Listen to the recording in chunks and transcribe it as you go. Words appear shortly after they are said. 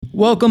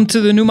Welcome to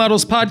the New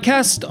Models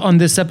Podcast. On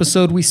this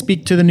episode, we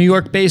speak to the New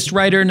York-based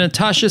writer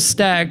Natasha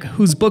Stagg,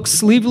 whose book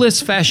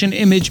Sleeveless Fashion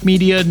Image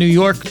Media New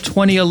York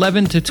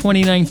 2011 to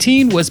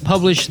 2019 was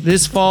published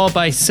this fall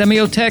by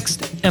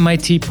Semiotext,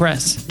 MIT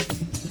Press.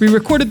 We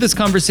recorded this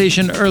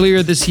conversation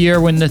earlier this year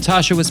when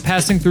Natasha was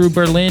passing through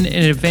Berlin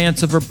in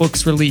advance of her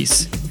book's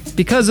release.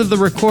 Because of the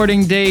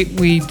recording date,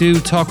 we do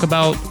talk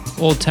about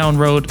Old Town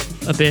Road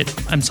a bit.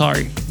 I'm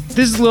sorry.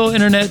 This is Lil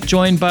Internet,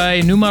 joined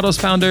by New Models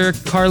founder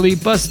Carly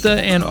Busta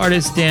and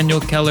artist Daniel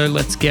Keller.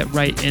 Let's get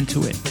right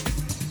into it.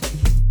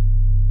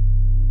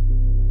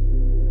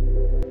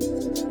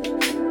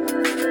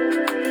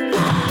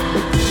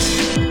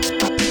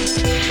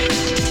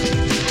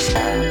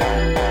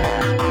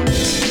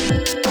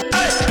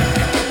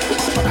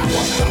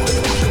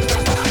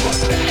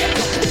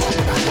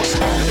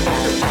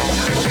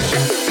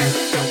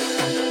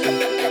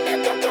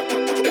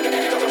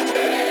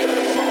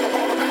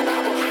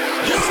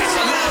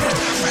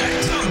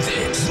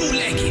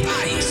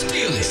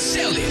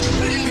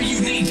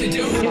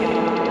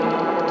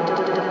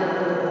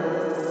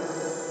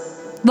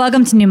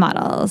 Welcome to New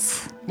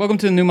Models. Welcome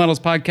to the New Models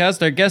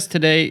Podcast. Our guest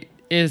today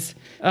is,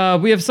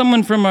 we have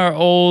someone from our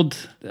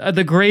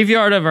the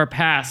graveyard of our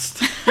past.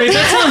 Wait,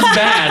 that sounds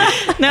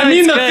bad. No, I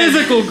mean the good.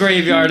 Physical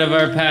graveyard of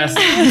our past.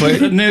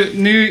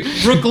 New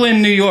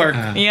Brooklyn, New York.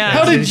 Yeah.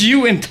 How did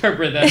you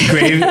interpret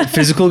that?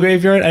 Physical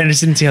graveyard? I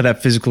just didn't see how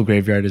that physical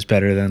graveyard is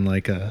better than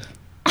like a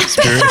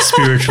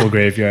spiritual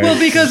graveyard. Well,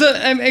 because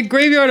a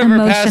graveyard of our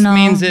past Emotional.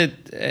 means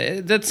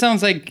that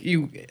sounds like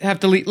you have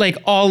to leave, like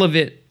all of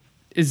it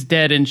is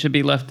dead and should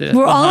be left behind.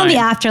 We're all in the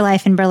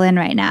afterlife in Berlin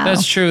right now.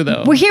 That's true,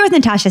 though. We're here with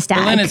Natasha Stagg.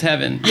 Berlin is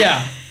heaven.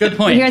 Yeah, good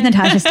point. We're here with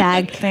Natasha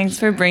Stagg. Thanks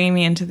for bringing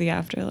me into the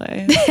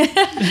afterlife.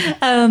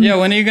 Yeah,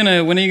 when are you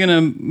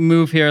gonna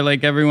move here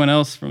like everyone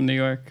else from New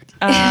York?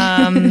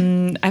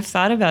 I've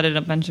thought about it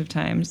a bunch of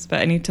times, but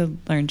I need to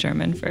learn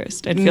German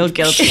first. I'd feel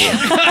guilty.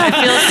 I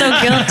feel so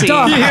guilty.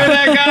 You hear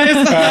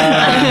that,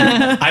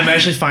 guys? I'm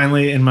actually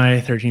finally in my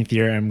 13th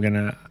year. I'm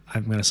gonna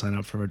sign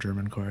up for a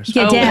German course.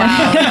 Yeah, Dan.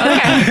 Wow.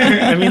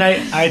 Okay. I mean,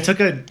 I took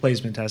a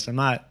placement test.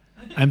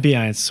 I'm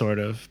behind sort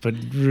of, but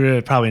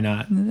probably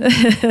not.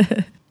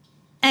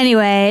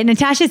 Anyway,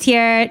 Natasha's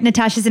here.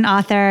 Natasha's an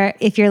author.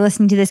 If you're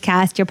listening to this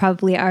cast, you're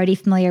probably already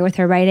familiar with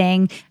her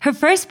writing. Her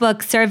first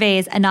book,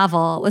 Surveys, a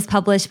Novel, was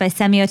published by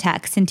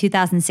Semiotext in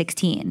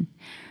 2016.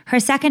 Her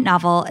second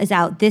novel is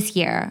out this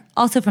year,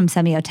 also from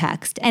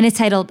Semiotext, and it's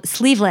titled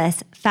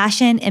Sleeveless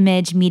Fashion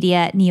Image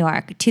Media New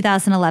York,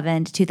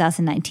 2011 to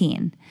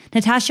 2019.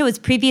 Natasha was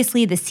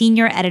previously the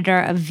senior editor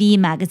of V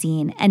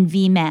Magazine and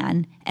V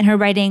Man, and her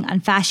writing on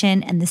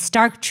fashion and the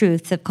stark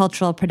truths of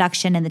cultural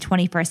production in the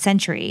 21st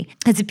century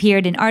has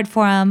appeared in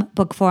Artforum,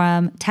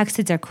 Bookforum,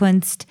 Texte zur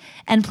Kunst,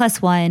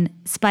 N+1,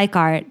 Spike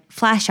Art,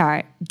 Flash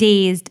Art,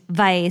 Dazed,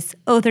 Vice,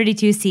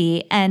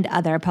 O32C, and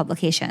other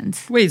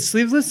publications. Wait,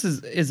 Sleeveless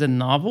is a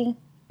novel?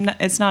 No,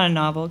 it's not a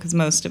novel because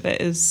most of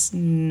it is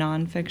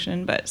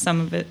nonfiction, but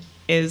some of it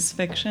is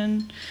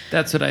fiction.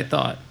 That's what I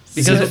thought.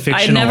 Is it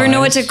Because I never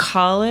know what to fictionalized?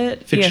 call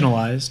it.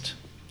 Fictionalized.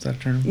 Is that a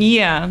term?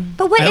 Yeah.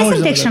 But what I don't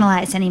isn't know that-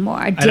 fictionalized anymore?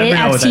 never Did know what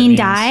that Epstein means.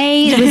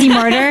 die? Was he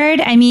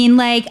murdered? I mean,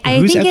 like, I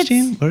Who's think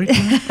Epstein? What are you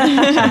doing?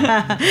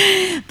 but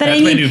That's I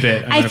mean, my new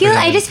bit. I'm I gonna feel, bring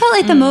it I up. just felt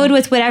like the mode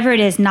was whatever it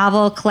is,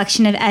 novel,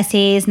 collection of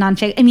essays,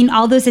 nonfiction. I mean,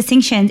 all those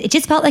distinctions. It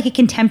just felt like a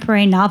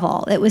contemporary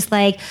novel. It was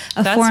like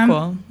a That's form.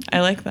 cool.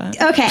 I like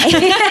that. Okay.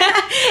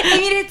 I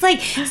mean, it's like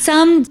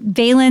some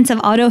valence of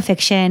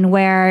autofiction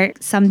where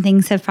some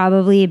things have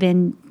probably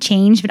been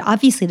changed, but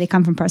obviously they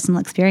come from personal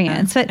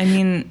experience. But I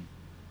mean,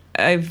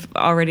 I've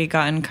already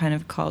gotten kind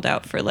of called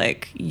out for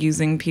like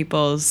using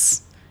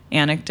people's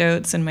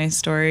anecdotes in my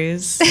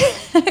stories.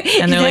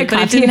 And they're like,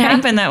 but it didn't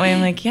happen that way.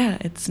 I'm like, yeah,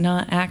 it's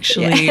not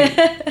actually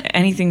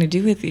anything to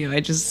do with you.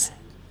 I just,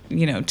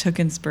 took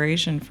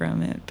inspiration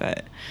from it.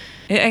 But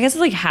I guess it's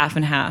like half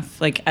and half,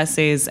 like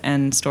essays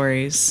and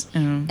stories.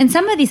 and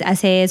some of these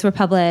essays were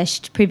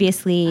published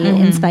previously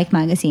in Spike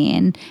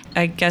Magazine.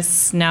 I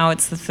guess now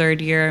it's the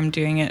third year I'm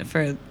doing it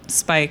for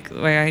Spike,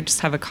 where I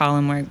just have a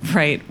column where I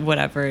write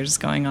whatever is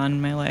going on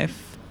in my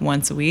life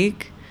once a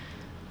week.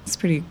 It's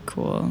pretty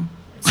cool.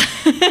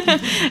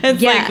 It's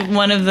Yeah. like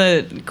one of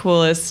the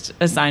coolest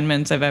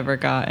assignments I've ever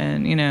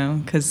gotten,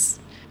 because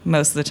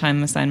most of the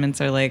time assignments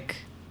are like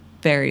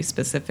very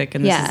specific,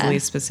 and this is Yeah. the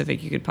least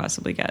specific you could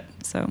possibly get.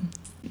 So,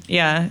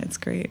 yeah, it's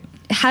great.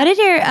 How did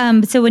your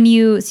so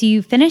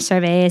you finished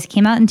Surveys,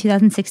 came out in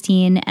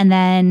 2016, and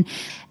then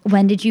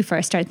when did you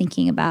first start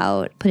thinking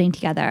about putting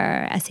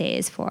together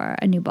essays for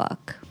a new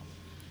book?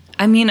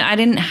 I mean, I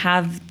didn't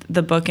have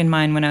the book in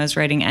mind when I was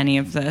writing any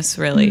of this,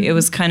 really. It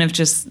was kind of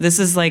just, this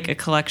is like a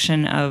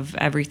collection of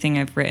everything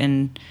I've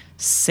written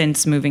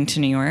since moving to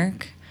New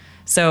York.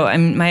 So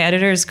my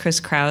editor is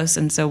Chris Kraus,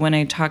 and so when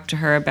I talked to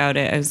her about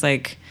it, I was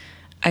like,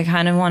 I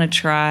kind of want to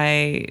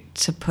try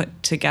to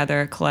put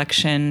together a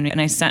collection. And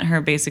I sent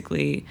her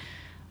basically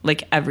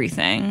like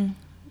everything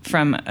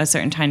from a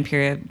certain time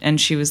period.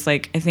 And she was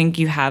like, I think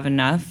you have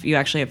enough. You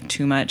actually have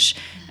too much.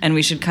 And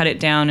we should cut it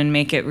down and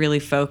make it really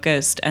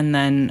focused and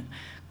then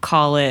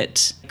call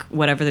it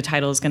whatever the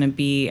title is going to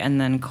be,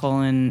 and then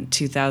colon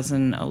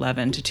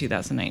 2011 to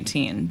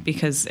 2019,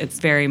 because it's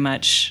very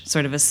much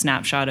sort of a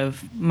snapshot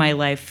of my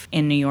life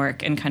in New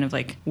York and kind of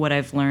like what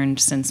I've learned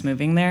since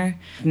moving there.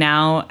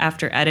 Now,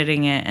 after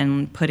editing it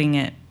and putting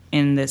it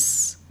in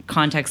this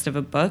context of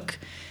a book,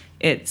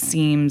 it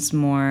seems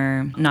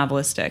more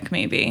novelistic,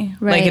 maybe.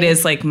 Right. Like it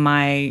is like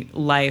my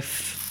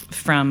life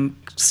from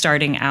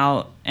starting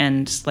out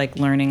and like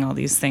learning all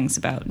these things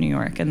about New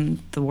York and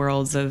the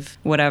worlds of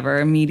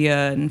whatever,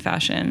 media and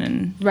fashion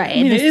and Right.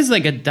 I mean, it is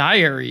like a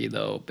diary,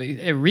 though. But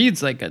it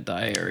reads like a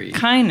diary.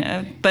 kind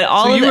of. But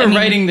all So of you were I mean,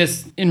 writing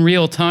this in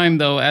real time,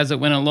 though, as it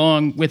went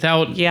along,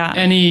 without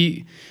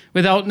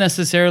without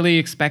necessarily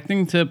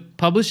expecting to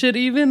publish it,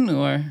 even,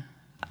 or.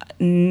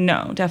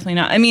 No, definitely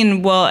not. I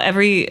mean, well,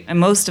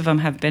 most of them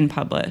have been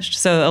published.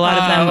 So a lot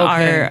of them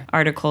are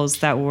articles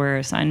that were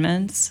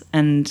assignments,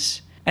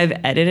 and I've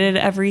edited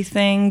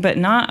everything, but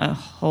not a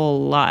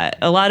whole lot.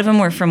 A lot of them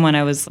were from when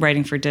I was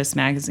writing for Dis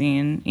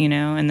Magazine, you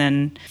know, and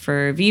then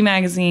for V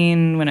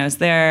Magazine when I was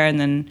there, and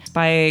then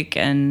Spike,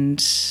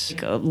 and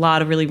like a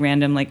lot of really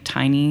random, like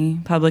tiny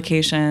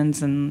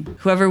publications, and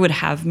whoever would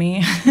have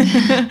me.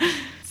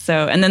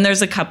 So, and then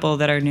there's a couple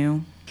that are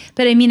new.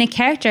 But I mean, a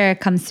character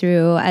comes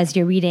through as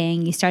you're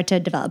reading. You start to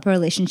develop a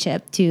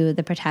relationship to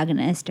the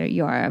protagonist or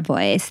your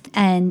voice.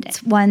 And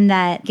it's one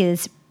that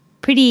is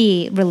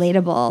pretty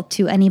relatable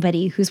to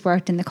anybody who's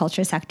worked in the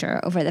culture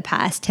sector over the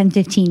past 10,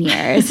 15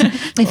 years.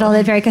 I found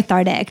it very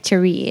cathartic to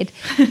read.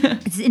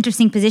 It's an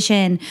interesting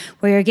position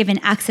where you're given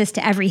access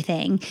to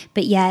everything,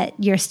 but yet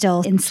you're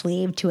still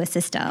enslaved to a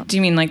system. Do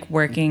you mean like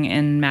working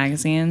in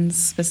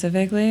magazines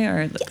specifically,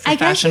 or the I guess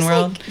fashion just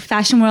world? like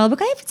fashion world,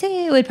 but I would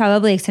say it would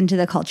probably extend to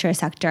the culture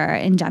sector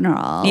in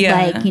general. Yeah.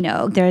 Like, you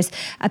know, there's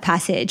a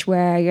passage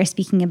where you're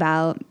speaking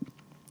about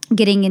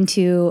getting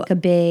into a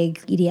big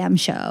EDM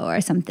show or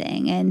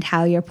something, and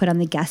how you're put on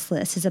the guest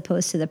list as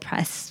opposed to the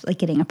press, like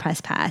getting a press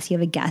pass. You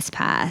have a guest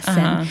pass.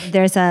 And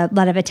there's a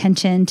lot of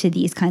attention to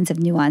these kinds of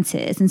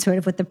nuances and sort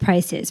of what the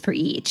price is for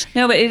each.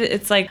 No, but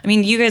it's like, I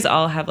mean, you guys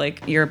all have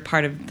like, you're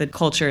part of the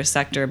culture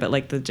sector, but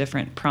like the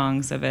different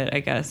prongs of it, I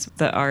guess,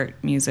 the art,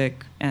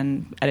 music,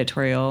 and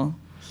editorial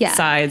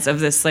sides of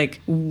this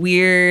like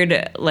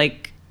weird,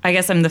 like, I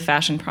guess I'm the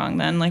fashion prong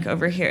then, like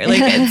over here.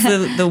 Like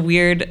it's the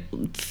weird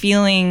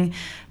feeling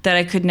that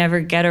I could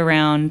never get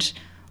around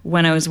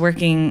when I was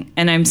working,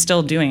 and I'm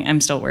still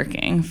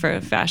working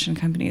for fashion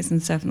companies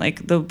and stuff.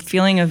 Like the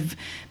feeling of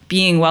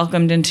being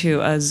welcomed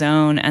into a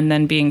zone and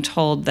then being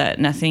told that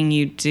nothing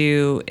you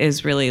do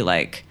is really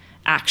like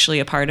actually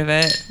a part of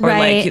it, or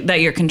like that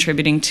you're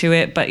contributing to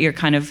it, but you're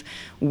kind of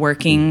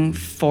working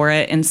for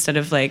it instead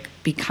of like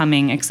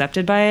becoming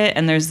accepted by it.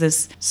 And there's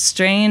this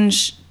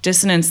strange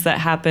dissonance that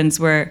happens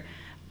where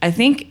I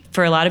think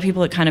for a lot of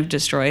people, it kind of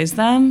destroys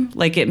them.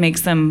 Like it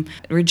makes them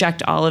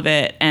reject all of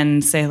it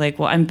and say like,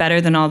 well, I'm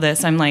better than all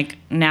this. I'm like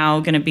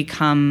now going to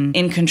become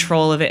in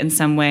control of it in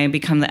some way,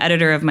 become the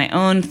editor of my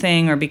own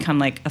thing, or become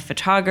like a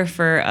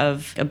photographer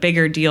of a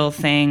bigger deal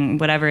thing,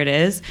 whatever it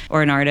is,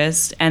 or an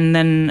artist. And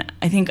then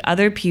I think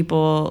other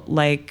people,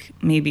 like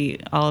maybe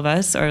all of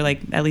us, or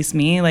like at least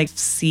me, like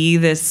see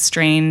this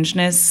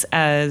strangeness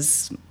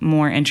as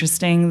more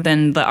interesting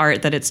than the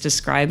art that it's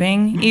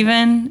describing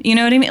even. You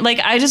know what I mean?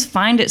 Like I just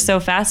find it so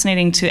fascinating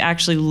to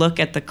actually look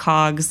at the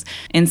cogs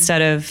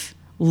instead of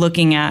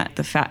looking at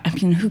the I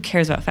mean, who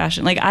cares about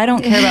fashion? Like, I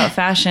don't care about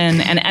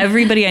fashion, and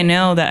everybody I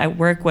know that I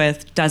work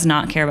with does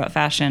not care about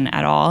fashion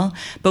at all.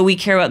 But we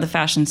care about the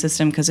fashion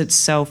system because it's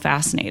so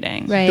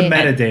fascinating. Right. The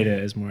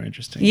metadata is more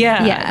interesting.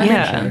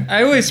 Yeah.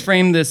 I always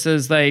frame this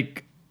as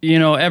like, you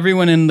know,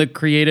 everyone in the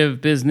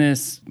creative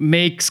business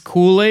makes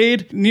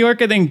Kool-Aid. New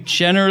York, I think,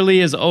 generally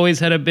has always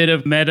had a bit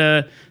of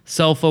meta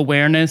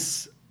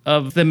self-awareness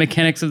of the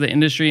mechanics of the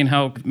industry and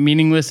how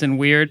meaningless and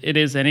weird it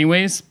is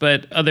anyways.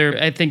 But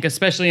I think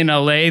especially in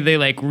LA, they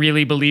like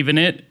really believe in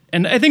it.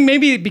 And I think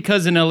maybe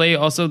because in LA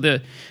also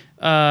the,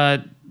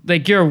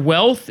 like your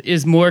wealth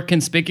is more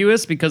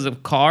conspicuous because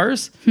of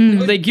cars.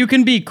 Like you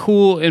can be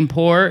cool and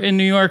poor in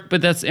New York,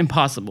 but that's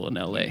impossible in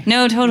LA.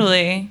 No,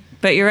 totally.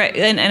 But you're right.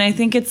 And I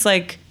think it's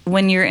like,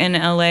 when you're in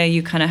LA,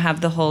 you kind of have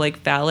the whole like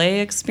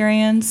valet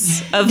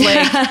experience of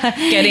like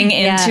getting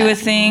into a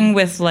thing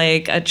with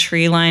like a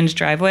tree lined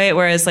driveway.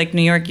 Whereas like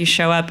New York, you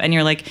show up and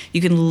you're like, you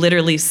can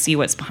literally see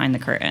what's behind the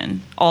curtain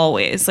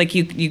always. Like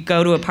you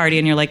go to a party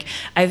and you're like,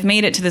 I've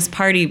made it to this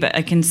party, but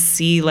I can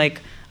see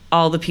like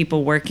all the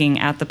people working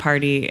at the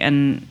party,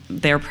 and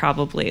they're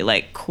probably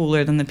like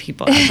cooler than the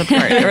people at the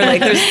party. Or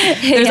like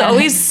there's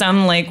always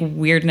some like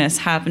weirdness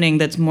happening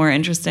that's more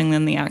interesting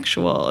than the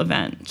actual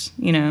event,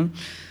 you know?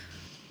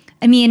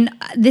 I mean,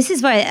 this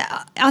is what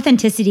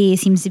authenticity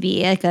seems to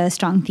be like a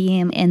strong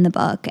theme in the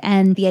book.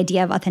 And the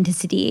idea of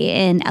authenticity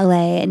in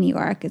LA and New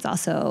York is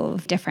also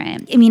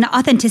different. I mean,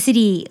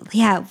 authenticity,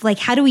 yeah, like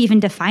how do we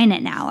even define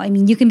it now? I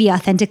mean, you can be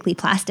authentically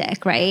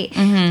plastic, right?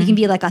 You can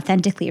be like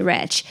authentically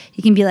rich.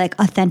 You can be like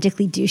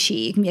authentically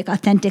douchey. You can be like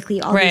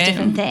authentically all these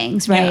different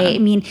things, right? Yeah. I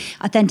mean,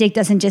 authentic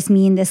doesn't just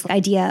mean this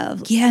idea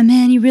of, yeah,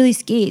 man, he really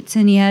skates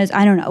and he has,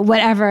 I don't know,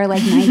 whatever,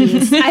 like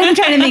 90s. I'm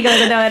trying to think of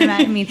what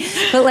I mean.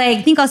 But like,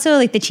 I think also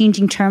like the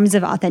changing terms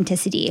of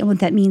authenticity and what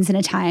that means in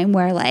a time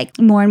where like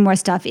more and more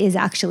stuff is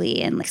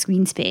actually in like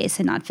screen space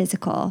and not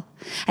physical.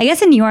 I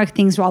guess in New York,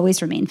 things will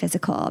always remain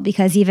physical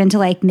because even to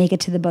like make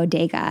it to the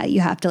bodega, you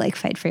have to like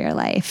fight for your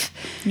life.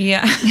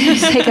 Yeah.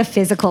 It's like a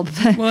physical.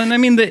 Well, and I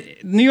mean,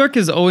 New York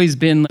has always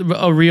been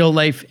a real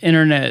life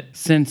internet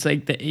since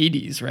like the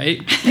 80s,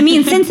 right? I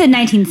mean, since the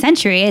 19th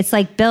century, it's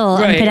like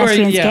built on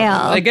pedestrian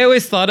scale. Like I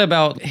always thought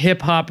about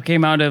hip hop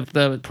came out of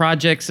the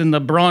projects in the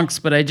Bronx,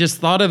 but I just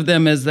thought of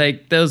them as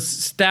like those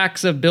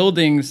stacks of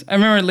buildings. I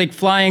remember like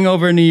flying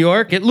over New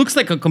York. It looks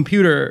like a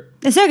computer.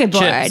 A circuit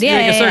board. Chips, Yeah,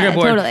 like a circuit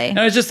board. Totally. And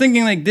I was just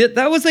thinking like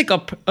that was like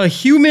a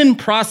human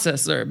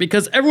processor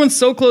because everyone's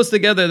so close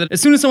together that as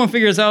soon as someone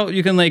figures out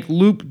you can like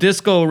loop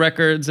disco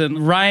records and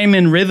rhyme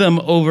and rhythm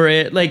over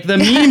it, like the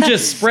meme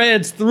just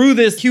spreads through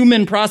this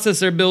human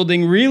processor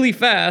building really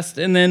fast,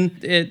 and then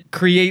it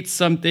creates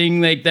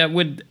something like that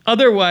would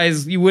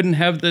otherwise you wouldn't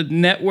have the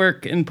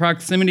network and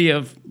proximity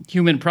of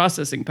human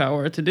processing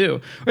power to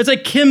do. Or it's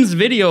like Kim's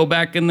video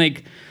back in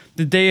like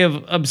the day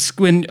of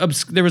when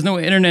there was no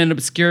internet and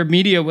obscure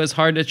media was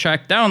hard to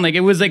track down. Like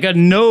it was like a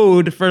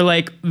node for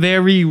like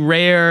very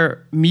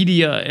rare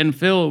media and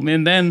film.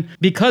 And then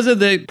because of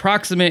the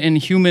proximate and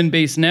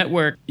human-based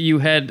network, you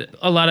had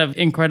a lot of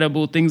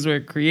incredible things were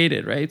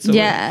created, right? So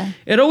yeah.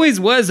 It always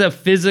was a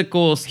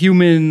physical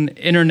human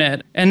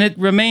internet. And it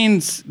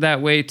remains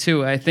that way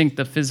too. I think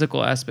the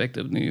physical aspect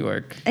of New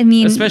York. I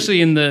mean,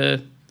 especially in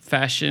the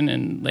fashion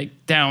and like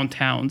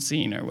downtown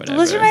scene or whatever.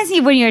 Well, this reminds me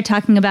of when you're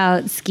talking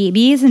about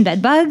scabies and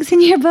bed bugs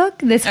in your book,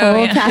 this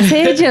whole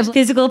passage of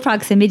physical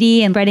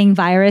proximity and spreading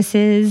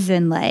viruses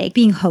and like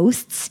being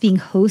hosts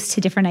to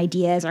different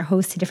ideas or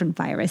hosts to different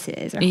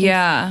viruses.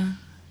 Yeah.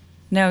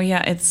 No,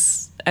 yeah,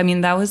 I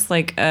mean, that was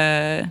like,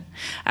 I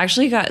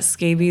actually got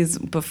scabies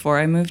before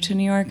I moved to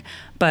New York,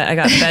 but I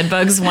got bed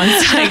bugs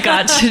once I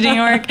got to New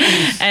York.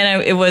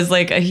 And it was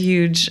like a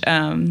huge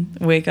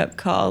wake up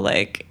call,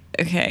 like,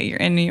 okay, you're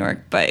in New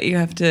York, but you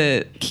have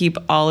to keep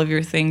all of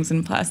your things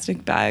in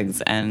plastic bags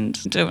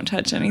and don't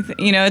touch anything.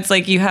 You know, it's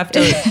like you have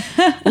to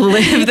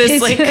live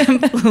this like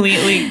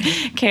completely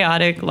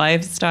chaotic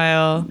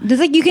lifestyle. Just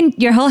like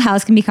your whole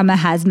house can become a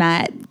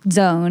hazmat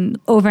zone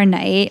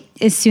overnight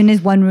as soon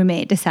as one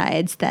roommate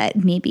decides that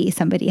maybe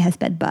somebody has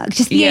bed bugs.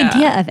 Just the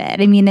idea of it.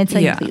 I mean, it's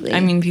like completely. I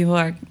mean, people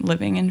are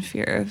living in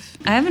fear of.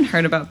 I haven't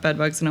heard about bed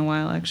bugs in a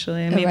while,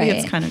 actually. Maybe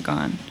it's kind of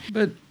gone.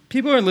 But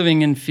people are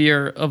living in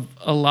fear of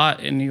a lot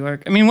in New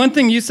York. I mean, one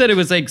thing you said, it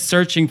was like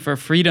searching for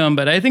freedom,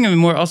 but I think of it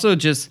more also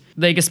just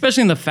like,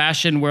 especially in the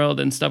fashion world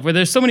and stuff, where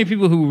there's so many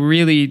people who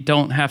really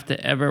don't have to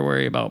ever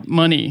worry about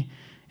money.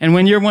 And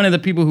when you're one of the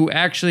people who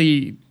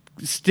actually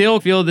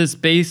still feel this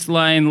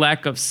baseline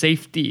lack of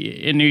safety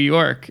in New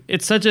York,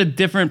 it's such a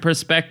different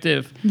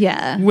perspective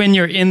when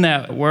you're in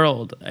that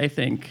world, I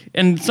think.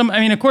 And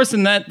of course,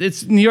 in that,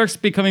 New York's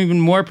becoming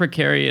even more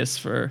precarious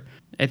for,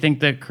 I think,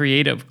 the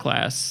creative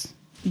class.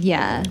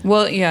 Yeah.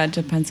 Well, yeah, it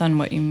depends on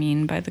what you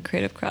mean by the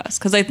creative class.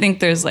 Because I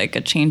think there's like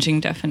a changing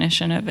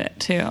definition of it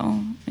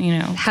too, you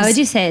know. How would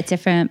you say it's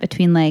different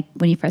between like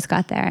when you first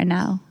got there and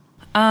now?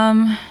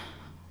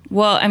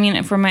 Well, I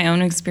mean, from my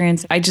own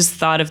experience, I just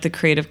thought of the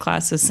creative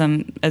class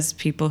as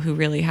people who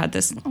really had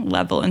this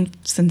level and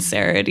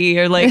sincerity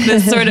or like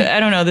this sort of, I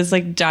don't know, this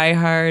like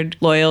diehard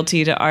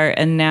loyalty to art.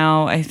 And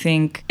now I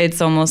think it's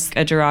almost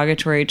a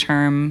derogatory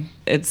term.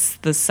 It's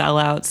the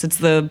sellouts. It's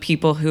the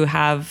people who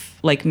have,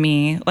 like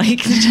me,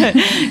 like,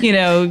 you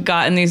know,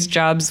 gotten these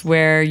jobs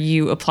where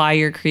you apply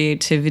your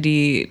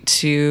creativity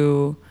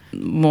to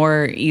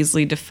more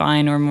easily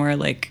define or more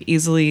like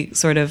easily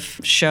sort of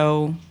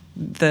show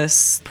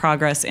this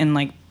progress in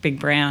like big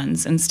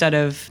brands instead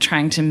of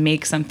trying to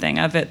make something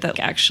of it that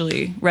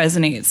actually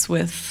resonates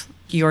with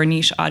your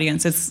niche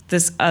audience. It's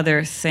this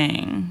other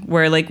thing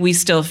where like we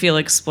still feel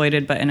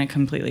exploited, but in a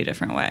completely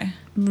different way.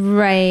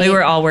 Right. Like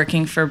we're all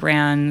working for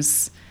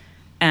brands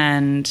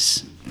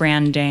and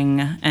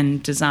branding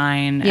and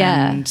design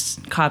and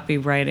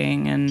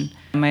copywriting, and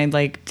my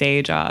like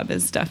day job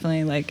is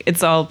definitely like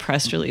it's all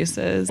press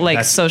releases,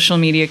 like social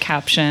media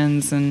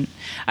captions, and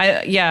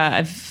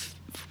I've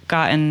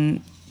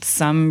gotten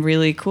some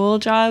really cool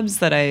jobs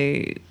that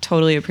I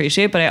totally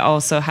appreciate, but I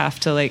also have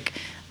to like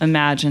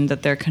imagine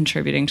that they're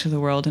contributing to the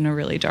world in a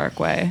really dark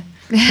way.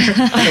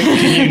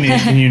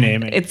 Can you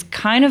name it? It's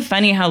kind of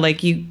funny how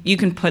like you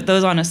can put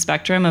those on a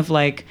spectrum of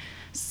like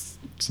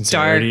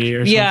sincerity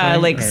dark, or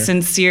something, like or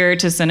sincere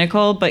to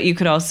cynical, but you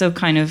could also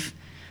kind of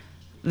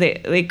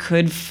they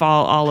could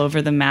fall all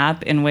over the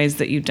map in ways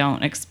that you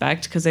don't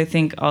expect, because I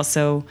think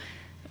also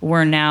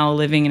we're now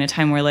living in a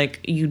time where like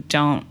you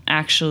don't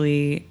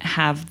actually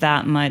have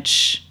that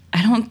much.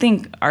 I don't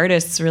think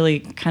artists really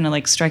kind of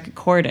like strike a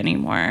chord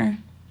anymore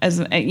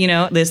as, you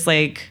know, this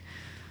like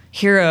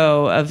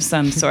hero of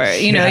some sort,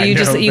 you know. Yeah, you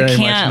very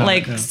can't much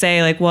like not, no.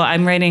 say like, well,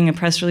 I'm writing a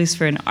press release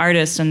for an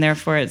artist and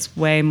therefore it's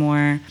way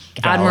more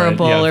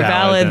admirable yeah, or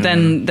valid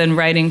than than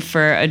writing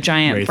for a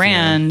giant Raytheon.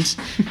 brand.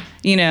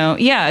 You know,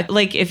 yeah,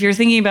 like if you're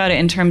thinking about it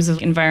in terms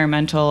of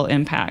environmental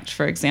impact,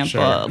 for example,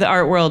 Sure. the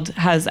art world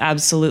has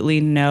absolutely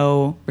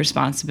no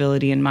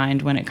responsibility in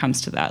mind when it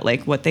comes to that.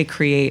 Like what they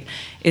create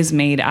is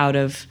made out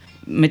of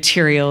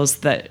materials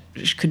that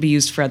could be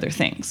used for other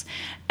things.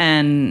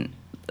 And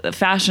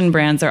fashion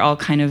brands are all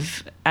kind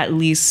of at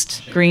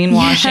least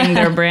greenwashing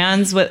their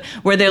brands where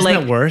they're Isn't like,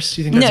 that worse?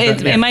 Do you think no,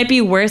 that's it might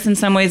be worse in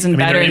some ways and I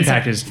mean, better their in some.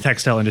 impact is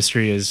textile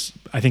industry is,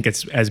 I think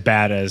it's as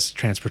bad as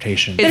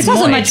transportation. But it's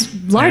also more- much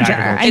larger.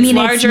 agriculture. I mean,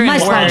 larger it's and much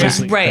more- larger.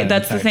 Obviously, Right,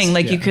 that's the impacts, thing.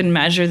 Like you yeah. can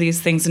measure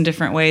these things in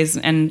different ways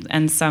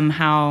and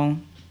somehow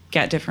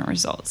get different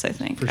results, I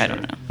think. I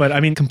don't know. But I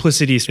mean,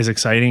 complicity is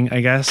exciting,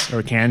 I guess,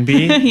 or can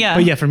be. Yeah.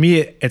 But yeah, for me,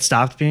 it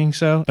stopped being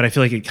so. But I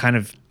feel like it kind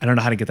of, I don't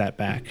know how to get that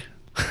back.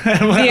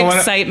 The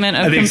excitement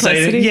of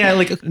complicity? Yeah,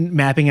 like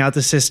mapping out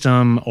the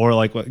system or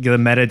like the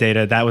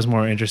metadata, that was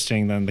more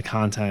interesting than the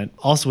content.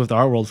 Also with the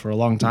art world for a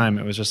long time,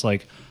 it was just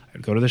like,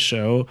 I'd go to the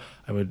show,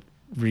 I would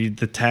read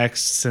the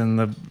texts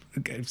and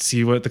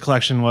see what the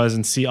collection was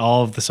and see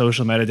all of the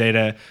social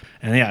metadata.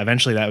 And yeah,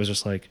 eventually that was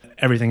just like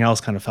everything else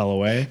kind of fell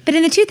away. But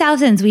in the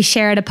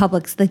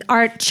 2000s, the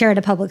art shared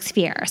a public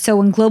sphere. So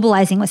when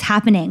globalizing was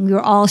happening, we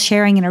were all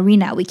sharing an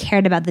arena. We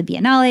cared about the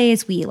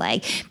biennales. We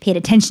like paid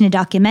attention to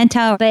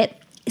Documenta. But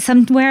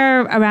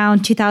somewhere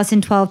around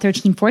 2012,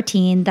 13,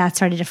 14, that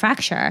started to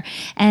fracture.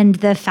 And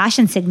the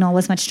fashion signal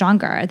was much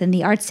stronger than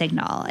the art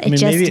signal. It mean,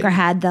 just maybe-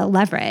 had the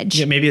leverage.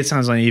 Yeah, maybe it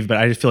sounds naive, but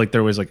I just feel like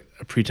there was like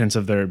a pretense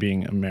of there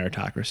being a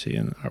meritocracy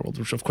in our world,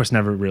 which of course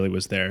never really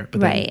was there. But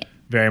then Right.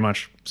 very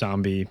much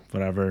zombie,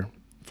 whatever,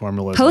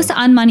 formalism. Post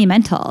on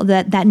Monumental,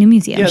 that new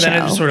museum yeah, show. then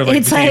it just sort of like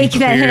it's became like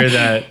clear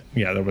that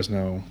there was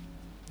no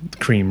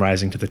cream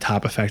rising to the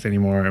top effect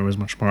anymore. It was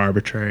much more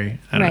arbitrary.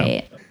 I don't know.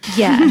 right.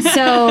 Yeah.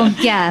 So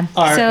yeah.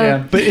 Art, so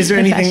yeah. But is there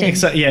anything?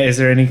 fashion. Is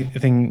there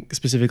anything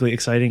specifically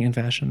exciting in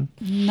fashion?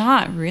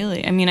 Not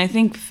really. I mean, I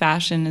think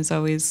fashion is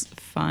always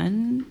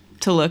fun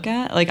to look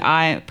at. Like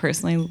I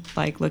personally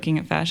like looking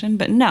at fashion,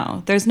 but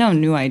no, there's no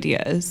new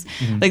ideas.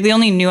 Like the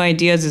only new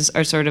ideas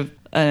are sort of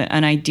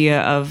an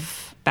idea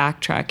of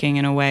backtracking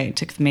in a way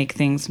to make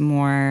things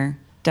more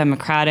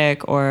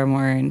democratic or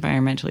more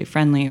environmentally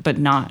friendly, but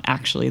not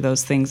actually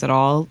those things at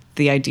all.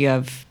 The idea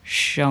of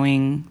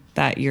showing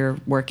that you're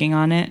working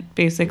on it,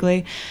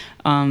 basically.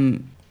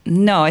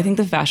 No, I think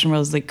the fashion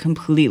world is like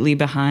completely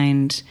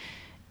behind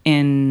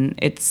in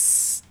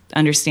its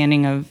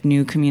understanding of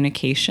new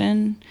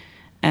communication,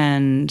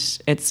 and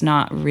it's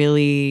not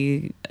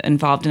really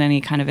involved in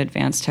any kind of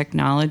advanced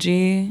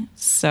technology.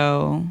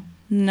 So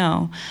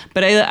no,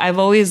 but I've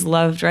always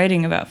loved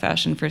writing about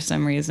fashion for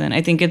some reason.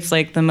 I think it's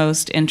like the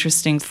most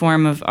interesting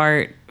form of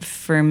art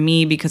for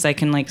me because I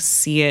can like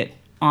see it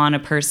on a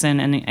person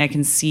and I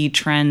can see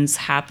trends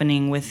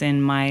happening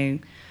within my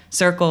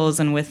circles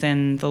and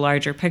within the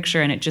larger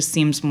picture, and it just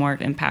seems more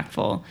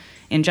impactful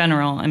in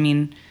general. I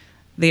mean,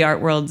 the art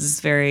world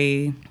is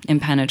very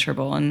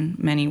impenetrable in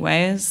many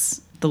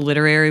ways. The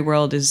literary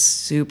world is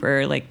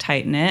super like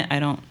tight knit. I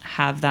don't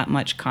have that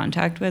much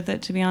contact with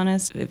it, to be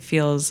honest. It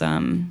feels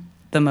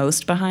the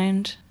most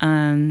behind.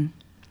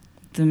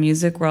 The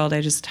music world, I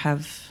just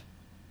have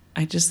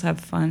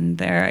fun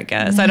there, I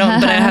guess. But I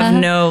have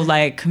no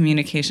like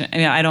communication. I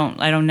mean, I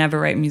don't never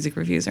write music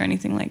reviews or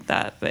anything like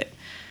that. But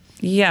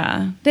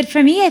yeah, But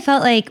for me, I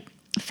felt like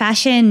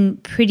fashion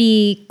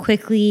pretty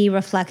quickly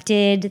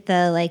reflected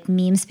the like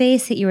meme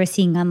space that you were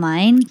seeing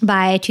online.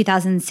 By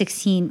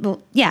 2016,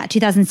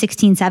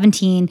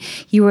 17,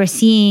 you were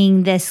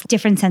seeing this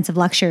different sense of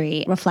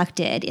luxury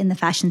reflected in the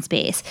fashion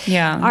space.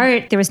 Yeah.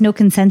 Art, there was no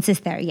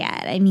consensus there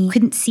yet. I mean, you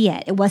couldn't see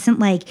it. It wasn't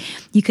like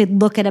you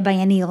could look at a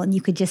biennial and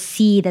you could just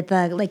see that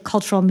the like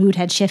cultural mood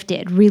had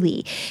shifted,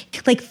 really.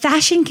 Like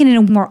fashion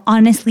can more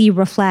honestly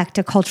reflect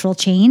a cultural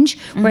change,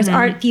 whereas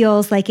art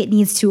feels like it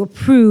needs to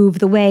approve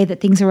the way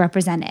that things are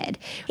represented.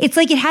 It's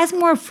like it has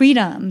more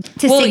freedom to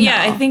signal.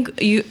 yeah, I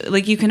think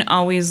you can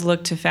always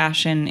look to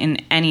fashion in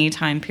any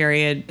time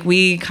period.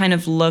 We kind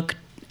of look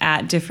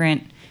at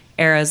different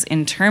eras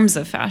in terms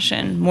of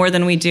fashion more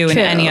than we do in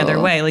any other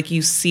way. Like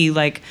you see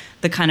like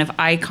the kind of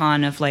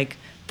icon of like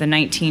the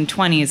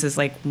 1920s is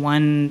like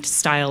one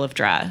style of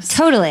dress.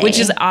 Totally. Which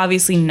is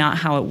obviously not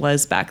how it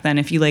was back then.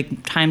 If you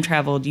like time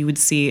traveled, you would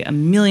see a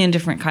million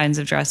different kinds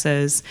of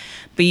dresses,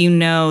 but you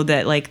know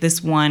that like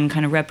this one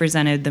kind of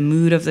represented the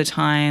mood of the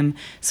time,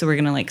 so we're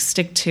going to like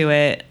stick to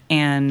it,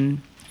 and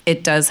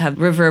it does have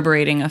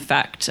reverberating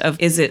effect of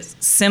is it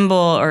symbol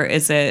or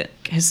is it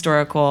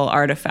historical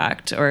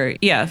artifact? Or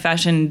yeah,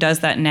 fashion does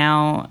that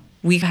now.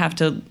 We have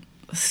to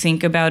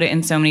think about it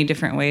in so many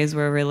different ways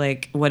where we're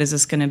like, what is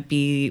this going to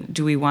be?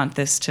 Do we want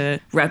this to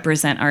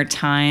represent our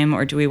time,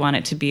 or do we want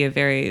it to be a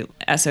very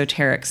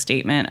esoteric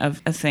statement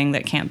of a thing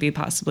that can't be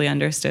possibly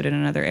understood in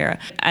another era?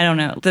 I don't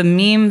know. The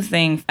meme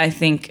thing, I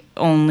think,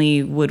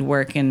 only would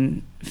work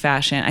in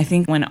fashion. I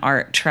think when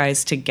art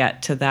tries to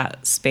get to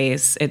that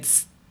space,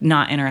 it's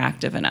not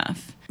interactive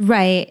enough.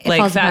 Right. It Like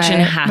falls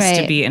fashion apart. has to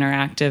Right. be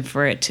interactive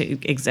for it to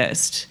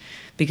exist,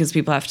 because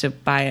people have to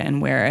buy it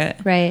and wear it.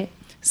 Right.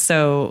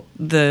 So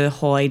the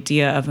whole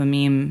idea of a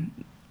meme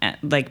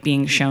like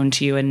being shown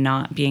to you and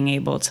not being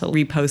able to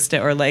repost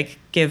it or like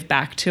give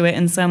back to it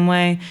in some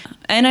way.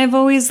 And I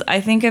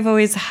think I've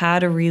always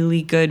had a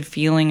really good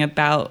feeling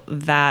about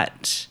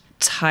that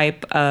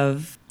type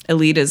of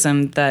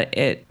elitism that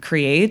it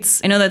creates.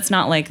 I know that's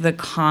not like the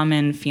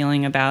common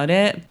feeling about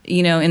it.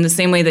 You know, in the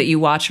same way that you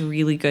watch a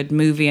really good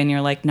movie and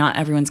you're like, not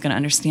everyone's going to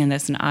understand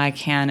this and I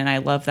can, and I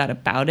love that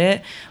about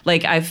it.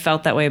 Like I've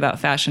felt that way about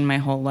fashion my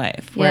whole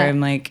life, where I'm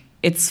like,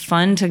 it's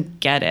fun to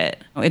get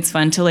it. It's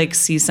fun to like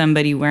see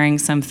somebody wearing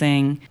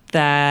something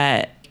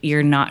that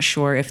you're not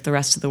sure if the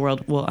rest of the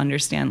world will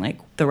understand like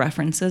the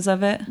references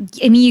of it.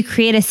 I mean, you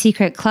create a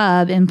secret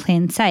club in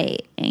plain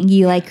sight, and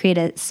you like create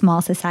a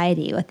small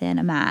society within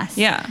a mass.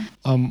 Yeah.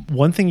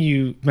 One thing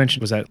you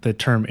mentioned was that the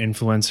term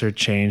influencer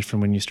changed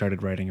from when you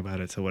started writing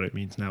about it to what it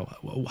means now.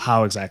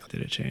 How exactly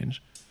did it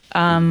change?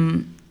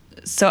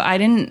 So I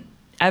didn't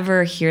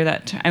ever hear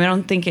that term. I mean, I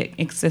don't think it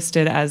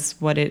existed as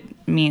what it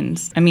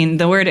means. I mean,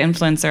 the word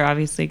influencer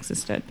obviously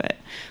existed, but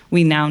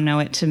we now know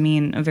it to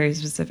mean a very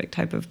specific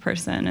type of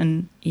person.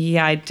 And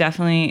yeah, I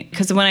definitely,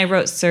 because when I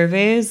wrote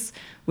Surveys,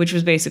 which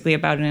was basically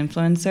about an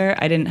influencer,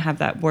 I didn't have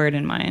that word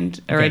in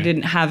mind, or I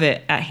didn't have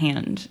it at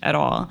hand at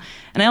all.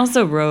 And I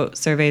also wrote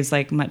Surveys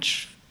like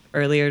much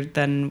earlier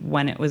than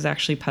when it was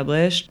actually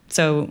published.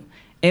 So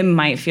it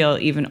might feel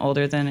even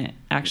older than it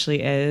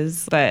actually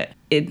is, but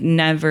it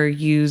never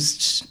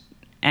used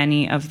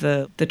any of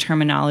the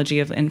terminology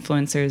of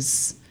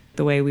influencers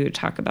the way we would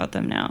talk about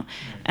them now.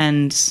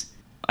 And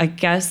I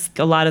guess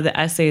a lot of the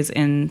essays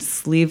in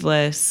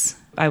Sleeveless,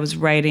 I was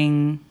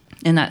writing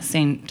in that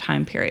same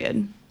time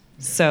period.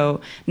 So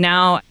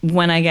now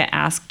when I get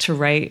asked to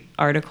write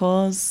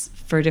articles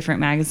for different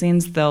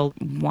magazines, they'll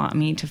want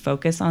me to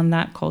focus on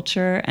that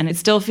culture. And it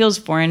still feels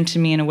foreign to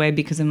me in a way,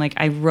 because I'm like,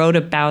 I wrote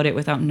about it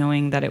without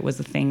knowing that it was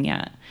a thing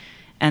yet.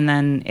 And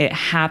then it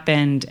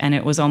happened, and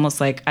it was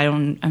almost like I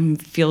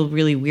feel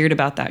really weird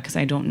about that, because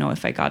I don't know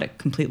if I got it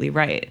completely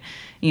right.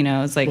 You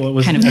know, it's like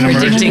kind of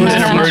predicting the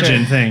an future.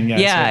 emergent thing.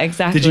 Yeah, so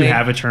exactly. Did you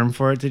have a term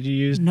for it? Did you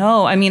use?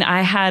 No, I mean,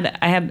 I had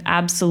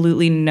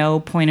absolutely no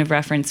point of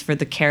reference for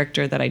the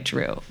character that I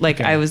drew. Like,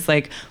 I was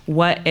like,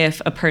 what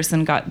if a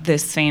person got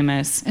this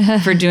famous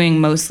for doing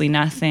mostly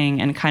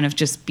nothing and kind of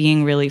just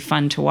being really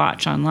fun to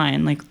watch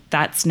online? Like,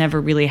 that's never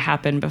really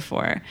happened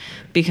before,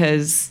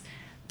 because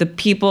the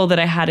people that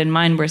I had in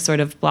mind were sort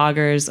of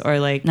bloggers,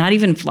 or like not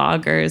even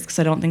vloggers, because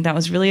I don't think that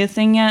was really a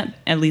thing yet,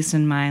 at least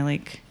in my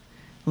like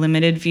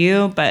limited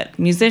view, but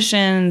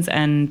musicians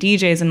and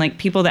DJs and like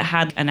people that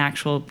had an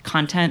actual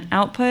content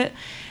output.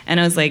 And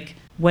I was like,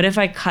 what if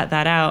I cut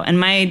that out? And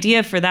my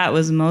idea for that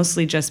was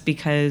mostly just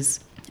because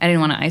I didn't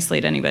want to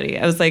isolate anybody.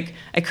 I was like,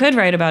 I could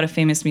write about a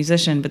famous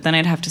musician, but then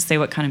I'd have to say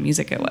what kind of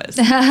music it was,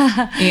 you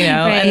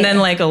know? Right. And then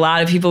like a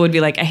lot of people would be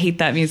like, I hate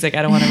that music.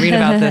 I don't want to read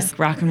about this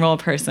rock and roll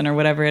person or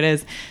whatever it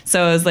is.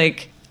 So I was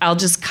like, I'll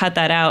just cut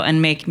that out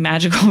and make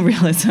magical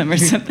realism or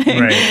something.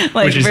 Right.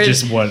 Like, which is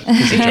just what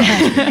is a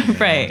job.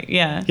 Right,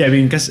 yeah. Yeah, I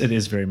mean, I guess it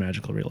is very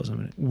magical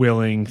realism.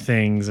 Willing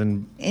things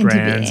and Into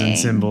brands being. and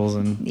symbols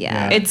and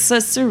Yeah. It's a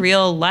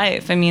surreal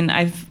life. I mean,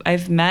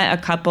 I've met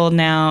a couple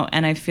now,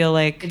 and I feel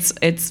like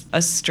it's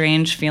a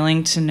strange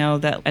feeling to know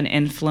that an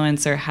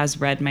influencer has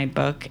read my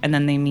book, and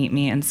then they meet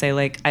me and say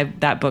like,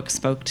 that book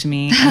spoke to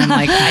me. And I'm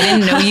like, I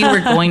didn't know you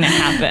were going to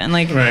happen.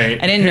 Like,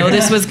 Right. I didn't know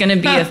this was going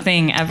to be a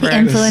thing ever. The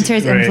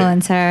influencer's Right.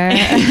 influencer.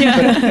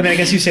 But, I mean, I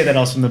guess you say that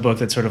also in the book,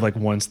 that sort of like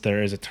once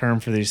there is a term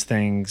for these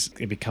things,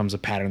 it becomes a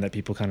pattern that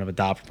people kind of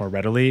adopt more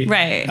readily.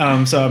 Right.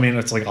 So, I mean,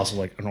 it's like also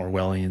like an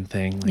Orwellian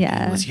thing. Like,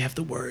 Yeah. unless you have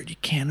the word, you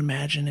can't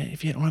imagine it.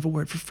 If you don't have a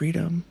word for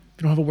freedom,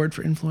 if you don't have a word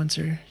for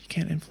influencer, you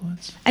can't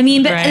influence. I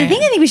mean, but Right. the thing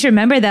I think we should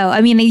remember, though,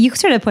 I mean, you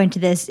sort of point to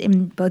this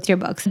in both your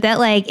books, that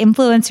like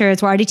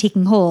influencers were already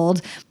taking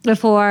hold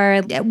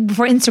before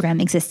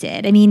Instagram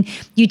existed. I mean,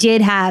 you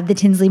did have the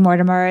Tinsley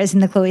Mortimers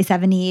and the Chloe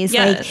 70s,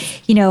 Yes.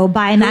 like, you know,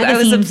 buy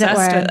magazines I was that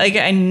obsessed were. with, like,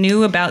 I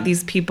knew about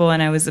these people,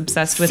 and I was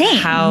obsessed with Same.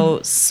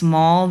 how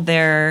small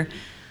their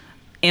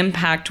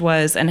impact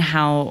was and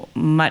how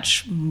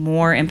much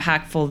more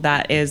impactful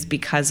that is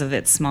because of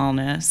its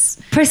smallness.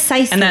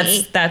 Precisely.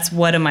 And that's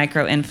what a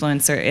micro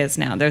influencer is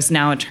now. There's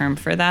now a term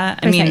for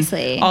that.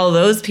 Precisely. I mean, all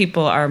those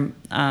people are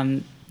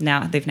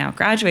now they've now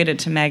graduated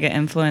to mega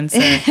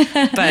influencer.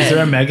 But Is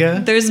there a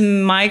mega? there's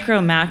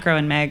micro, macro,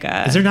 and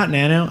mega. Is there not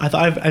nano?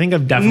 I think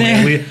I've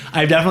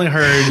definitely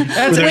heard.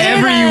 That's where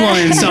whatever you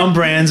want. Some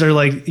brands are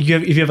like if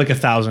you have like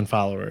 1,000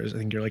 followers, I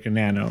think you're like a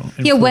nano.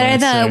 Yeah, what are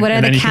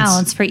influencer. the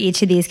counts for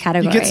each of these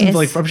categories? You get some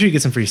like I'm sure you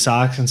get some free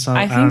socks and stuff.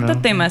 I don't think know.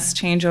 that they must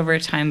change over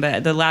time,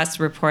 but the last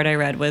report I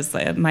read was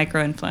a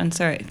micro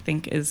influencer, I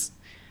think, is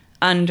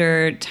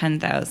under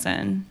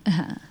 10,000,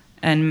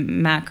 and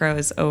macro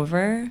is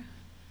over,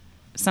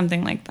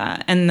 something like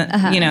that, and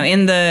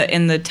in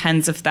the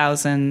tens of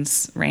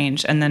thousands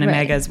range, and then a Right.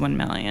 mega is 1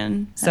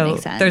 million. That So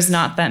makes sense. there's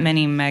not that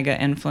many mega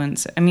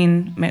influencers. I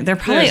mean, there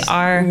probably There's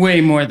are.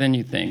 way more than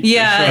you think.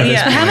 Yeah, for sure.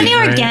 yeah. How many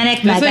Right.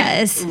 organic There's, like,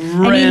 megas? I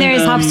mean,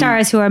 there's pop random-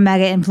 stars who are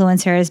mega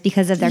influencers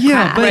because of their Yeah,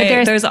 craft. but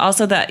Right. There's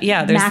also that.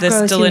 Yeah. There's macros this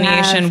who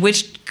delineation, have-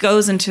 which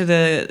goes into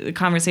the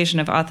conversation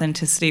of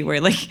authenticity,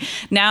 where like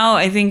now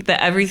I think that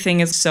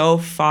everything is so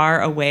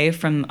far away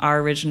from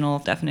our original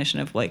definition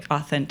of like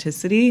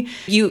authenticity.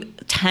 You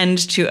tend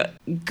to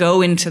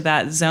go into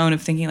that zone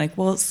of thinking like,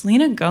 well,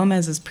 Selena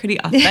Gomez is pretty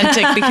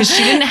authentic because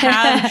she didn't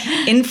have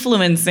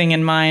influencing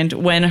in mind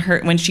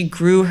when she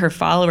grew her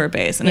follower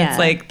base. And Yeah. it's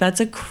like,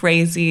 that's a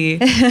crazy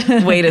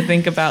way to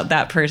think about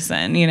that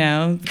person,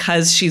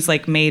 because she's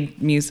like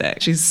made music.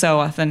 She's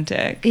so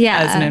authentic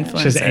as an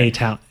influencer. She's a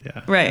talent.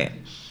 Yeah. Right.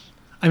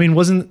 I mean,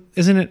 was it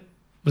Zsa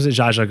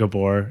Zsa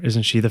Gabor?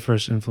 Isn't she the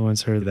first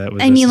influencer that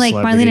was? I mean, like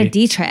celebrity? Marlena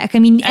Dietrich. I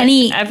mean,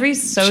 Every She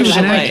social was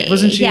an Right. act-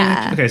 wasn't she?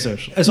 Yeah. Okay, so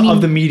of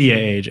the media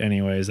age,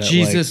 anyways. That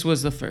Jesus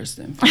was the first.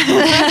 Like,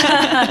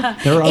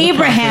 there were other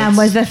Abraham prophets.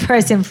 was the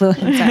first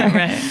influencer.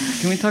 Right.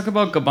 Can we talk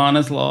about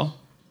Gabbana's law?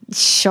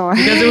 Sure.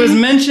 Because it was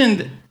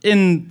mentioned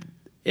in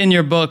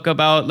your book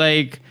about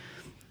like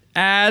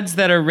ads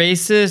that are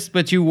racist,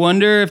 but you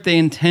wonder if they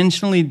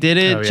intentionally did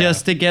it Oh, yeah.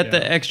 just to get Yeah.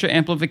 the extra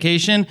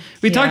amplification.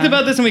 We talked Yeah.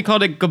 about this and we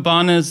called it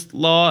Gabbana's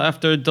law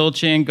after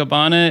Dolce and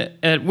Gabbana.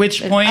 At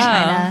which point,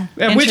 China.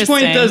 at which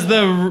point Interesting. does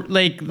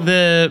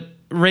the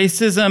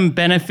racism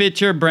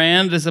benefit your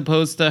brand as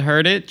opposed to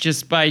hurt it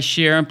just by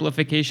sheer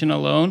amplification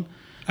alone?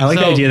 I like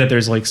the So- idea that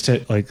there's like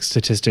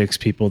statistics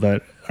people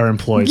that are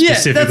employed Yeah,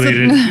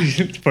 specifically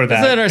for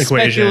that That's what our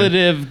equation.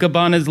 speculative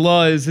Gabbana's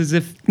law is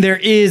if there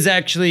is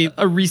actually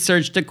a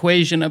researched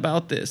equation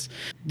about this.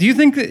 Do you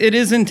think that it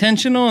is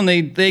intentional? And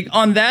they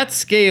on that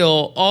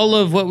scale, all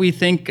of what we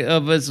think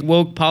of as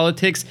woke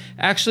politics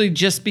actually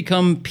just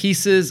become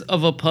pieces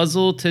of a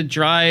puzzle to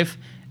drive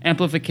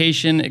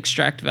amplification,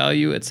 extract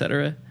value,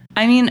 etc.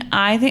 I mean,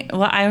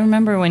 I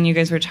remember when you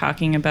guys were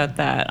talking about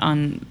that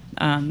on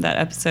that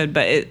episode,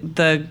 but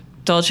the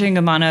Dolce &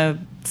 Gabbana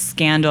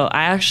scandal,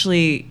 I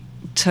actually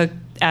took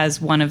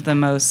as one of the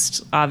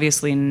most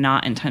obviously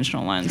not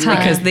intentional ones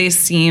because they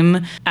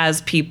seem as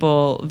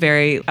people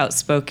very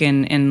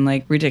outspoken and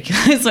like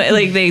ridiculous.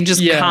 Like they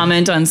just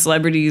comment on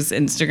celebrities'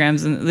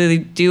 Instagrams and they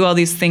do all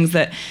these things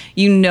that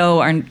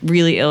are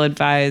really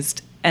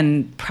ill-advised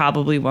and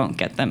probably won't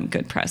get them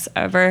good press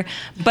ever.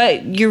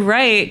 But you're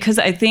right, because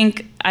I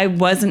think I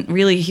wasn't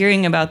really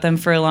hearing about them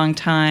for a long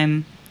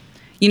time.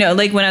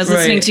 Like when I was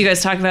listening to you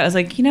guys talk about it, I was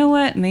like, you know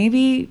what,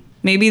 maybe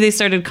they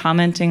started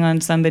commenting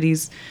on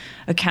somebody's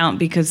account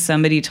because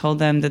somebody told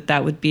them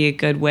that would be a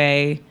good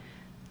way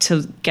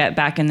to get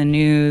back in the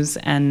news,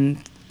 and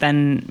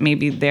then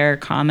maybe their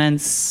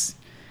comments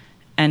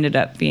ended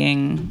up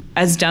being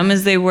as dumb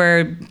as they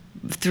were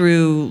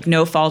through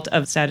no fault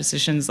of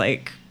statisticians,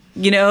 advice,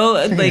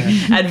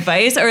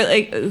 or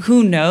like,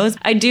 who knows?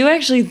 I do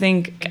actually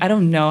think, I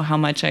don't know how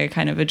much I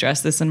kind of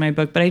address this in my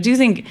book, but I do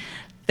think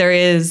there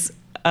is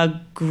a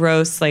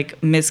gross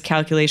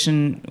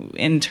miscalculation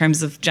in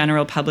terms of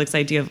general public's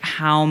idea of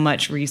how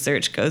much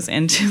research goes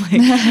into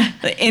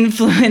the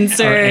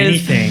influencers or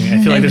anything.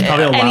 I feel like there's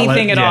probably a lot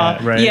anything at all.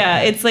 Right. Yeah,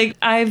 it's like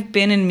I've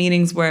been in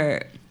meetings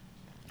where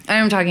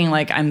I'm talking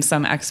like I'm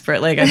some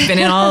expert. Like I've been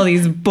in all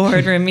these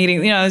boardroom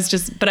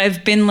meetings, but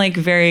I've been like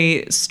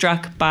very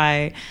struck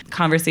by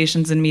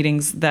conversations and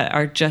meetings that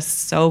are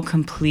just so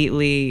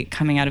completely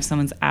coming out of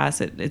someone's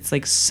ass. It's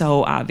like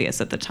so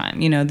obvious at the time,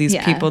 these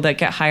people that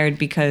get hired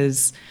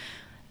because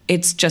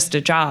it's just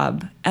a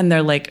job and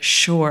they're like,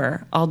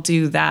 sure, I'll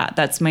do that.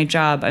 That's my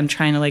job. I'm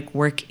trying to like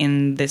work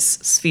in this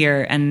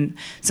sphere. And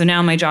so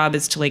now my job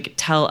is to like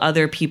tell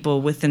other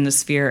people within the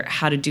sphere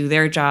how to do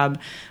their job.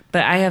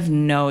 But I have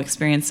no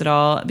experience at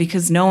all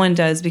because no one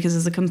does, because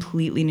it's a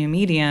completely new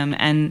medium.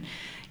 And,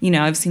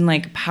 I've seen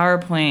like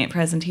PowerPoint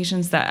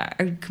presentations that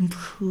are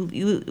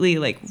completely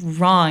like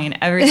wrong in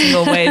every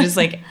single way, just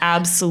like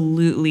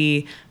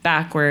absolutely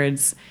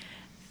backwards.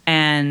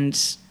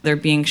 And they're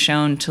being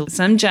shown to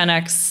some Gen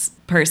X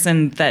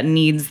person that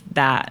needs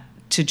that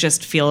to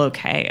just feel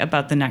okay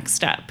about the next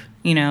step.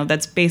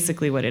 That's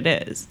basically what it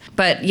is.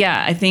 But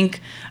yeah, I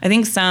think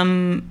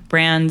some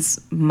brands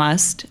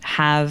must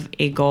have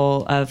a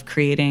goal of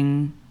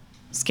creating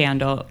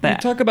scandal. We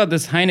talk about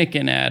this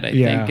Heineken ad, I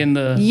think, in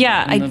the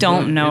I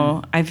don't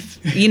know. I've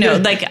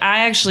like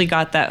I actually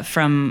got that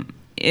from.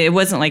 It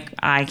wasn't like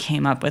I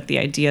came up with the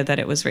idea that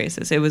it was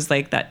racist. It was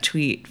like that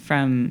tweet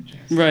from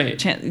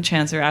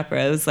Chance the Rapper.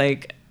 It was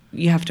like,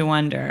 you have to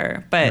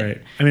wonder. But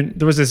right. I mean,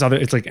 there was this other,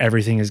 it's like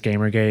everything is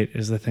Gamergate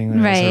is the thing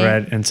that I also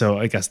read. And so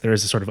I guess there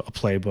is a sort of a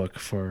playbook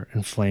for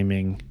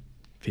inflaming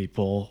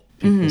people's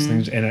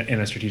things in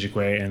a strategic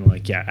way. And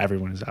like, yeah,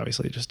 everyone is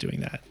obviously just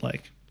doing that.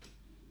 Like,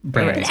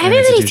 brands and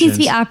everybody seems to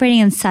be institutions. operating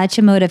in such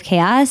a mode of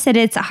chaos that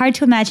it's hard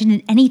to imagine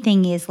that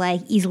anything is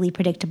like easily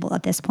predictable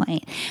at this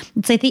point.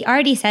 It's like they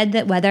already said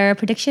that weather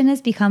prediction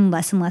has become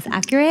less and less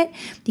accurate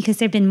because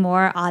there have been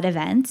more odd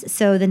events.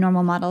 So the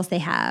normal models they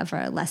have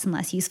are less and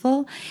less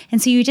useful.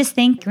 And so you just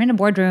think you're in a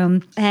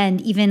boardroom and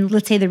even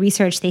let's say the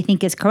research they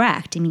think is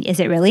correct. I mean, is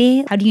it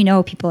really? How do you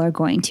know people are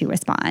going to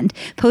respond?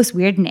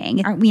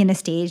 Post-weirdning, aren't we in a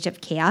stage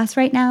of chaos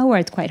right now where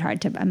it's quite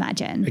hard to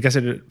imagine? I guess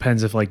it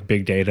depends if like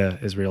big data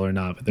is real or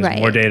not, but there's Right.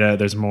 more data,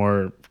 there's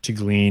more to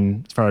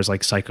glean as far as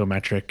like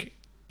psychometric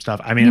stuff.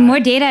 I mean,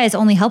 More data is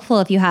only helpful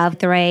if you have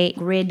the right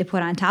grid to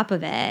put on top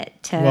of it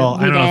to well, I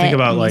read don't know, it think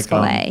about in a like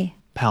useful way.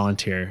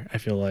 Palantir. I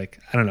feel like,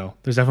 I don't know,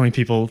 there's definitely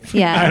people,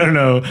 Yeah. I don't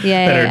know, Yeah, that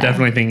yeah, are yeah.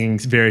 definitely thinking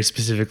very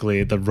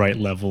specifically the right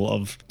level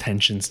of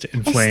tensions to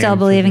inflame. I still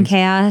believe in things.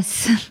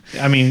 chaos.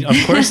 I mean, of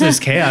course there's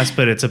chaos,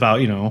 but it's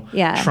about,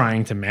 Yeah.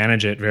 trying to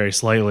manage it very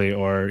slightly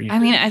or, I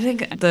mean, I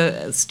think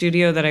the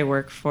studio that I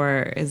work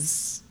for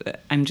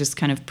I'm just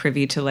kind of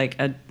privy to like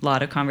a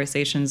lot of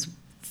conversations,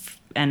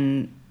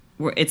 and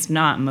it's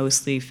not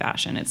mostly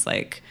fashion. It's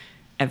like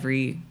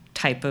every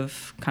type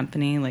of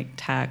company, like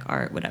tech,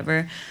 art,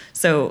 whatever.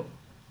 So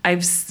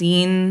I've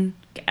seen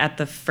at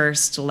the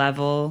first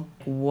level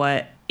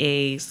what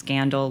a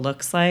scandal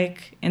looks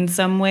like in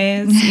some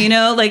ways.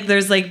 Like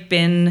there's like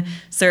been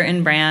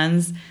certain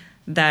brands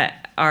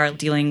that are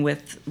dealing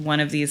with one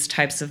of these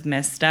types of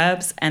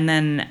missteps, and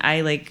then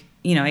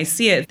I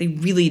see it. They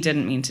really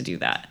didn't mean to do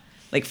that.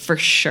 Like for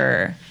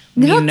sure.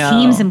 There are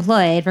teams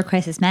employed for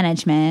crisis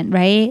management,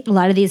 right? A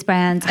lot of these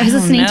brands. I was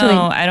listening to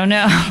I don't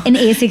know. an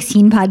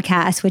A16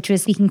 podcast, which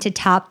was speaking to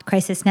top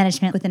crisis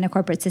management within a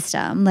corporate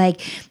system. Like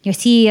your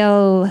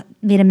CEO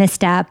made a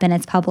misstep and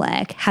it's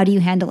public. How do you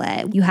handle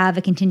it? You have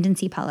a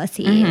contingency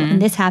policy. When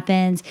this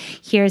happens,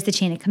 here's the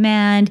chain of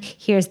command.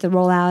 Here's the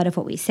rollout of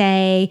what we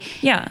say.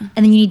 Yeah.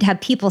 And then you need to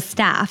have people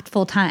staffed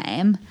full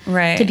time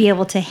Right. to be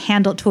able to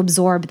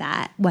absorb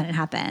that when it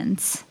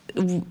happens.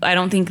 I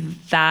don't think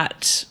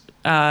that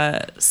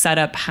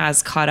setup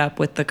has caught up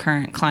with the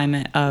current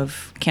climate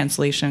of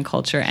cancellation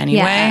culture anyway.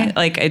 Yeah.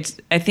 Like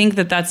I think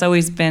that's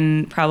always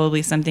been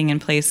probably something in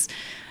place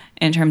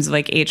in terms of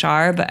like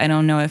HR, but I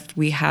don't know if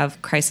we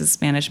have crisis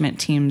management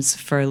teams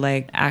for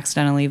like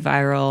accidentally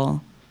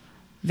viral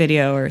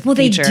video or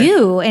feature. They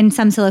do in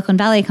some Silicon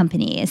Valley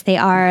companies. They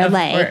are Of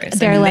like course.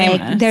 they're I mean, like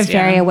must, they're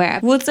very aware.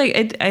 Well, it's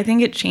like I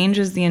think it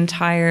changes the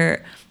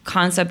entire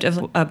concept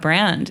of a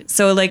brand.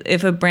 So like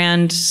if a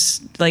brand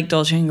like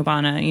Dolce &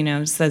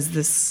 Gabbana, says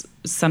this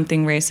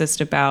something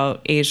racist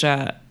about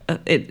Asia,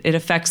 it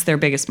affects their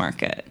biggest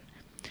market.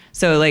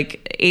 So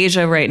like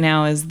Asia right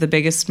now is the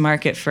biggest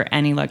market for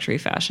any luxury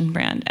fashion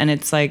brand. And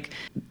it's like,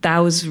 that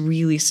was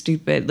really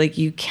stupid. Like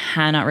you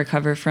cannot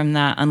recover from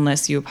that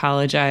unless you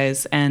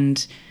apologize.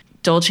 And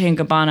Dolce &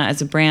 Gabbana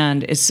as a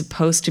brand is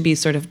supposed to be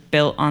sort of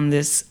built on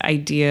this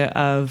idea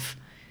of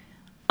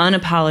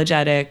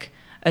unapologetic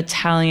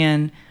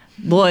Italian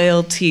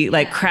loyalty,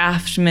 like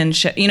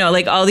craftsmanship,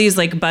 like all these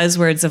like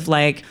buzzwords of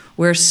like,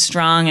 we're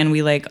strong and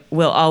we like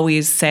will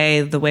always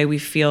say the way we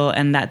feel,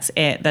 and that's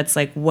it. That's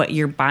like what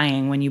you're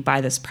buying when you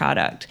buy this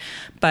product.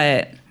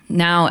 But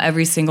now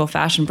every single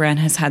fashion brand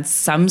has had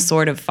some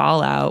sort of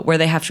fallout where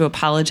they have to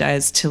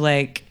apologize to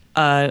like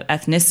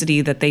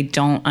ethnicity that they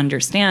don't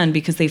understand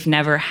because they've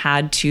never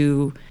had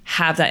to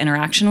have that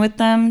interaction with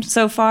them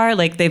so far.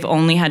 Like they've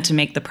only had to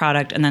make the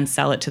product and then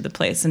sell it to the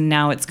place. And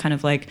now it's kind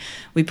of like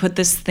we put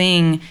this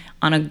thing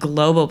on a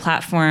global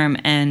platform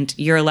and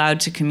you're allowed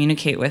to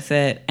communicate with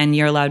it and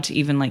you're allowed to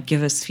even like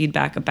give us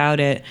feedback about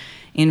it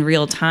in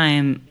real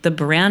time. The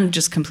brand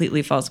just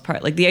completely falls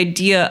apart. Like the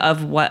idea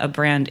of what a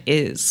brand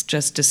is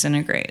just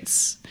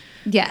disintegrates.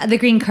 Yeah, the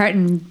green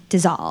curtain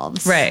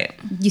dissolves. Right.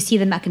 You see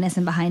the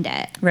mechanism behind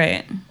it.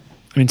 Right.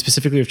 I mean,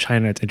 specifically of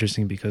China, it's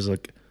interesting because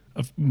like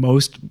of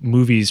most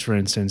movies, for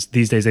instance,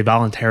 these days they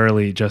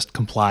voluntarily just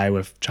comply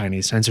with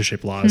Chinese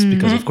censorship laws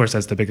because, of course,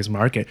 that's the biggest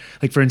market.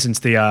 Like, for instance,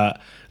 the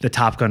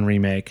Top Gun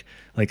remake,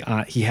 like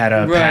he had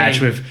a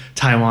patch with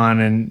Taiwan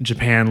and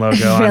Japan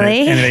logo on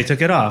Really? it, and they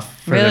took it off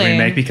for the Really?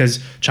 remake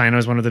because China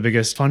is one of the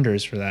biggest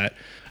funders for that.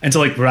 And so,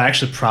 like, we're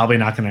actually probably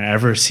not going to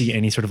ever see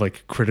any sort of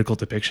like critical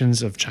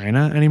depictions of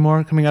China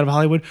anymore coming out of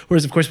Hollywood.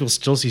 Whereas, of course, we'll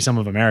still see some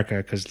of America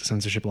because the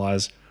censorship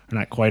laws are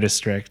not quite as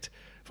strict.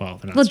 Well,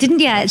 they're not Well, strict,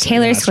 didn't obviously,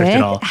 Taylor they're not strict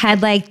at all. Swift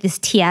had like this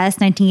TS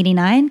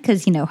 1989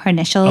 because her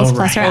initials Oh,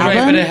 plus her right. Right,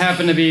 album. but it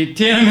happened to be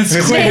Tiananmen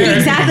Square.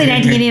 Exactly,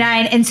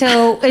 1989. And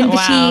so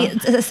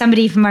Wow.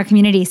 somebody from our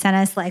community sent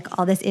us like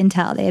all this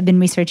intel. They had been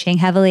researching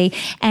heavily,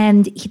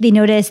 and they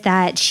noticed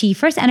that she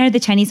first entered the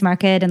Chinese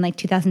market in like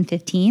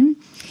 2015,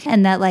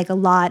 and that like a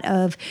lot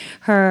of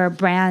her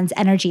brand's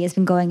energy has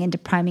been going into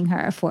priming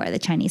her for the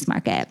Chinese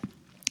market,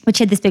 which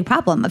had this big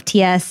problem of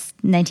TS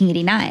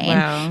 1989.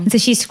 Wow. And so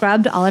she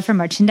scrubbed all of her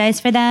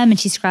merchandise for them, and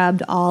she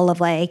scrubbed all of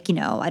like,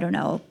 I don't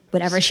know,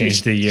 whatever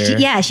Changed the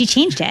year. She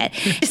changed it.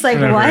 It's like,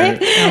 Whatever.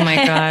 what? Oh my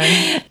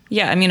God.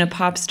 Yeah, I mean, a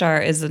pop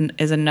star is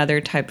another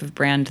type of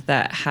brand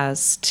that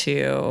has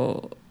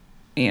to,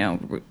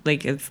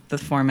 like the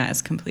format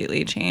is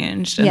completely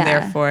changed. And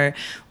therefore,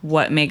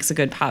 what makes a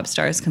good pop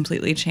star is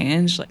completely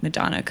changed. Like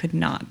Madonna could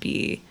not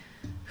be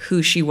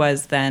who she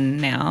was then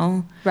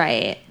now.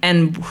 Right.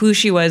 And who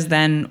she was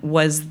then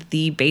was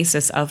the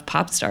basis of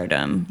pop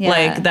stardom. Yeah.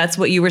 Like that's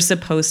what you were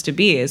supposed to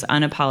be, is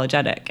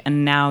unapologetic.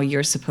 And now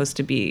you're supposed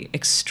to be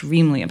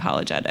extremely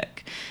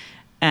apologetic.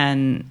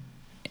 And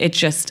it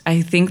just,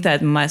 I think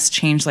that must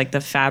change like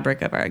the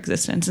fabric of our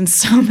existence in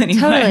so many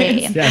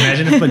ways. Yeah,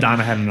 imagine if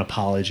Madonna had an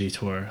apology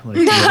tour. Like,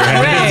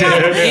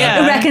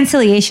 A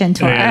reconciliation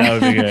tour. Yeah, that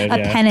would be good.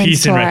 A penance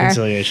Peace tour. and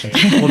reconciliation.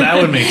 Well,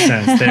 that would make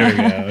sense. There we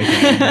go. Okay,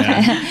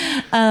 yeah.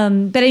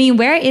 But I mean,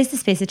 where is the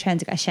space of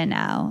transgression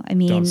now? I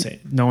mean,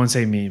 No one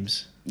say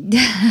memes.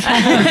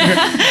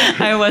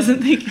 I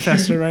wasn't thinking.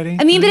 Faster writing?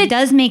 I mean, but it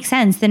does make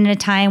sense that in a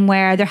time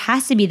where there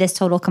has to be this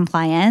total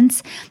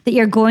compliance, that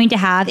you're going to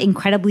have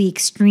incredibly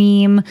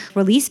extreme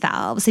release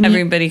valves. I mean,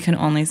 Everybody can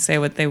only say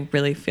what they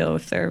really feel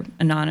if they're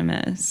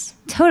anonymous.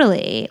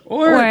 totally.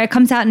 Or it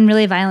comes out in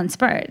really violent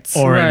spurts.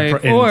 Or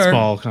Right. in Or-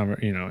 small,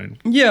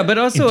 Yeah, but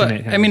also,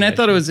 intimate I mean, I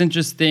thought it was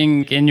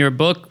interesting in your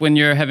book when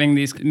you're having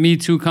these Me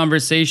Too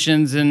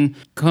conversations and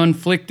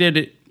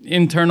conflicted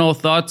internal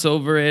thoughts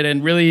over it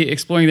and really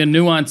exploring the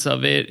nuance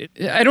of it.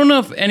 I don't know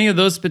if any of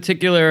those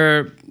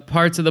particular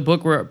parts of the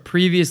book were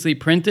previously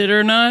printed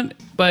or not,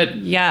 but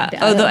Yeah.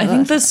 Although I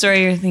think the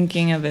story you're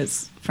thinking of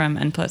is from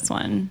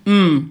N+1.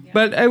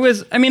 But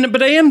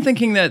I am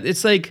thinking that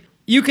it's like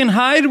you can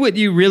hide what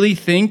you really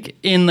think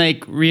in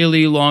like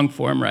really long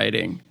form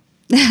writing.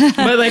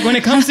 But like when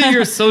it comes to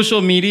your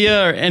social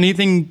media or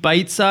anything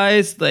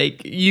bite-sized,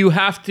 like you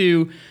have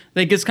to,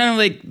 like it's kind of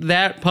like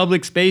that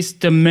public space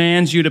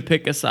demands you to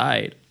pick a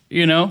side, I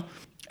don't know.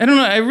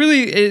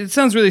 It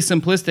sounds really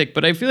simplistic,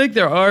 but I feel like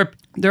there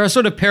are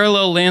sort of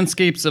parallel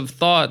landscapes of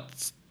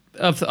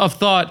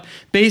thought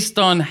based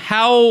on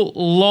how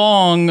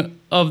long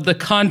of the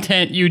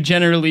content you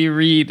generally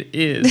read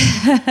is.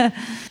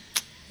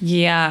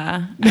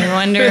 Yeah, I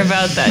wonder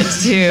about that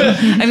too.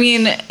 I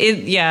mean,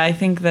 I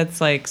think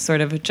that's like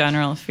sort of a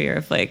general fear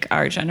of like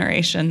our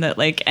generation, that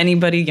like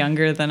anybody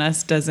younger than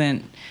us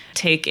doesn't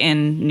take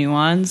in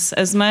nuance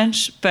as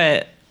much.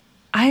 But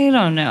I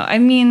don't know. I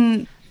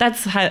mean,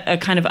 that's a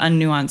kind of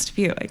unnuanced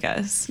view, I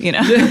guess,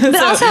 But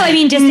also, I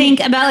mean, just think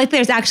about like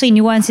there's actually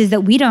nuances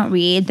that we don't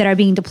read that are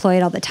being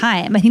deployed all the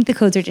time. I think the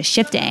codes are just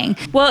shifting.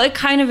 Well, it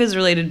kind of is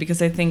related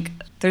because I think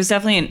there's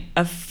definitely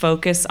a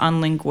focus on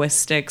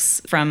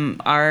linguistics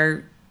from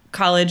our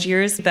college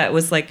years that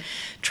was like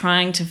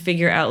trying to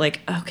figure out like,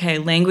 okay,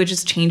 language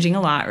is changing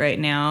a lot right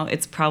now.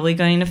 It's probably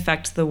going to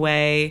affect the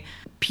way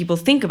people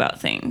think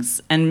about things,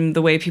 and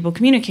the way people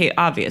communicate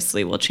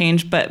obviously will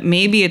change, but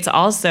maybe it's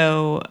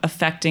also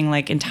affecting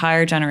like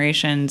entire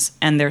generations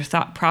and their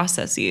thought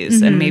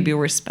processes. And maybe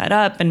we're sped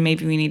up and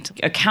maybe we need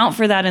to account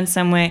for that in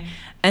some way.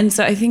 And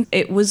so I think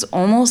it was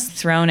almost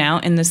thrown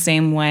out in the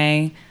same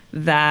way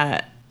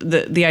that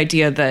the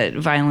idea that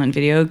violent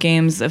video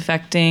games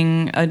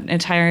affecting an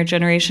entire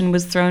generation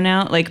was thrown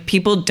out. Like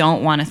people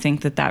don't want to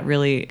think that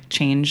really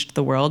changed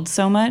the world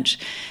so much.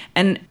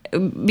 And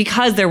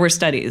because there were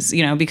studies,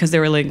 because there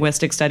were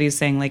linguistic studies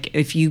saying like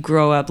if you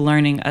grow up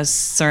learning a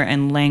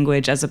certain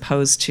language as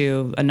opposed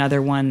to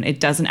another one, it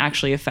doesn't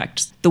actually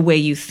affect the way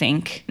you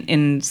think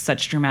in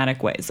such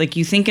dramatic ways. Like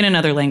you think in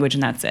another language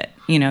and that's it.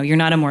 You're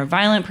not a more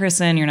violent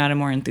person, you're not a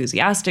more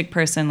enthusiastic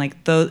person.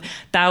 Like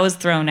that was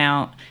thrown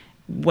out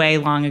way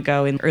long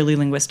ago in early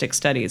linguistic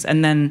studies.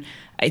 And then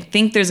I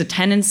think there's a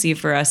tendency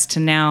for us to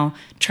now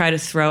try to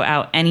throw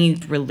out any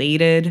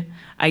related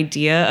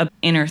idea of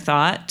inner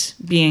thought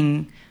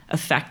being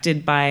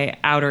affected by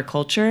outer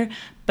culture.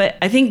 But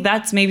I think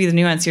that's maybe the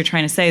nuance you're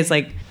trying to say is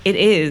like, it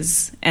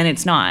is and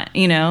it's not,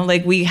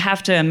 like we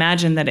have to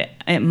imagine that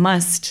it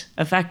must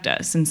affect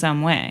us in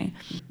some way.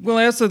 Well,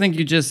 I also think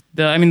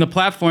the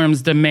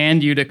platforms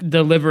demand you to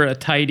deliver a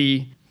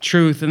tidy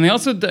truth. And they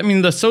also,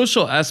 the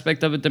social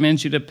aspect of it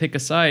demands you to pick a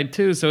side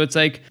too. So it's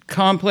like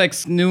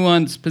complex,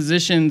 nuanced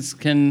positions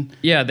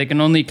they can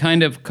only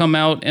kind of come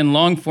out in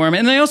long form.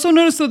 And I also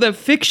noticed though that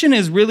fiction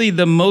is really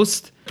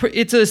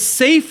it's a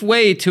safe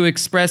way to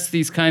express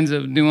these kinds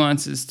of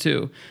nuances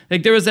too.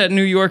 Like there was that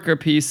New Yorker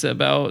piece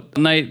about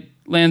Night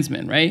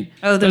Landsman, right?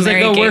 Oh, the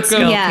Mary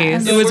Gateskill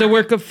piece. It was a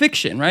work of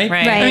fiction, right?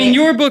 Right. I mean,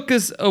 your book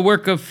is a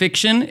work of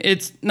fiction.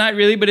 It's not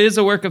really, but it is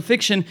a work of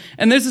fiction.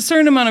 And there's a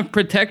certain amount of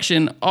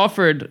protection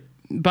offered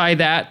by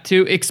that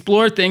to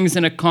explore things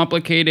in a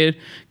complicated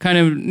kind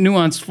of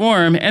nuanced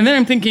form. And then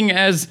I'm thinking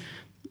as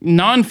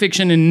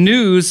nonfiction and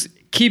news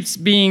keeps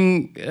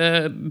being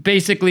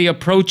basically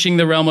approaching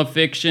the realm of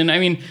fiction. I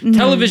mean,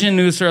 television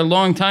news for a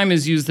long time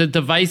has used the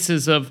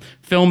devices of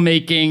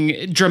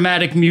filmmaking,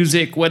 dramatic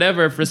music,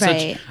 whatever, for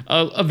such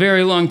a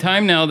very long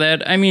time now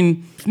that, I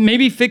mean,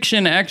 maybe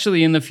fiction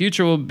actually in the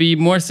future will be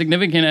more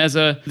significant as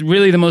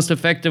really the most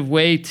effective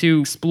way to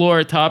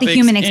explore topics. The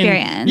human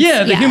experience.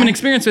 The human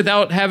experience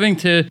without having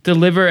to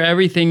deliver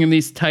everything in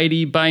these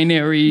tidy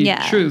binary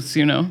truths,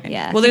 you know?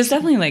 Yeah. Well, there's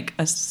definitely like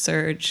a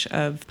surge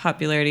of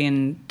popularity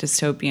in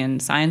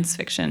dystopian science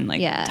fiction,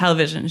 like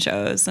television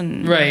shows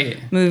and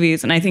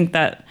movies. And I think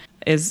that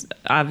is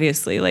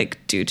obviously like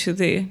due to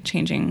the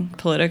changing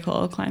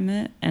political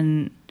climate.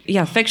 And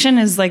fiction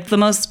is like the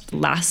most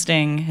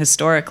lasting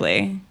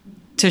historically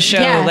to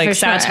show like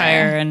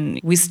satire, and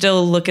we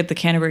still look at the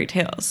Canterbury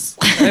Tales.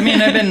 I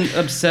mean, I've been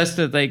obsessed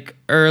with like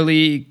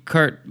early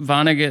Kurt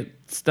Vonnegut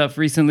stuff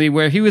recently,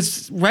 where he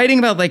was writing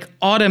about like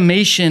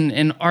automation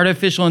and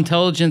artificial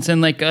intelligence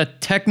and like a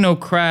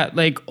technocrat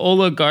like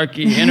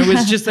oligarchy, and it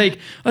was just like,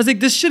 I was like,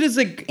 this shit is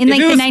like in like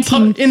the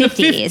 1950s, in the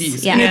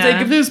 50s, and it's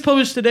like if it was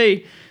published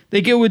today,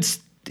 like it was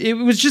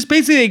just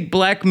basically like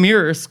Black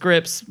Mirror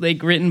scripts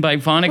like written by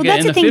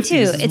Vonnegut in the 50s.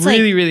 Too. It's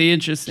really, really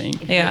interesting.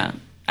 Yeah.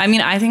 I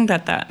mean, I think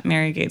that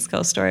Mary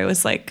Gaitskill story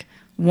was like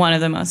one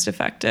of the most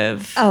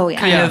effective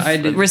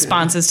kind of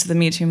responses to the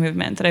Me Too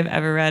movement that I've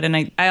ever read.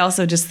 And I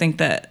also just think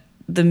that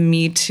the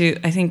Me Too,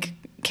 I think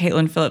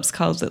Caitlin Phillips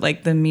calls it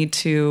like the Me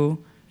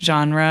Too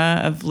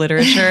genre of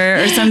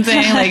literature or something.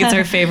 Like it's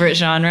her favorite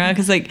genre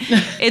because like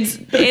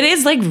it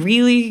is like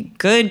really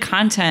good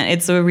content.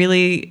 It's a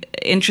really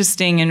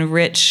interesting and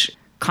rich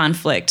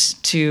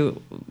conflict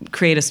to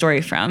create a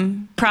story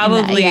from.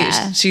 Probably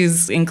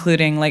she's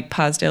including like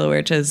Paz de la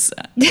Huerta's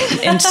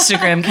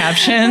Instagram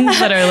captions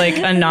that are like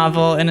a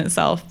novel in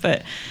itself.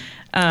 But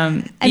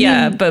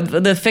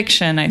but the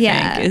fiction I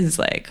think is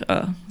like,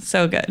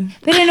 so good.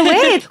 But in a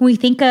way, when we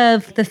think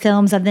of the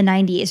films of the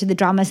 90s or the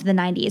dramas of the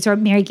 90s or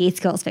Mary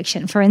Gaitskill's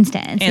fiction, for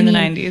instance. In the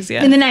 90s,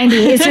 yeah. In the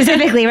 90s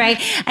specifically, right?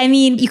 I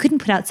mean, you couldn't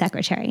put out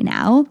Secretary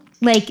now.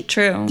 Like,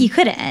 true. You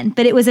couldn't,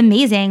 but it was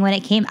amazing when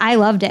it came. I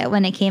loved it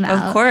when it came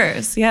out. Of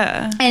course,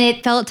 yeah. And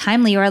it felt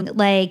timely, or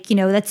like, you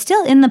know, that's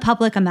still in the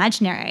public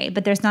imaginary,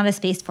 but there's not a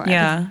space for it.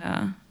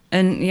 Yeah.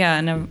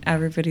 And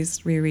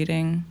everybody's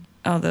rereading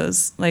all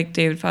those like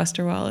David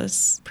Foster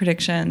Wallace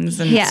predictions,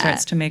 and it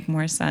starts to make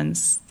more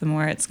sense the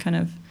more it's kind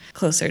of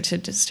closer to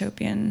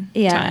dystopian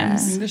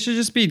times. This should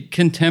just be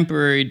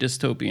contemporary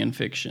dystopian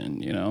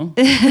fiction, you know?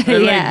 Or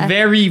like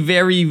very,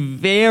 very,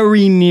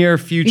 very near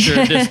future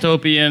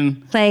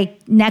dystopian.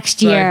 Like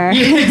next year.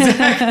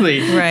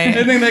 Exactly. Right.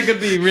 I think that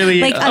could be really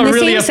like a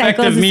really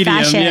effective medium.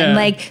 Fashion, yeah.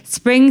 Like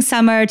spring,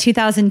 summer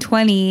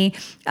 2020,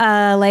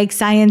 like future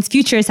science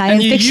fiction.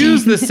 And you fiction.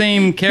 use the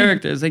same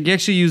characters. Like you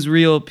actually use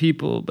real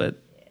people, but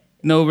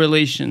no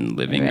relation,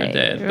 living or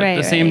dead, but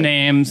the same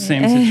names,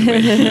 same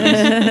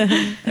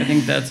situations. I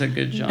think that's a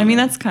good genre. I mean,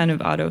 that's kind of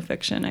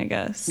autofiction, I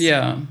guess.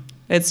 Yeah.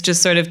 It's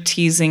just sort of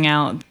teasing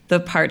out the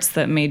parts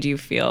that made you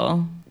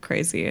feel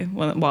crazy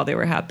while they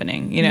were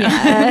happening, you know?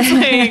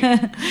 Like,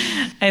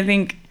 I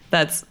think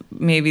that's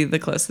maybe the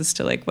closest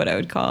to like what I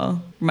would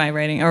call my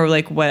writing, or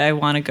like what I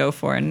want to go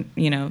for, and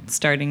you know,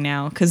 starting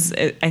now, because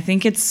I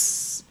think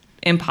it's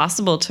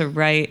impossible to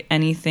write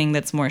anything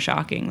that's more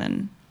shocking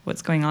than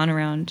what's going on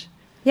around.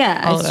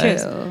 Yeah, it's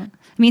true.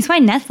 I mean, it's why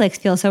Netflix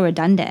feels so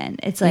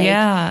redundant. It's like,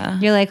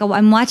 you're like, oh,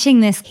 I'm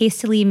watching this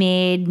hastily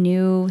made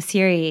new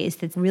series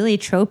that's really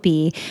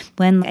tropey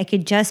when I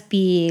could just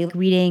be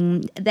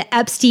reading the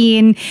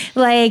Epstein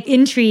like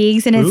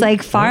intrigues, and it's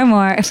like far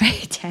more,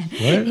 right,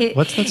 Jen?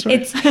 What's that story?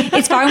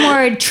 It's far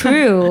more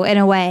true in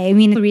a way. I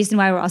mean, the reason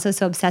why we're also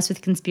so obsessed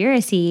with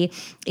conspiracy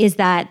is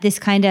that this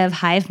kind of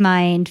hive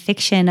mind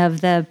fiction of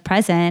the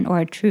present,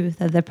 or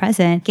truth of the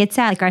present, gets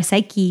at like our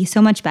psyche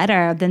so much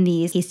better than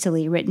these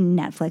hastily written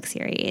Netflix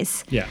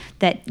series. Yeah.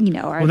 That, you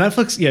know, are... Well,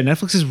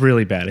 Netflix is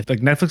really bad. Like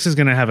Netflix is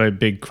going to have a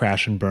big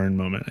crash and burn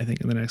moment, I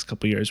think, in the next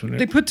couple of years. When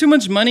they put too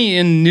much money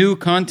in new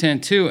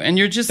content too, and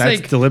you're just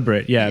that's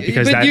deliberate,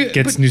 because that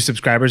gets new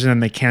subscribers, and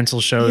then they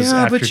cancel shows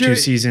after 2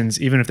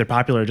 seasons, even if they're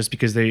popular, just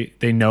because they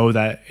know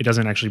that it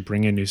doesn't actually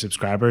bring in new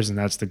subscribers, and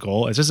that's the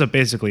goal. It's just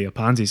basically a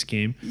Ponzi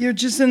scheme. You're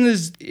just in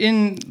this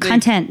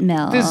content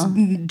mill, this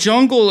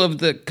jungle of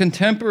the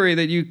contemporary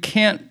that you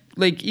can't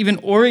like even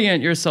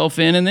orient yourself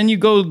in, and then you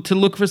go to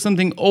look for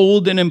something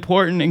old and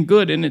important and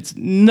good, and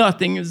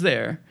nothing is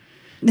there.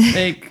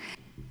 Like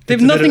they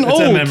have nothing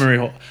old. It's a memory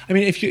hole. I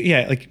mean, if you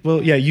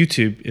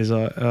YouTube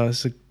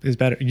is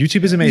better.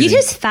 YouTube is amazing.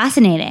 YouTube's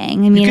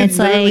fascinating. I mean, you it's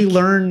like literally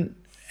learn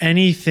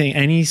anything,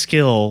 any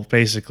skill,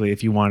 basically,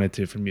 if you wanted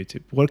to from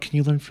YouTube. What can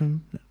you learn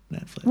from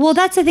Netflix? Well,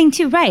 that's the thing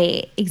too,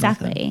 right?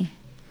 Exactly. Nothing.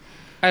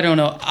 I don't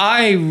know.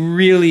 I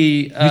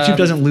really... YouTube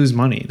doesn't lose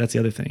money. That's the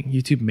other thing.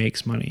 YouTube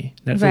makes money.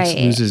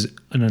 Netflix loses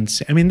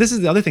I mean, this is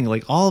the other thing.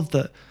 Like all of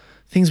the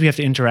things we have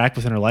to interact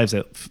with in our lives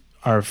that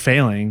are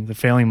failing, the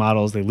failing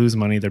models, they lose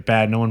money. They're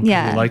bad. No one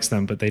really likes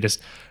them, but they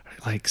just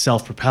are like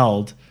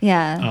self-propelled.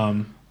 Yeah.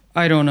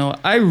 I don't know.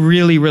 I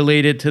really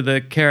related to the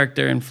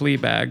character in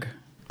Fleabag.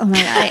 Oh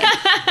my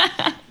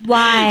God.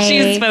 Why?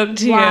 She spoke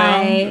to you.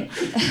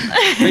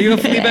 Are you a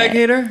Fleabag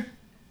hater?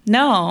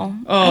 No.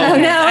 Oh,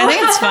 no. I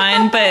think it's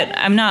fine, but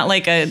I'm not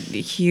like a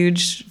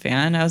huge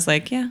fan. I was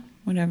like, yeah,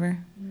 whatever.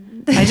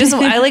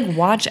 I like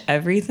watch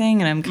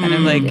everything, and I'm kind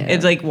of like,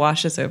 it like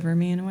washes over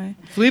me in a way.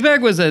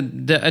 Fleabag was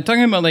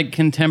talking about like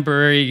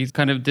contemporary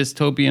kind of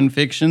dystopian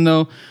fiction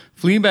though.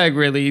 Fleabag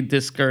really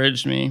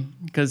discouraged me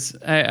because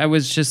I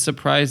was just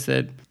surprised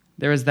that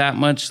there was that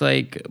much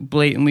like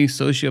blatantly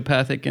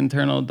sociopathic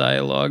internal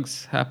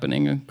dialogues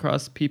happening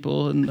across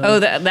people. In the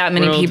that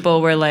many world.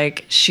 people were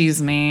like,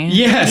 she's me.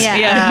 Yes.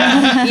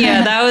 Yeah.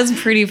 Yeah, that was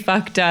pretty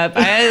fucked up.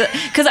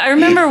 Because I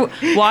remember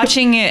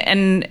watching it,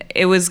 and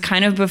it was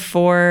kind of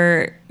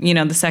before,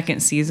 the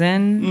second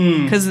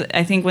season. Because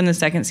I think when the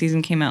second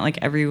season came out, like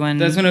everyone...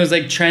 That's when it was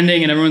like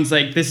trending and everyone's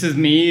like, this is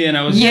me. And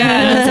I was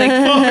Yeah, it's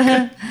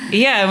like,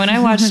 yeah, when I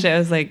watched it, I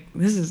was like,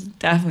 this is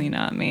definitely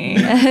not me.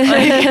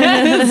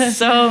 Like,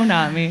 so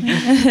not me.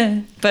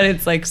 But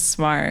it's like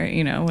smart,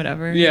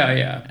 whatever.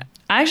 Yeah.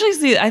 I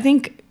actually I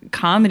think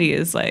comedy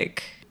is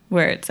like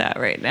where it's at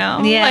right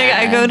now. Yeah. Like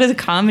I go to the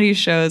comedy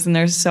shows and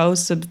they're so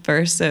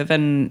subversive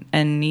and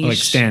niche. Like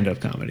stand-up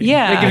comedy.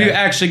 Yeah. Like if you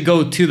actually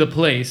go to the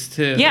place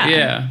to...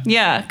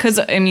 Yeah. Because,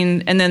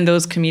 and then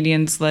those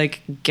comedians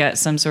like get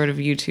some sort of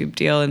YouTube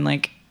deal and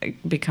like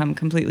become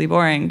completely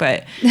boring.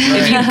 But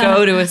if you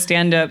go to a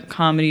stand-up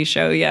comedy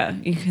show,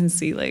 you can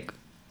see like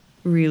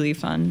really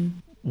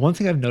fun. One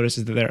thing I've noticed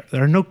is that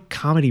there are no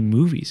comedy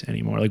movies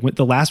anymore. Like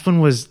the last one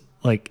was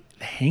like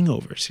the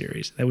Hangover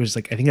series. That was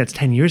like, I think that's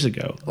 10 years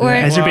ago. Or-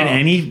 Has there been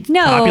any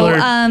popular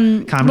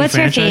comedy what's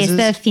franchises? her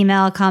face? The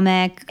female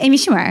comic, Amy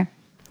Schumer.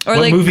 Or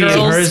What like movie of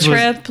Girls hers was-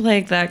 Trip,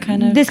 like that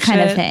kind of This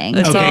kind of shit. thing.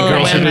 It's Okay, all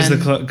Girls Trip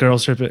women. is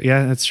Girls Trip.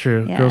 Yeah, that's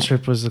true. Yeah. Girls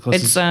Trip was the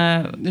closest. It's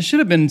There should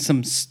have been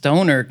some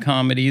stoner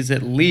comedies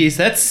at least.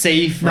 That's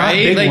safe, Not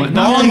right? big Like one.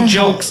 long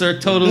jokes are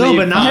totally No,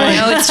 but not fine.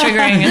 No, it's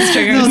triggering. It's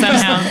triggering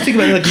somehow. Think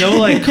about it, like no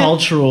like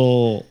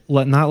cultural,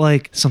 not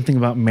like something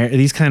about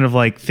these kind of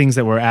like things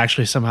that were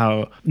actually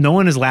somehow no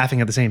one is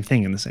laughing at the same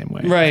thing in the same way.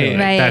 I feel Right. like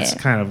Right. That's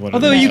kind of what.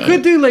 Although it is. you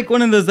could do like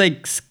one of those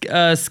like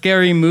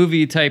scary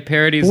movie type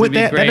parodies. Well, Would be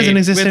that great. doesn't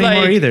exist With,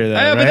 anymore like, either, though,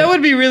 But right? that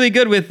would be really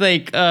good with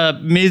like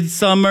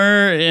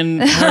Midsummer and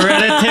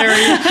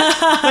Hereditary.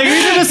 Like if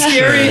you did a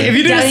scary, if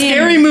you did a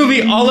scary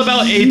movie all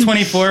about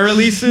A24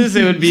 releases,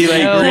 it would be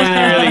like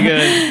really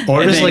good.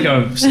 Or I just think.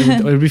 like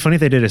it would be funny if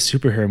they did a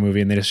superhero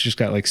movie and they just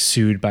got like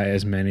sued by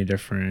as many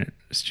different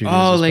studios.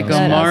 Oh, as like a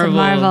possible.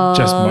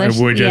 Marvel. It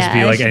would just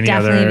be like it should any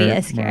definitely other be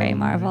a scary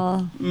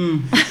Marvel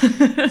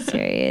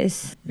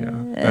series. Yeah,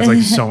 that's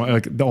like so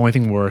like the only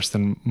thing worse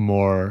than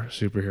more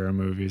superhero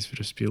movies would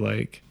just be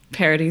like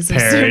Parodies of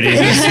parodies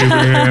of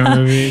superhero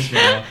movies.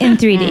 Yeah. In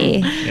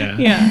 3D. Yeah.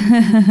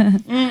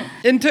 Yeah.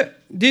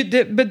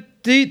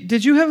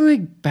 Did you have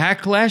like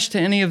backlash to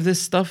any of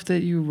this stuff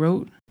that you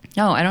wrote?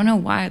 No, I don't know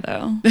why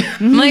though.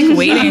 I'm like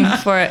waiting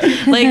for it.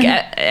 Like,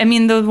 I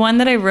mean, the one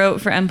that I wrote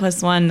for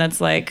N+1, that's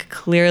like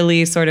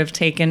clearly sort of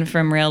taken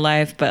from real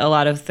life, but a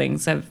lot of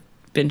things have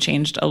been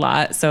changed a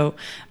lot. So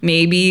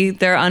maybe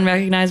they're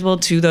unrecognizable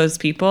to those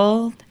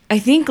people. I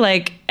think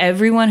like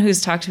everyone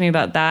who's talked to me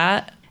about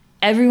that,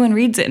 everyone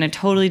reads it in a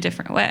totally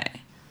different way.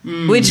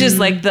 Which is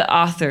like the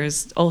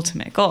author's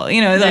ultimate goal,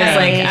 that's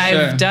like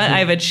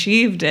I've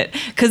achieved it,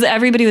 because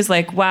everybody was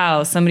like,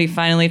 wow, somebody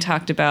finally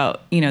talked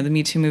about the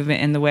Me Too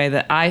movement in the way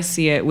that I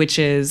see it, which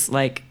is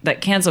like that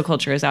cancel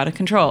culture is out of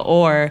control,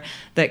 or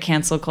that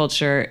cancel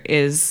culture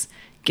is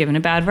given a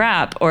bad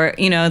rap, or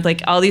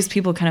like all these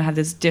people kind of have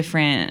this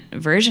different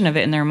version of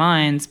it in their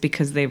minds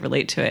because they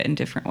relate to it in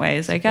different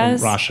ways, I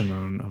guess.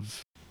 Rashomon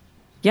of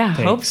Yeah,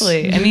 takes.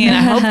 hopefully. I mean,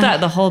 I hope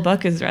that the whole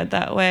book is read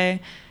that way,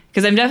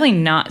 because I'm definitely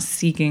not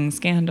seeking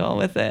scandal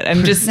with it.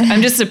 I'm just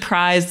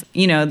surprised,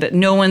 that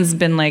no one's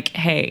been like,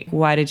 hey,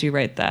 why did you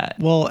write that?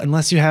 Well,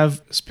 unless you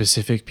have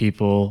specific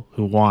people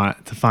who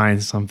want to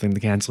find something to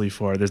cancel you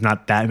for, there's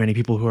not that many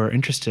people who are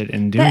interested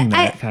in doing But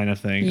that kind of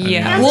thing.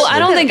 Yeah. I mean, Well, I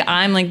don't think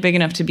I'm like big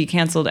enough to be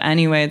canceled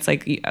anyway. It's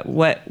like,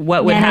 what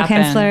would Nano happen?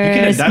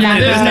 cancelers. I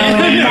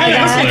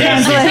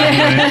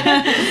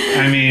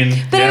mean,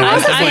 But yeah, it that's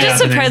was- I'm definitely just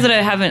happening. surprised that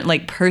I haven't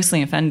like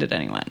personally offended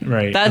anyone.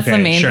 Right. That's Okay,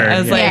 the main sure, thing. I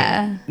was yeah. like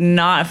Yeah.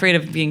 not afraid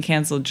of being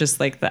canceled, just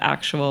like the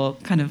actual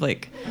kind of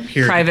like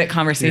Period. private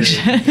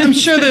conversation. I'm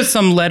sure there's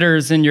some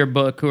letters in your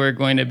book who are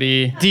going to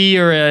be D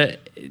or a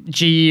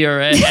G or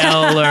a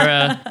L or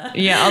a...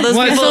 Yeah, all those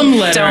Want people some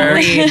letter. don't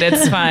read.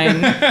 It's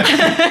fine.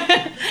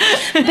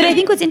 But I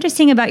think what's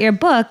interesting about your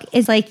book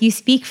is like you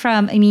speak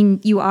from,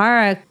 you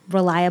are a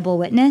reliable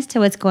witness to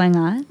what's going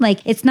on. Like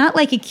it's not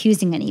like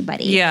accusing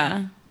anybody.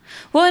 Yeah.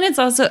 Well, and it's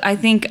also, I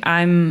think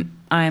I'm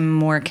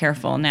more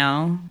careful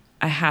now.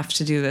 I have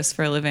to do this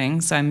for a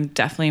living, so I'm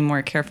definitely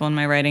more careful in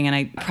my writing, and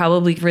I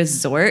probably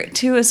resort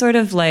to a sort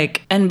of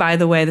like, and by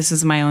the way, this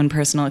is my own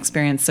personal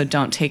experience, so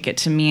don't take it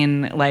to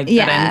mean like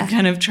that I'm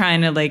kind of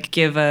trying to like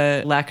give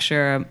a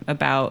lecture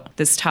about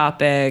this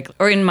topic.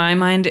 Or in my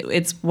mind,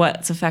 it's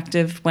what's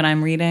effective when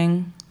I'm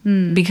reading.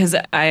 Because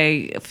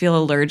I feel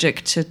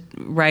allergic to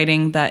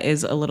writing that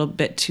is a little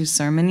bit too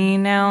sermon-y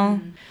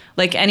now.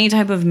 Like any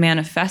type of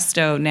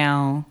manifesto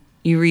now,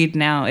 you read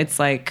now, it's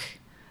like,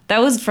 that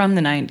was from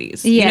the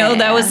 90s. Yeah.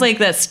 That was like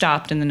that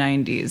stopped in the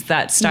 90s,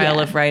 that style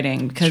of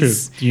writing. True.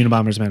 Because The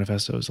Unabomber's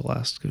Manifesto is the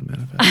last good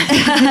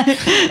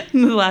manifesto.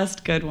 the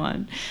last good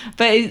one.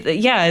 But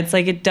it's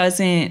like it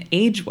doesn't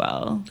age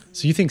well.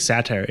 So you think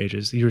satire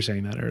ages? You were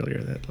saying that earlier,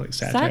 that like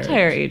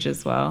Satire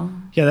ages well.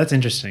 Yeah, that's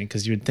interesting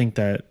because you would think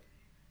that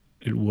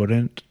it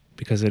wouldn't,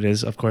 because it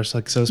is, of course,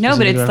 like so specific. No,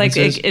 but it's like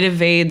references. it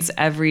evades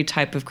every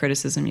type of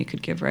criticism you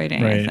could give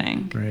writing, I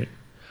think. Right.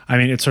 I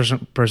mean, it's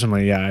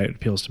personally, it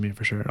appeals to me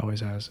for sure. It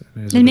always has.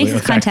 It makes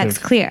its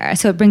context clear,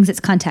 so it brings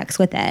its context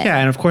with it. Yeah,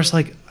 and of course,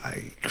 like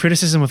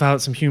criticism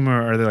without some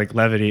humor or like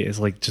levity is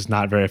like just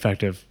not very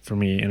effective for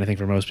me, and I think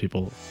for most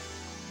people.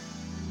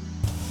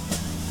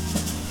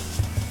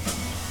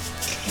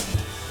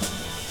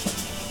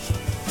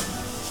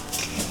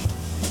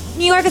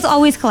 New York is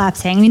always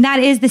collapsing. I mean, that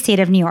is the state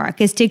of New York,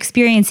 is to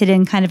experience it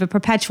in kind of a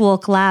perpetual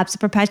collapse, a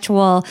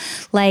perpetual,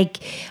 like,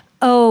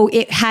 oh,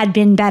 it had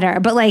been better.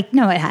 But like,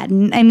 no, it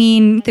hadn't. I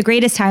mean, the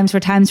greatest times were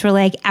times where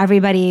like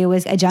everybody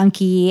was a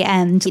junkie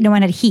and no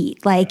one had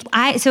heat. Like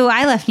I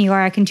left New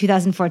York in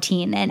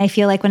 2014, and I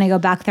feel like when I go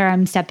back there,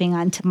 I'm stepping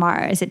onto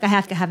Mars. I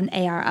have to have an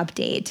AR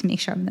update to make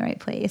sure I'm in the right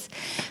place.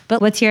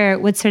 But what's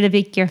sort of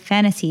your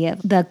fantasy of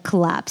the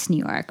collapsed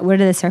New York? What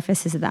do the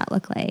surfaces of that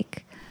look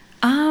like?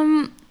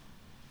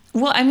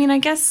 Well, I mean, I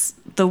guess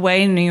the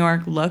way New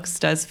York looks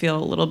does feel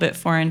a little bit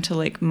foreign to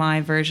like my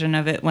version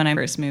of it when I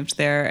first moved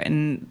there.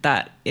 And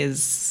that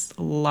is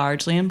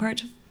largely in part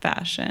to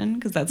fashion,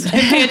 because that's what I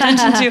pay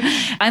attention to.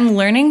 I'm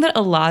learning that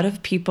a lot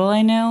of people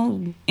I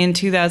know in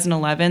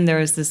 2011, there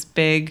was this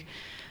big,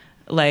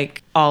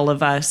 like all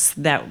of us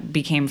that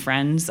became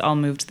friends all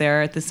moved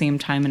there at the same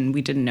time, and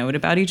we didn't know it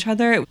about each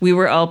other. We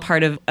were all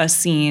part of a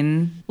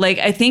scene. Like,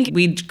 I think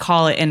we'd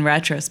call it in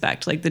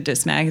retrospect, like the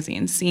Disc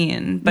Magazine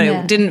scene, but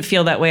it didn't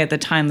feel that way at the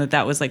time,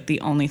 that was like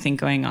the only thing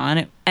going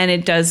on. And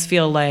it does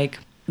feel like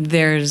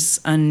there's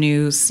a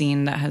new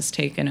scene that has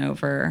taken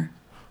over.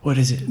 What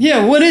is it?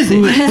 Yeah, what is it?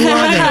 Who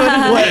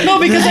are they? No,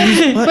 because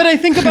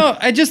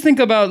I just think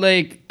about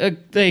like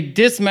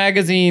Disc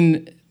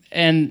Magazine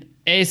and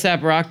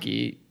A$AP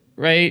Rocky,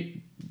 right?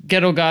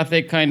 Ghetto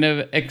Gothic kind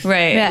of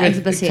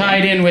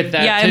tied in with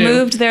that. Yeah, too. I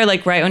moved there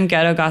like right when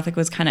Ghetto Gothic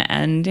was kind of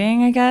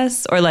ending, I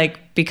guess, or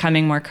like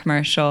becoming more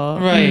commercial.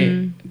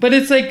 Right. But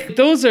it's like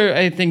those are,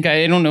 I think,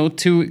 I don't know,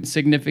 two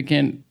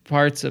significant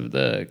parts of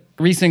the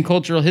recent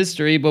cultural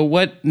history, but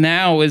what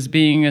now is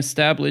being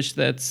established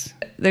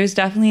there's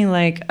definitely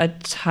like a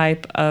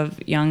type of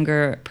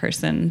younger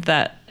person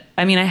that,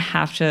 I mean, I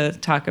have to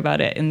talk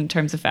about it in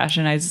terms of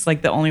fashion. It's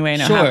like the only way I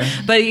know how.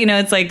 But,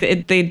 it's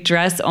like they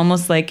dress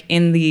almost like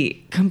in the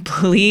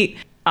complete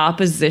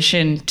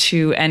opposition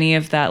to any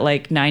of that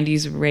like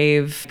 90s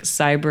rave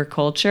cyber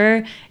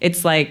culture.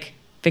 It's like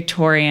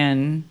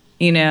Victorian,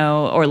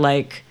 or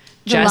like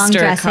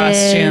jester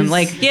costume.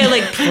 Like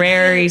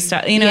prairie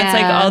style. It's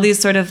like all these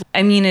sort of,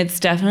 I mean, it's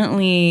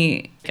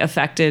definitely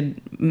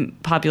affected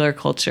popular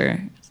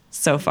culture.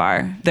 So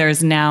far,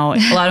 there's now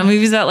a lot of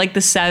movies about like the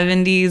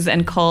 70s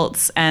and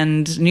cults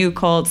and new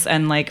cults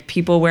and like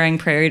people wearing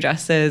prairie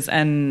dresses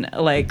and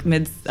like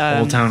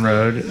Old Town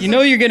Road.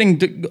 You're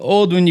getting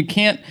old when you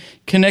can't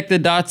connect the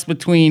dots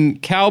between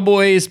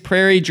cowboys,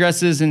 prairie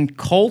dresses, and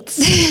cults.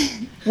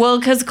 Well,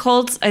 because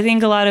cults, I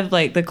think a lot of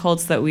like the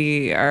cults that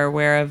we are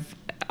aware of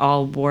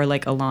all wore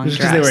like a long dress.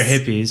 Because they were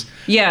hippies.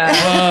 Yeah.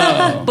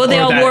 Oh. But they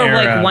all wore era.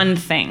 like one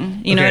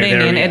thing. You know what I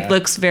mean? It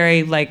looks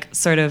very like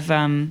sort of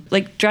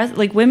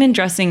like women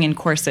dressing in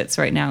corsets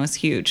right now is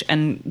huge.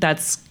 And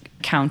that's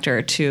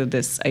counter to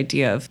this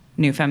idea of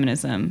new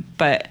feminism.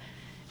 But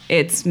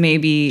it's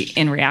maybe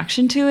in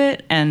reaction to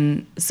it.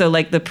 And so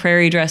like the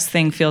prairie dress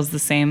thing feels the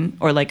same,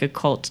 or like a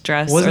cult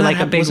dress, or like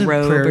a big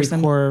robe or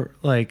something. Core,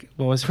 like,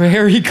 what was it?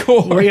 Prairie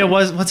Core.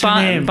 What's her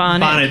name?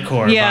 Bonnet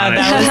Core. Yeah, Bonnet.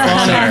 that was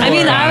Bonnet I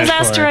mean, Core. I was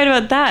asked to write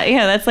about that.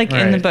 Yeah, that's like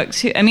in the Right. book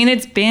too. I mean,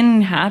 it's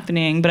been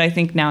happening, but I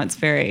think now it's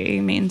very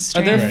Are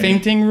mainstream. there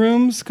fainting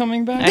rooms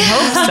coming back? I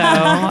hope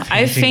so.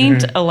 I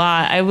faint a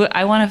lot.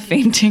 I want a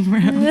fainting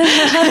room.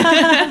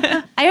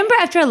 I remember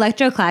after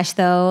Electroclash,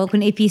 though,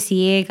 when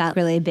APC got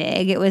really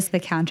big, it was the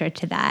counter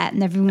to that.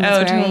 And everyone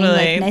was wearing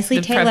like nicely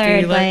The preppy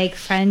tailored look. like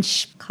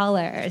French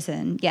collars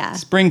and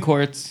Spring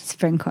courts.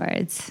 spring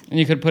cords. And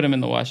you could put them in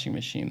the washing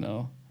machine,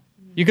 though.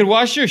 You could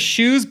wash your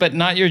shoes, but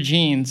not your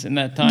jeans in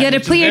that time. You had to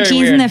which put is your very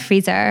jeans in weird. the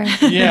freezer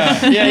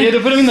Yeah, you had to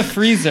put them in the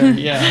freezer.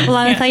 Yeah.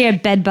 along with all your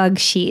bed bug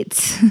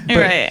sheets.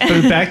 Right.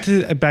 But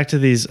back to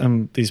these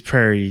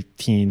prairie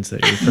teens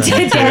that you're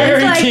referring to.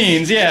 Prairie like-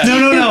 teens, yeah.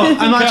 No.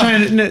 I'm not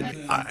trying to.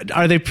 No,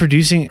 are they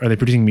producing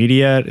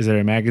media? Is there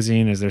a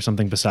magazine? Is there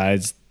something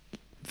besides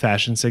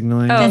fashion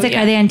signaling? Oh, It's like,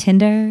 yeah. are they on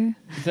Tinder?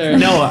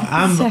 No,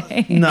 I'm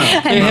no.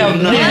 They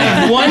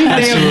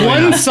have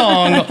one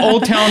song,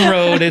 Old Town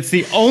Road. It's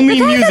the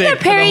only music for the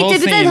Prairie, whole the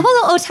scene.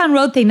 whole Old Town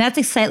Road thing, that's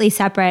like slightly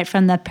separate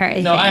from the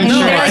Prairie No, thing. I'm I mean,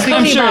 sure. there's I think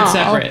I'm sure it's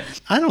Kobe Ball.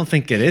 separate. I don't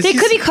think it is. There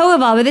could be Kobe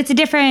Ball, but it's a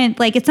different,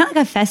 like, it's not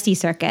like a festy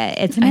circuit,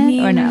 isn't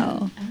it? Or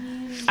no?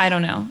 I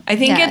don't know. I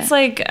think Yeah. it's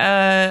like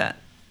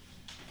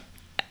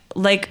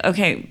like,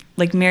 okay,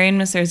 like Mariam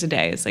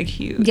Nasirzadeh is like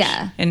huge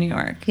in New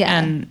York. Yeah.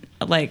 And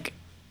like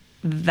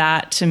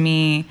that to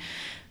me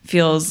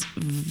feels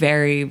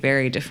very,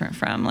 very different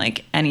from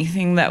like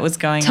anything that was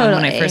going on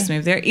when I first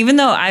moved there. Even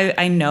though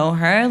I know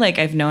her, like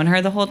I've known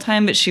her the whole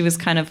time, but she was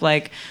kind of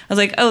like, I was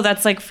like, oh,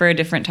 that's like for a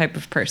different type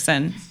of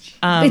person.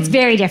 It's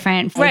very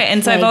different. Right.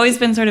 And so I've always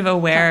been sort of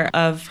aware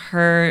of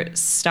her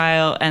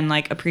style and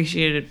like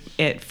appreciated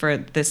it for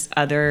this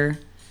other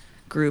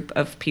group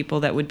of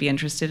people that would be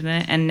interested in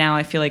it. And now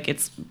I feel like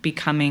it's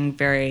becoming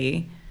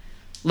very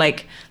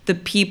like the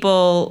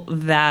people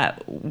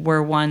that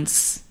were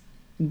once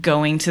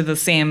going to the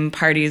same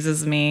parties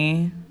as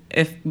me,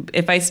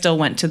 if I still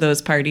went to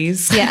those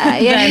parties,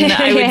 then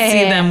I would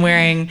see them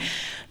wearing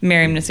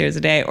Mariam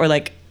Nasirzadeh or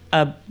like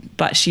a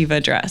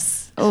Bathsheba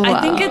dress. Oh, wow.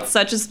 I think it's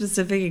such a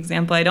specific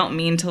example. I don't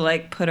mean to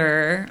like put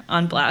her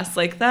on blast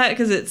like that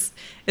because it's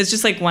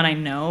just like one I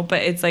know,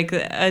 but it's like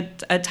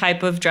a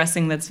type of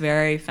dressing that's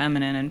very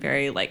feminine and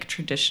very like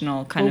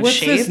traditional kind of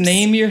shapes. What's this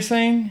name you're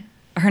saying?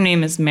 Her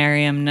name is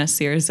Mariam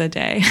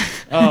Nasirzadeh.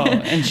 Oh,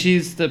 and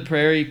she's the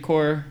Prairie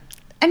Corps.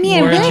 I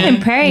mean, really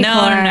in Prairie Corps.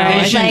 No.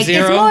 It's like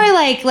it's more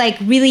like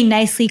really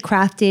nicely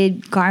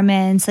crafted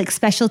garments, like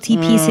specialty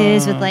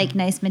pieces with like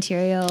nice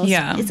materials.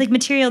 Yeah. It's like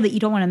material that you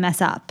don't want to mess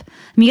up. I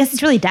mean, I guess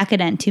it's really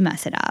decadent to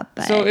mess it up.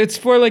 But. So it's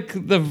for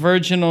like the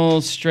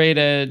virginal, straight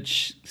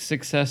edge,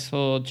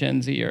 successful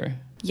Gen Zer.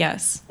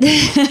 Yes.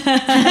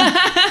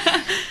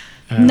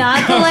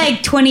 Not the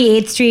like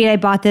 28th Street, I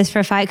bought this for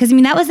 $5. Because I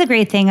mean, that was the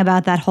great thing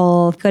about that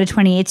whole go to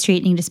 28th Street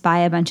and you can just buy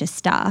a bunch of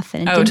stuff.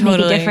 And it didn't make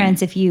a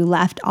difference if you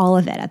left all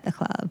of it at the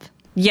club.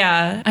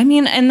 Yeah. I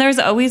mean, and there's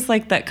always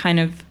like that kind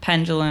of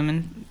pendulum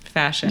in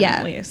fashion,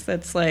 at least.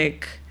 That's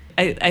like,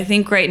 I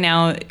think right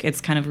now it's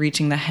kind of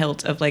reaching the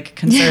hilt of like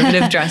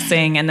conservative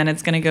dressing. And then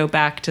it's going to go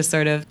back to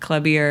sort of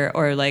clubbier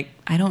or like,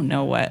 I don't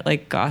know what,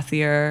 like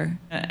gothier.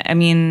 I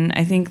mean,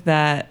 I think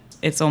that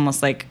it's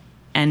almost like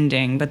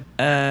ending, but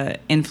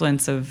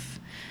influence of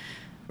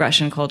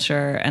Russian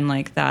culture and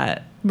like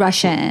that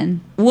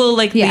Russian. Well,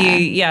 like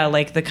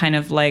like the kind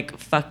of like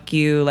fuck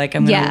you, like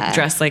I'm gonna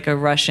dress like a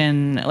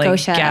Russian like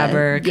Gosha.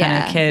 Gabber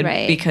kind of kid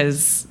right.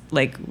 because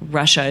like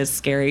Russia is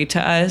scary to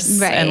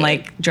us, and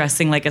like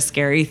dressing like a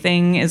scary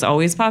thing is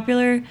always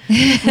popular.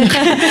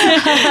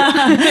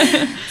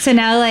 So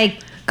now like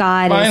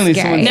God Finally, is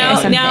scary.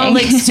 Now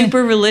like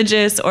super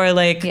religious or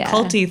like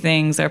culty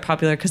things are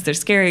popular because they're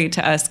scary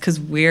to us because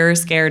we're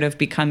scared of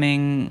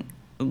becoming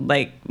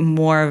like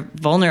more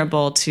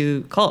vulnerable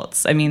to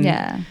cults. I mean,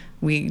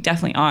 we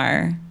definitely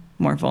are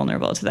more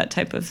vulnerable to that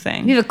type of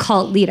thing. We have a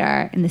cult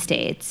leader in the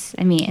States.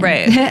 I mean,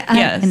 right?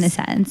 Yes, in a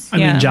sense. I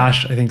mean,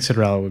 Josh, I think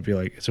Cinderella would be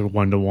like it's a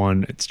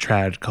 1-to-1. It's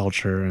trad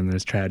culture and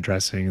there's trad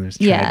dressing and there's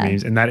trad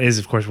memes, and that is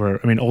of course where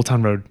Old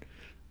Town Road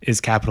is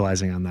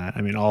capitalizing on that.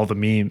 I mean, all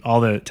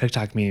the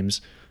TikTok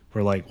memes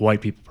were like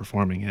white people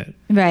performing it,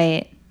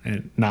 right?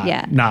 And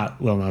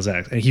not Lil Nas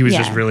X, and he was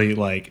just really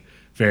like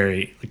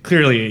very like,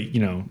 clearly,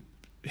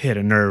 hit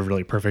a nerve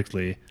really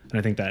perfectly, and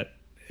I think that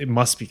it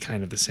must be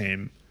kind of the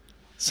same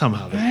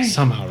somehow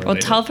related. Well,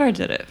 Telfar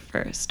did it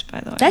first,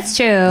 by the way. That's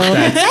true.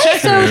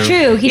 That's so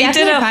true. He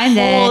did a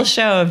whole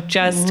show of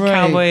just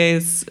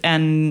cowboys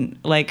and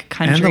like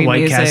country music. And the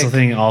White Castle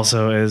thing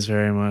also is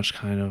very much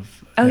kind of.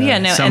 Oh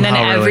and then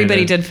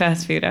everybody did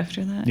fast food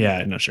after that.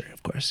 Yeah, no, sure,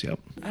 of course, yep.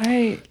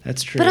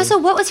 That's true. But also,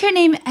 what was her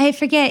name? I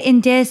forget. In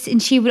Dis,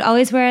 and she would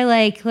always wear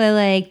like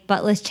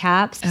buttless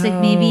chaps, like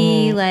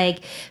maybe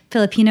like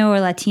Filipino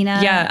or Latina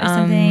or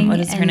something.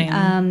 What is her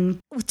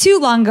name? Too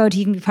long ago to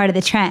even be part of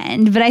the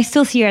trend, but I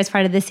still see her as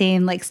part of the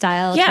same like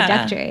style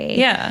trajectory.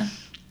 Yeah,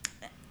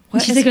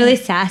 she's like really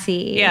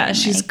sassy. Yeah,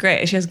 she's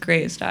great. She has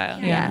great style.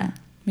 Yeah.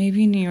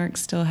 Maybe New York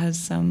still has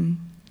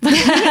some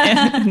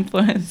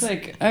influence.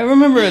 Like I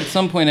remember at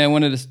some point I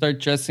wanted to start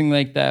dressing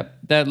like that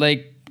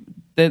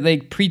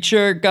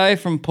preacher guy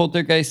from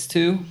Poltergeist 2.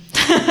 You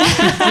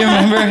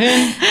remember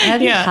him?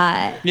 That'd be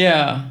hot.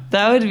 Yeah.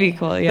 That would be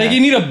cool, yeah. Like you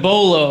need a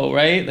bolo,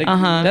 right? Like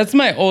that's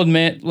my old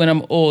man. When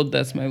I'm old,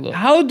 that's my look.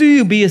 How do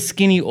you be a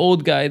skinny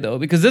old guy though?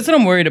 Because that's what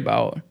I'm worried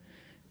about.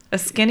 A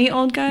skinny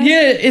old guy?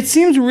 Yeah, it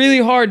seems really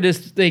hard to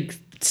like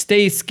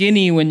stay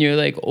skinny when you're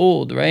like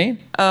old, right?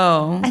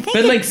 Oh.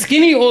 But like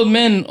skinny old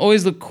men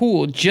always look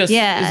cool. Just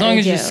as long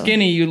as you're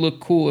skinny, you look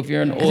cool if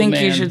you're an old man. I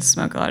think you should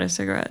smoke a lot of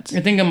cigarettes. I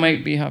think I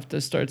might have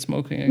to start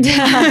smoking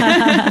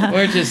again.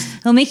 Or just...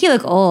 It'll make you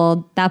look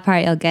old. That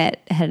part you'll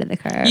get ahead of the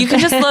curve. You can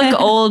just look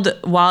old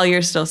while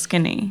you're still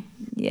skinny.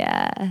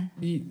 Yeah.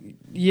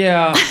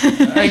 Yeah.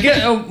 I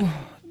get...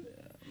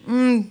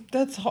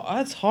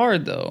 that's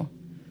hard though.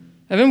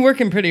 I've been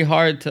working pretty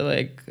hard to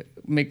like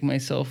make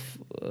myself...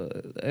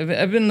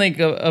 I've been like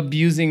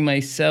abusing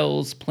my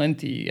cells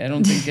plenty. I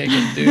don't think I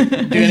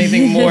can do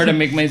anything more to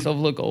make myself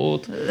look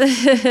old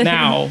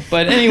now.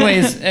 But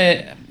anyways,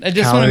 I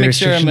just want to make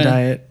sure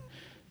diet.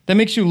 That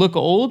makes you look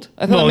old?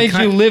 I thought it makes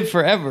you live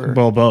forever.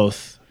 Well,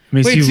 both. It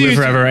makes you live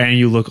forever and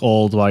you look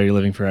old while you're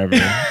living forever.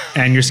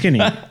 And you're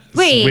skinny.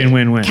 Wait,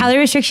 win-win-win. Calorie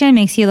restriction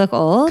makes you look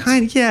old?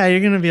 Yeah,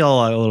 you're going to be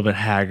all a little bit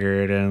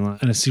haggard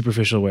and in a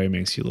superficial way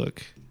makes you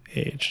look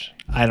aged.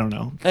 I don't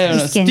know. I don't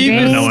know. Skin Steve,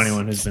 grace? I don't know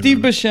anyone who's been Steve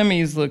on it.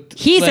 Buscemi's looked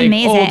He's like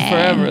amazing. old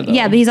forever, though.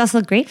 Yeah, but he's also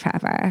looked great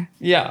forever.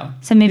 Yeah.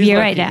 So maybe He's you're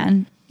right, lucky.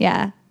 Dan.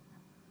 Yeah,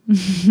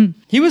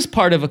 He was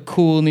part of a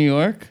cool New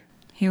York.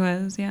 He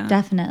was, yeah.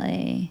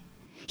 definitely.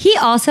 He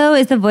also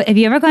is the voice. Have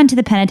you ever gone to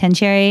the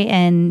penitentiary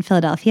in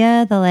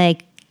Philadelphia? The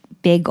like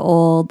big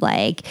old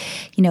like,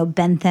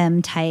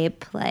 Bentham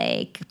type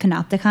like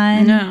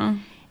panopticon? No.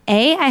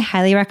 A, I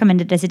highly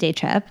recommend it as a day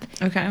trip.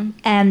 Okay.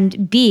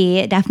 And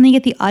B, definitely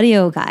get the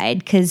audio guide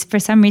because for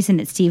some reason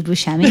it's Steve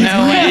Buscemi.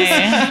 No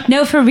way.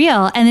 No, for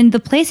real. And then the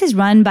place is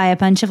run by a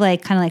bunch of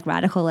like kind of like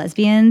radical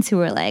lesbians who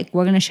are like,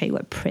 we're going to show you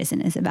what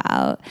prison is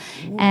about.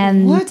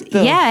 And What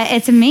the yeah,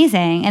 it's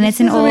amazing. And it's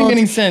an doesn't old. make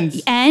any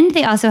sense. And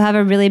they also have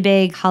a really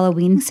big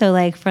Halloween. So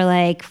like for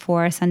like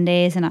 4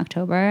 Sundays in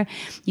October,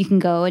 you can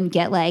go and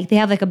get like they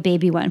have like a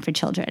baby one for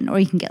children, or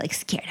you can get like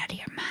scared out of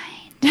your mind.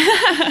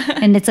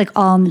 And it's like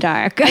all in the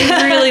dark.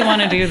 I really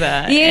want to do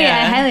that.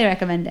 Yeah, I highly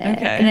recommend it.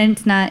 Okay. And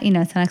it's not,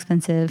 it's not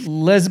expensive.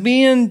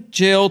 Lesbian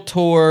jail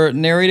tour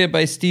narrated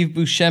by Steve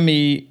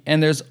Buscemi,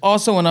 and there's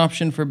also an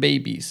option for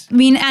babies. I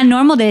mean, on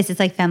normal days, it's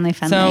like family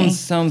friendly.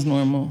 Sounds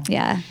normal.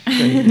 Yeah.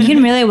 You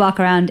can really walk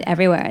around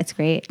everywhere. It's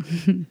great.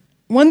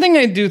 One thing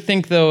I do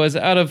think though is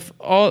out of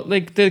all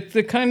like the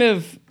kind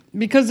of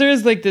because there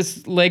is like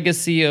this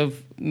legacy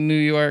of New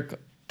York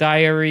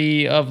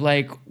diary of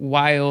like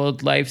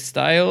wild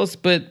lifestyles,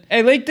 but I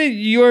like that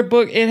your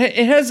book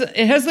it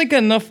has like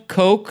enough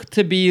coke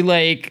to be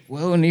like,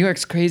 whoa, New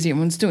York's crazy,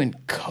 everyone's doing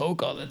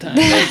coke all the time,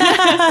 like,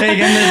 and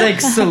there's like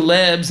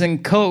celebs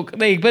and coke,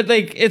 like, but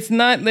like it's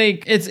not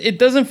like it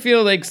doesn't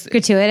feel like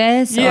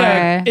Gratuitous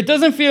yeah, or... it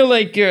doesn't feel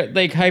like you're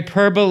like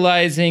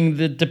hyperbolizing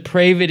the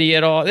depravity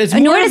at all. It's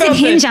Nor more does it about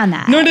hinge the- on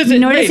that. Nor does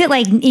it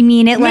like, I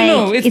mean, it like...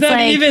 no, it's not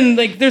like, even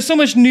like there's so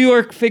much New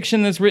York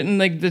fiction that's written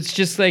like that's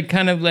just like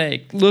kind of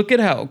like look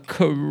at how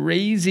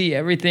crazy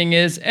everything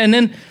is, and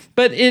then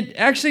but it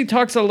actually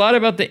talks a lot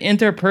about the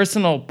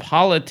interpersonal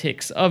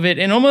politics of it,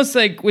 and almost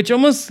like which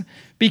almost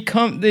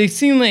they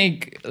seem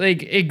like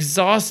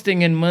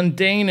exhausting and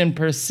mundane and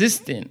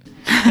persistent.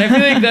 And I feel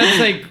like that's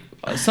like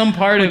some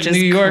part Which of is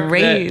New York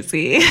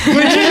crazy. which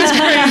is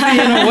crazy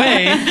in a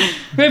way.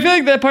 But I feel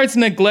like that part's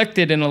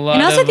neglected in a lot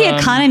and also of... the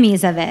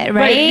economies of it,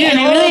 right? yeah, and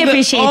I all really the-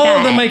 appreciate all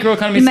that. the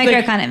microeconomies. The Like,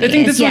 microeconomies, I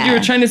think this is what you yeah.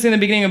 were trying to say in the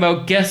beginning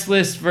about guest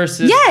list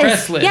versus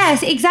press list.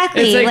 Yes,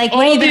 exactly. It's Like, what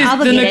are all you even these, the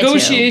obligated to?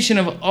 negotiation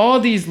of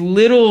all these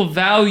little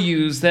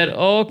values that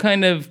all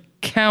kind of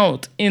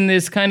count in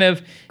this kind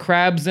of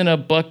crabs in a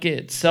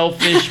bucket,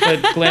 selfish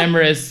but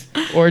glamorous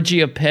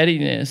orgy of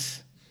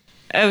pettiness.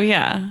 Oh,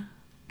 yeah.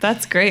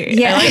 That's great.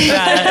 Yeah. I like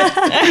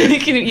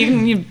that.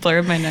 you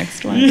blurb my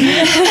next one.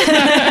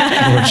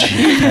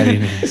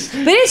 Pettiness.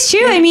 But it's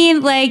true. I mean,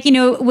 like,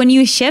 when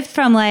you shift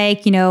from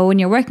like, when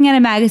you're working at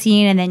a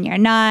magazine and then you're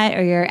not,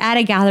 or you're at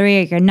a gallery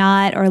or you're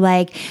not, or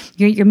like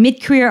you're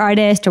mid-career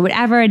artist or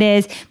whatever it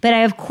is. But I,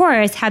 of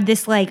course, have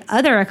this like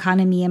other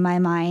economy in my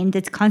mind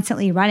that's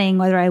constantly running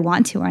whether I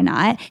want to or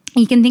not.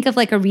 You can think of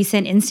like a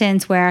recent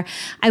instance where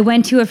I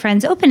went to a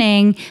friend's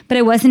opening, but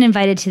I wasn't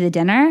invited to the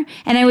dinner.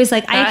 And I was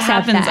like, I That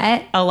accept happens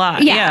that. a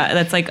lot. Yeah. Yeah.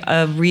 That's like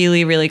a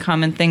really, really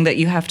common thing that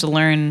you have to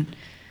learn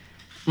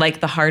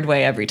like the hard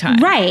way every time.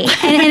 Right.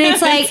 And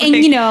it's like, and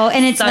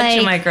it's such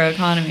like... a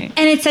microeconomy.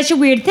 And it's such a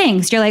weird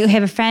thing. So you're like, we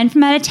have a friend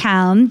from out of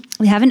town.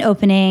 We have an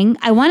opening.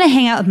 I want to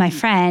hang out with my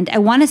friend. I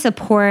want to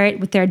support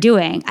what they're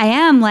doing. I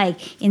am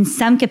like in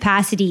some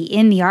capacity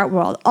in the art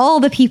world. All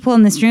the people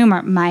in this room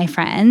are my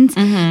friends,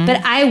 but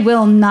I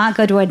will not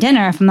go to a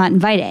dinner if I'm not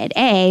invited.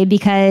 A,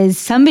 because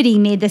somebody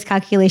made this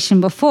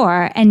calculation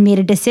before and made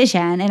a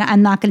decision, and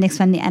I'm not going to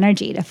expend the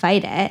energy to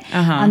fight it.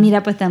 I'll meet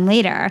up with them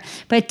later.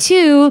 But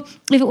two,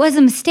 if it was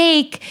a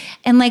mistake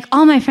and like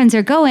all my friends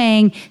are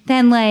going,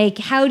 then like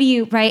how do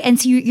you, right? And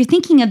so you're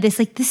thinking of this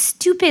like this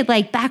stupid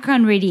like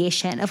background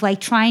radiation of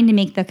like trying to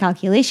make the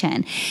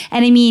calculation.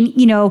 And I mean,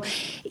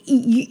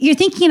 you're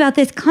thinking about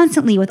this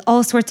constantly with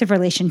all sorts of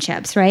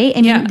relationships, right?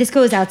 I mean, this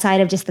goes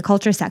outside of just the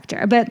culture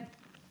sector, but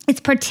it's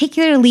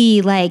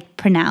particularly like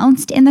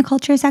pronounced in the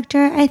culture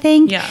sector, I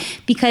think. Yeah.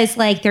 Because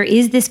like there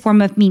is this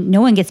form of, no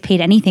one gets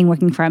paid anything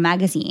working for a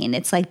magazine.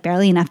 It's like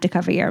barely enough to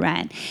cover your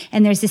rent.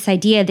 And there's this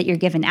idea that you're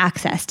given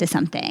access to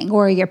something,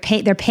 or you're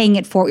paying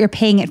it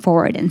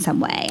forward in some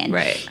way. And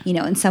Right.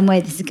 in some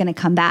way this is going to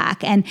come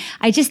back. And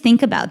I just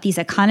think about these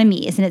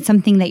economies, and it's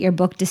something that your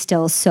book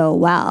distills so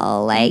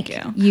well. Like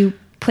Thank you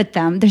put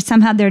them, there's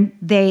somehow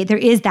there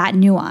is that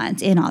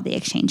nuance in all the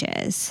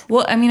exchanges.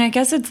 Well, I mean, I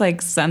guess it's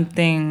like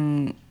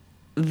something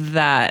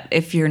that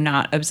if you're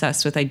not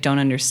obsessed with, I don't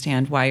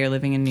understand why you're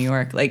living in New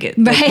York. Like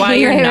why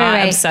you're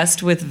not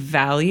obsessed with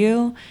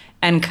value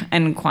and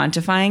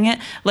quantifying it.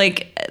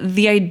 Like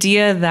the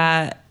idea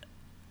that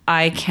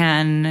I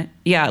can,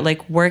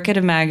 like work at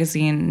a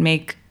magazine,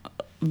 make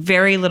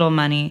very little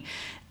money,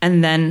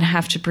 and then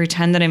have to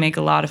pretend that I make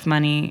a lot of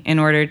money in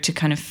order to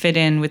kind of fit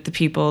in with the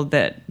people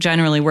that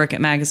generally work at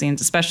magazines,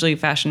 especially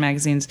fashion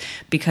magazines,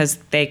 because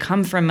they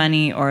come from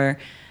money, or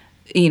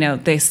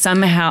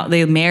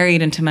they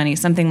married into money,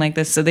 something like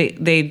this. So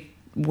they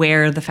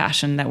wear the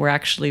fashion that we're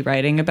actually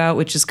writing about,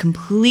 which is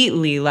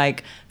completely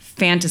like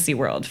fantasy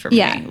world for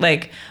Yeah. me.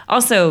 Like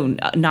also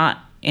not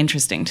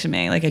interesting to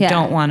me. Like I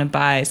don't want to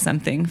buy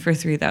something for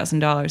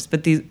 $3,000,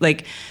 but these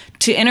like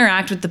to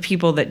interact with the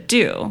people that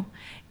do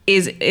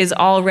is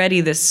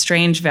already this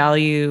strange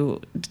value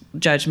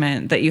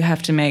judgment that you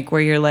have to make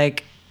where you're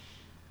like,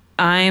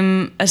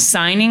 I'm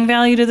assigning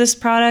value to this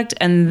product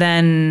and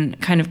then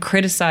kind of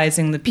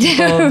criticizing the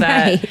people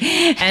that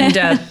end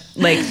up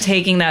like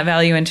taking that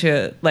value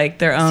into like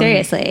their own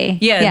Seriously.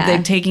 Yeah,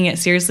 they're taking it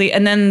seriously.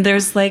 And then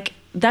there's like,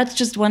 that's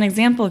just one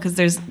example because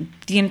there's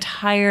the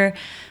entire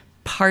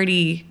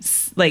party,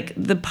 like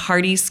the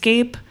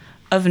partyscape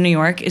of New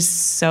York is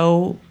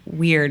so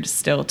weird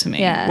still to me.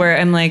 Yeah. Where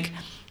I'm like,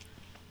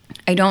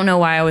 I don't know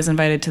why I was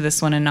invited to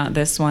this one and not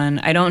this one.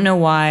 I don't know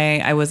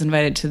why I was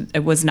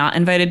not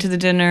invited to the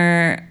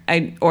dinner.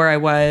 I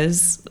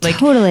was like,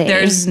 totally.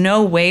 There's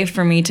no way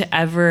for me to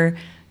ever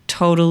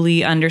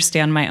totally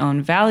understand my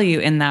own value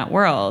in that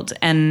world.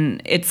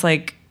 And it's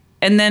like,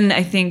 and then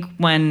I think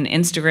when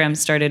Instagram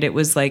started, it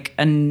was like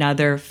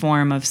another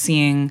form of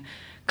seeing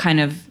kind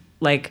of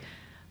like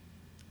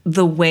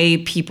the way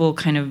people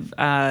kind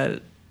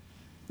of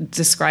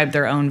describe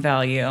their own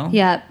value.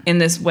 Yep. In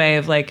this way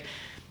of like,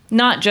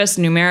 not just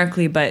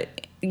numerically,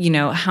 but you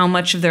know, how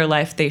much of their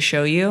life they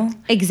show you.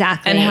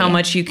 Exactly. And how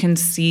much you can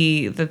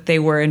see that they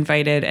were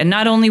invited. And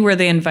not only were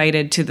they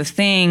invited to the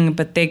thing,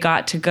 but they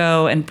got to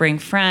go and bring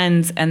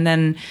friends. And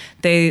then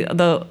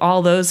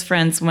all those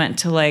friends went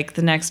to like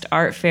the next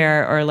art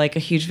fair or like a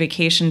huge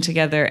vacation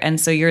together. And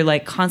so you're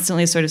like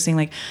constantly sort of saying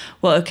like,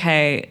 well,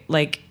 okay,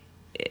 like,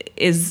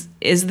 is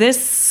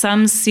this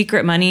some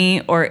secret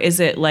money or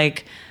is it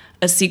like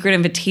a secret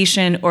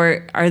invitation,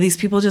 or are these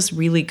people just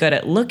really good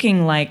at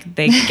looking like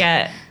they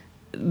get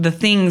the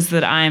things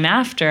that I'm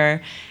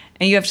after?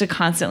 And you have to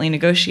constantly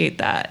negotiate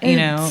that, you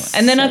know?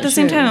 And then at the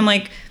same time, I'm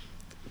like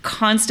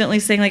constantly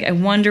saying like, I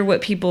wonder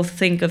what people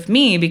think of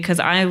me because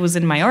I was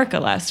in Mallorca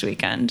last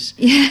weekend.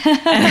 Yeah.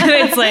 And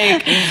it's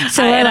like,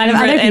 so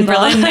I'm in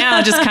Berlin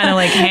now just kind of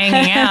like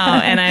hanging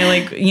out. And I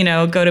like, you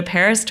know, go to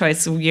Paris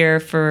twice a year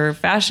for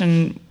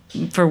fashion,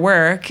 for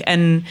work.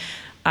 And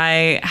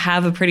I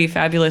have a pretty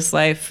fabulous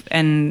life,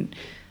 and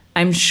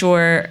I'm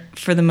sure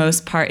for the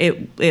most part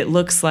it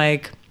looks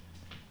like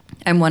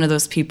I'm one of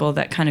those people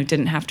that kind of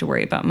didn't have to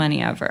worry about money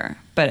ever.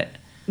 But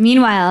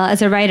meanwhile,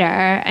 as a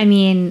writer, I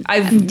mean,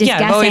 I'm just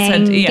guessing, I've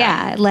always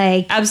had,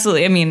 like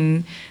absolutely. I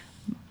mean,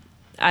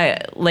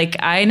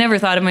 I never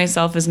thought of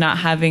myself as not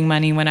having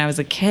money when I was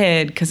a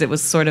kid because it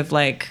was sort of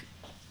like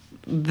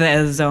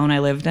the zone I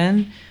lived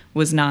in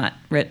was not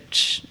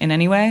rich in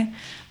any way,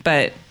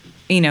 but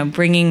you know,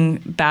 bringing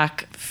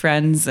back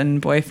friends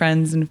and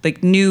boyfriends and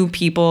like new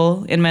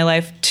people in my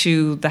life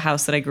to the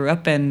house that I grew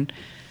up in,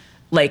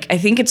 like, I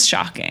think it's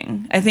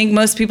shocking. I think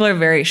most people are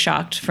very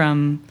shocked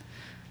from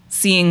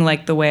seeing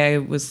like the way I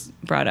was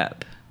brought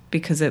up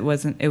because it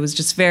was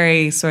just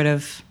very sort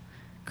of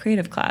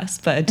creative class,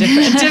 but a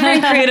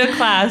different creative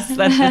class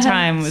at the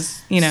time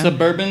was, you know.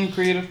 Suburban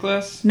creative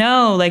class?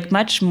 No, like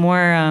much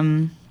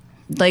more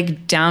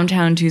like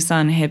downtown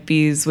Tucson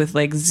hippies with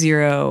like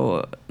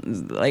zero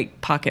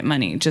like pocket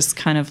money, just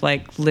kind of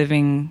like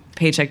living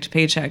paycheck to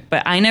paycheck.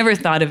 But I never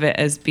thought of it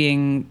as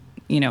being,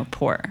 you know,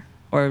 poor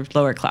or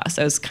lower class.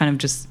 I was kind of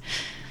just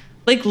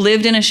like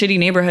lived in a shitty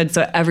neighborhood,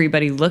 so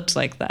everybody looked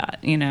like that,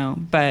 you know.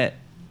 But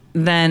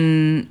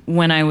then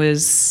when I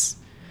was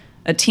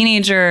a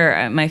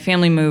teenager, my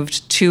family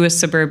moved to a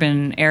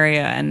suburban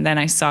area, and then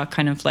I saw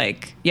kind of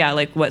like, yeah,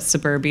 like what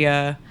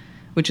suburbia,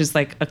 which is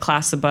like a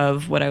class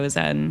above what I was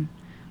in,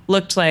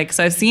 looked like.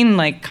 So I've seen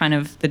like kind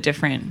of the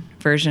different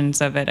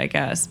versions of it, I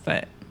guess.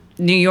 But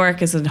New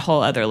York is a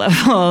whole other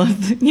level,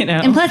 you know.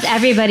 And plus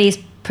everybody's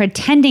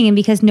pretending, and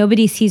because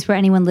nobody sees where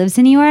anyone lives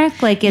in New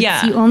York, like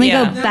it's you only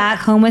go back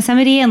home with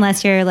somebody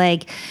unless you're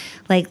like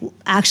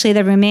actually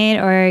the roommate,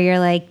 or you're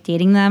like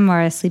dating them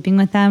or sleeping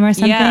with them or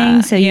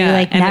something. So you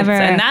like never,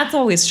 and that's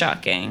always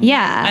shocking.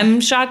 Yeah. I'm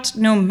shocked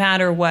no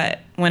matter what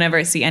whenever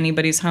I see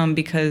anybody's home,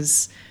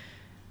 because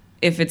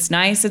if it's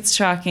nice, it's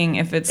shocking.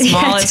 If it's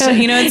small, it's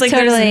you know, it's like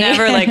totally. There's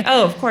never like,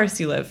 oh, of course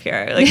you live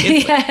here. Like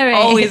it's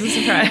always a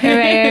surprise.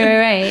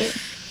 Right.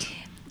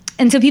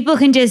 And so people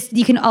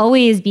you can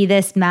always be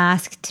this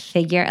masked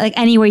figure. Like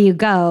anywhere you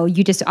go,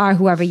 you just are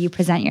whoever you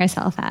present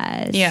yourself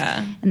as.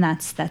 Yeah. And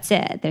that's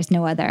it. There's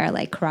no other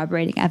like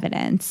corroborating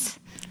evidence.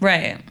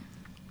 Right.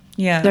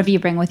 Yeah. Whatever you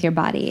bring with your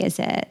body, is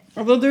it?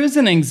 Although there is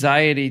an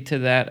anxiety to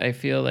that, I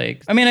feel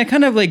like. I mean, I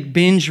kind of like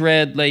binge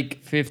read like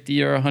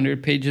 50 or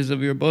 100 pages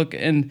of your book,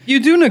 and you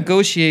do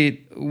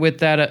negotiate with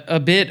that a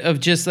bit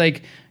of just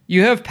like,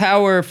 you have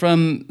power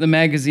from the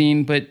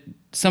magazine, but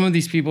some of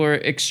these people are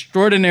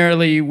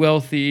extraordinarily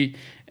wealthy,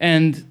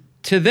 and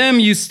to them,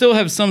 you still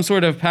have some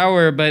sort of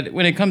power, but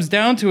when it comes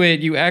down to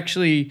it, you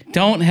actually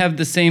don't have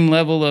the same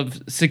level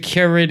of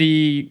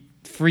security,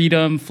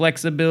 freedom,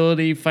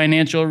 flexibility,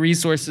 financial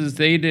resources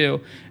they do.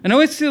 And I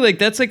always feel like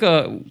that's like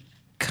a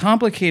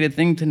complicated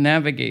thing to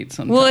navigate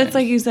sometimes. Well, it's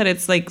like you said,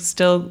 it's like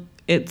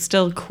it's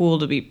still cool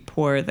to be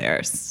poor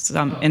there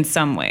in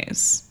some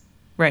ways.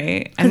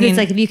 right? Because it's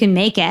like if you can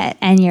make it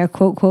and you're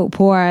quote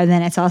poor,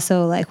 then it's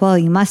also like, well,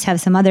 you must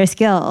have some other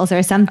skills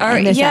or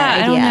something. There's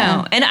that I don't idea.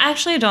 know. And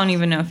actually, I don't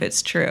even know if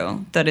it's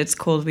true that it's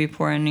cool to be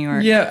poor in New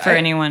York for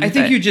anyone. I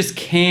think you just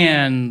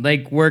can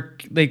like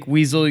work like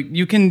weasel.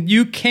 You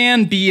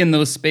can be in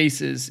those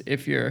spaces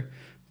if you're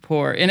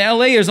poor. In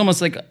LA, there's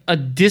almost like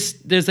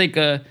there's like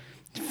a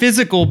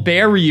physical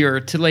barrier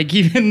to like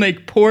even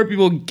like poor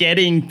people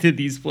getting to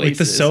these places. Like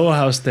the Soho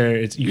House there,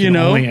 you can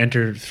only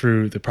enter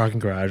through the parking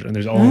garage, and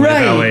there's only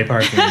LA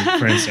parking,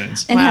 for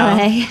instance. In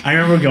LA. I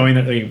remember going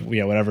there,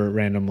 like, whatever,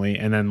 randomly,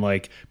 and then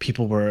like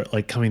people were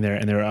like coming there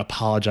and they were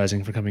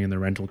apologizing for coming in their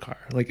rental car.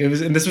 Like it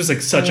was, and this was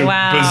like such a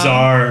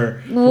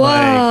bizarre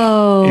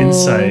like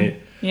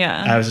insight.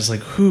 Yeah, I was just like,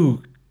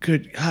 who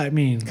could? I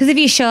mean, Because if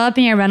you show up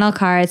in your rental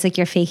car, it's like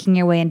you're faking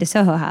your way into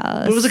Soho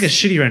House. it was like a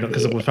shitty rental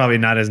because it was probably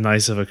not as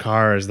nice of a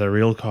car as their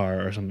real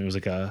car or something. It was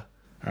like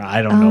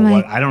I don't know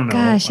what. I don't know.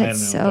 Gosh, I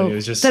that's don't know, so. but it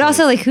was just. But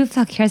also, like, who the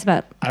fuck cares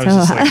about I Soho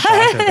was just like House?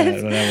 shocked at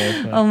that.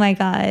 Whatever. But, Oh my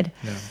god.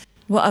 yeah.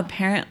 well,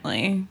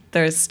 apparently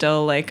there's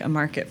still like a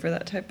market for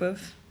that type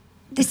of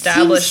It seems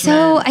establishment.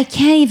 so. I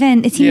can't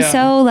even. It seems Yeah.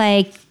 so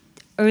like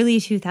early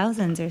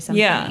 2000s or something.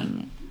 Yeah.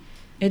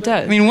 It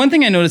does. I mean, one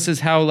thing I noticed is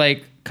how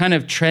like kind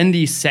of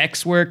trendy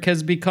sex work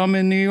has become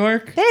in New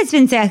York. But it's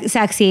been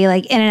sexy,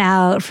 like in and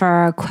out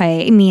for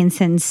quite. I mean,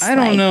 since I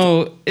don't like,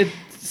 know. It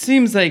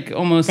seems like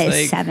almost the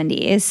like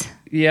 70s.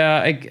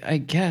 yeah, I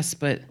guess,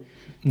 but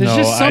there's No,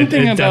 just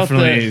something it about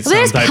definitely the Well,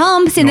 there's sounds like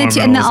pumps in the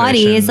normalization.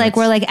 Audis, like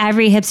where like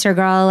every hipster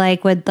girl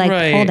like would like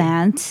Right. pole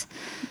dance.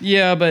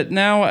 yeah, but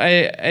now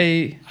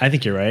I I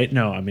think you're right.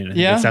 No, I mean, I think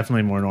Yeah. it's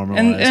definitely more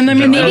normalized. And I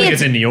mean, I don't maybe think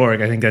it's it's in New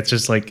York. I think that's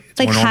just like it's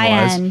Like more high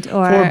normalized. end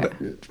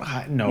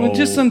or No, well,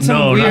 just on some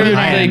no, not weird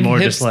high like end, more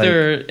just like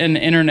hipster and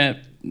internet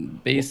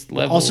based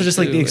level. also just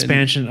like too, the and-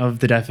 expansion of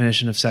the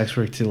definition of sex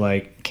work to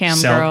like Cam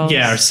girls.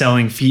 or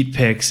selling feet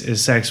pics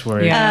is sex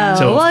work. Yeah. Oh,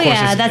 so of well, course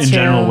yeah, it's that's in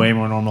general true. way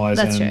more normalized.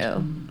 that's and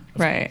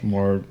true. right.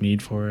 More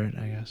need for it,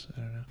 I guess.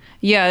 I don't know.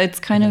 Yeah, it's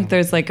kind of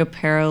there's like a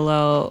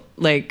parallel,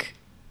 like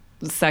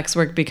sex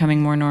work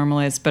becoming more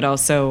normalized, but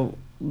also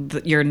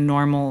your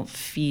normal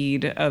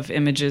feed of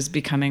images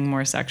becoming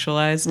more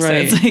sexualized.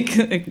 Right. So it's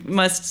like it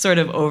must sort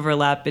of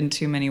overlap in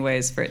too many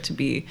ways for it to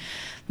be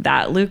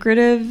that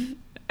lucrative.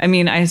 I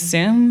mean, I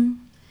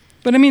assume.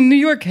 But I mean, New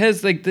York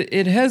has like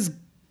it has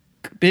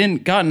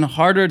gotten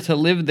harder to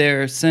live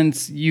there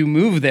since you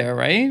moved there,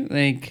 right?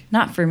 Like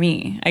Not for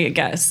me, I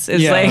guess.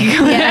 It's Yeah. like,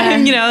 Yeah.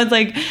 you know, it's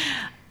like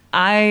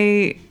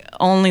I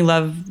only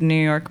love New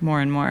York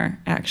more and more,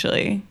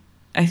 actually.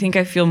 I think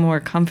I feel more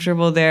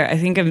comfortable there. I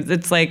think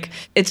it's like,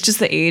 it's just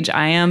the age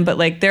I am, but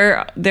like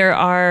there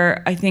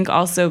are, I think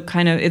also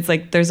kind of, it's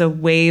like there's a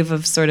wave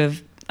of sort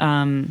of,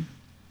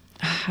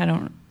 I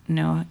don't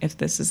know if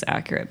this is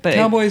accurate, but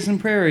Cowboys and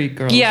Prairie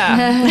Girls.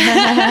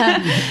 yeah.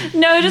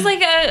 No, just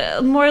like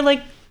a more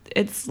like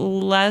it's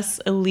less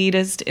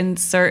elitist in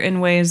certain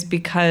ways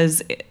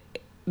because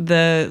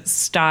the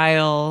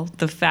style,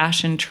 the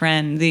fashion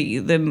trend,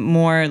 the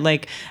more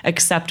like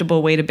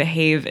acceptable way to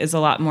behave is a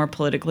lot more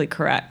politically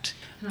correct.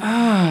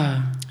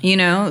 You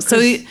know? So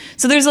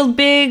there's a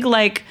big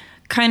like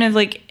kind of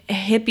like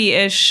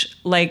hippie-ish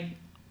like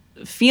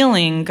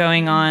feeling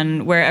going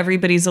on where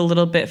everybody's a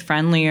little bit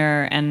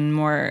friendlier and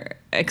more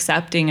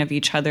accepting of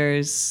each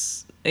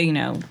other's, you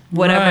know,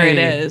 whatever it Right.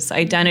 is,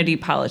 identity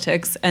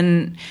politics.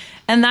 And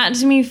that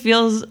to me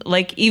feels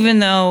like even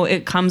though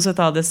it comes with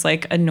all this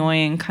like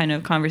annoying kind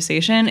of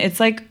conversation, it's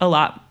like a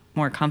lot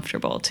more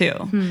comfortable too,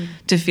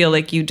 to feel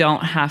like you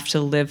don't have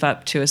to live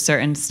up to a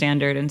certain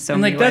standard in so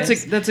And many like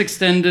ways. that's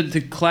extended to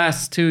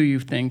class too, you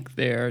think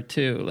there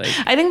too. Like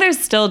I think there's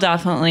still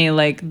definitely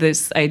like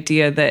this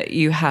idea that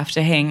you have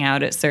to hang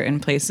out at certain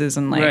places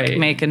and like Right.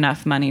 make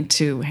enough money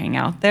to hang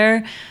out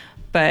there.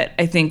 But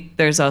I think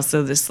there's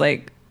also this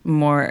like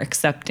more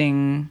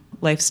accepting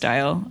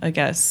lifestyle, I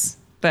guess.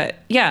 But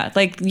yeah,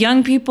 like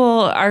young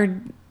people are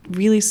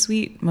really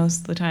sweet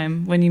most of the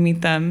time when you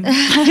meet them.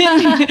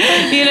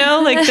 You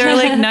know, like they're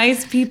like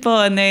nice people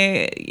and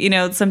they, you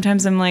know,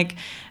 sometimes I'm like,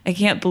 I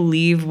can't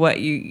believe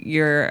what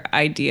your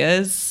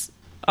ideas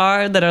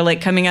are that are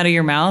like coming out of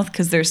your mouth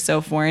because they're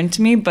so foreign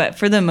to me. But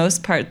for the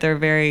most part, they're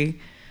very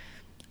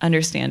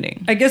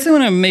understanding. I guess I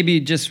want to maybe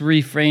just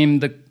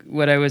reframe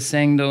what I was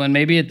saying though, and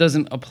maybe it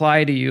doesn't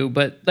apply to you,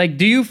 but like,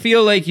 do you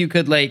feel like you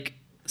could like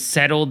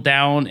settle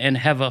down and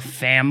have a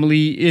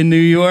family in New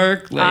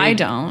York? Like, I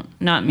don't,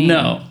 not me.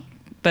 No.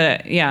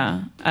 But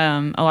yeah,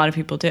 a lot of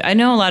people do. I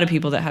know a lot of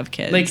people that have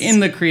kids. Like in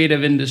the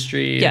creative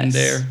industry and Yes.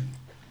 they're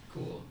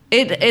cool.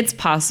 It's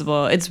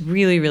possible. It's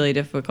really, really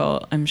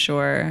difficult, I'm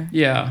sure.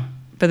 Yeah.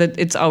 But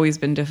it's always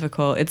been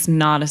difficult. It's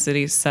not a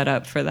city set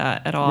up for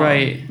that at all.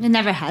 Right. It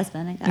never has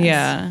been, I guess.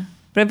 Yeah.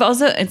 But I've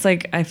also, it's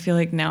like, I feel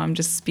like now I'm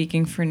just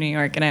speaking for New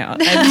York and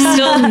I've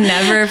still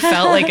never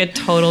felt like a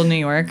total New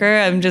Yorker.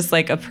 I'm just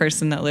like a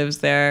person that lives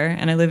there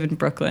and I live in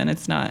Brooklyn.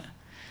 It's not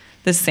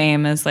the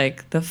same as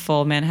like the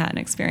full Manhattan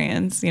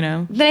experience, you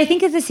know? But I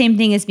think it's the same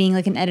thing as being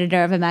like an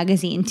editor of a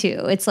magazine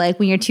too. It's like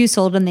when you're too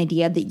sold on the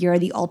idea that you're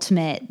the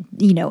ultimate,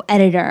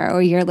 editor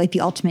or you're like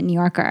the ultimate New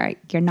Yorker,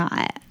 you're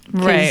not.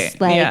 Right.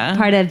 Like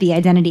part of the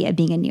identity of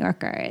being a New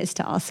Yorker is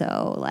to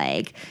also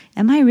like,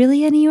 am I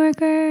really a New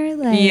Yorker?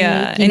 Like,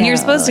 and you're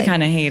supposed to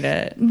kind of hate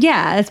it.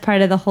 Yeah, that's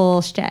part of the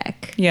whole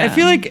shtick. Yeah. I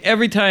feel like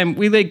every time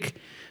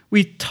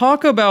we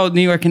talk about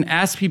New York and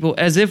ask people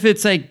as if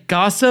it's like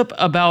gossip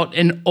about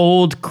an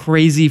old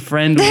crazy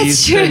friend we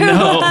used to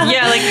know.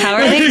 Yeah, like how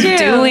are they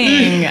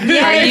doing?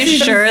 Are you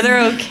sure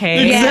they're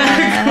okay?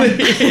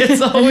 Exactly.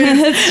 It's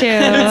always That's true.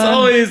 It's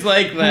always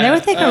like that. There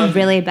was like a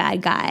really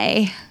bad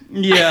guy.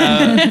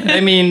 Yeah.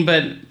 I mean,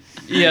 but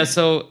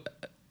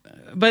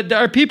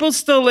are people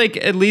still like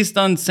at least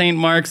on St.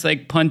 Mark's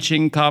like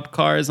punching cop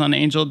cars on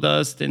Angel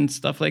Dust and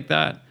stuff like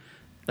that?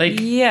 Like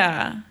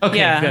yeah. Okay,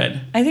 yeah,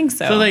 good. I think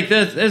so. So like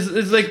that's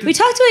it's like We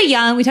talked to a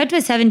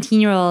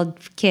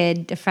 17-year-old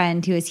kid, a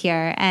friend who was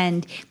here,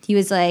 and he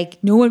was like,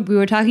 we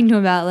were talking to him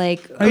about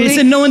like, he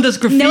said no one does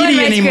graffiti no one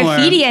writes anymore.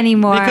 graffiti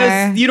anymore.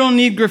 Because you don't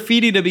need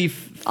graffiti to be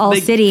all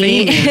like, city.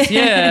 famous.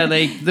 Yeah,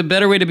 like the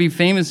better way to be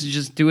famous is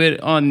just do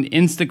it on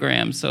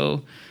Instagram.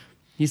 So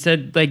he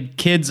said like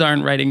kids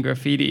aren't writing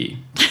graffiti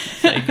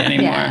like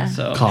anymore. Yeah.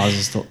 So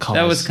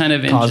That was kind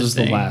of causes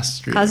the interesting. last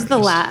street. Cause the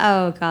artist.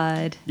 oh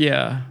god.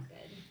 yeah.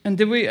 And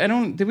did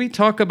we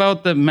talk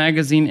about the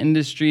magazine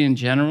industry in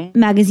general?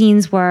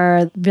 Magazines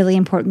were really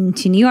important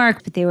to New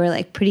York, but they were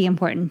like pretty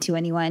important to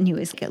anyone who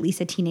was at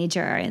least a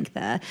teenager in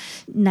the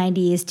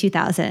 90s,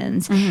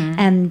 2000s.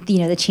 And,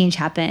 the change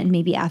happened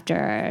maybe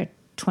after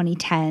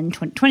 2010,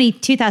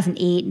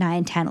 2008,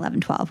 9, 10,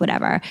 11, 12,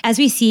 whatever. As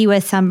we see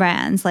with some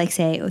brands like,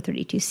 say,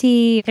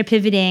 O32C, they're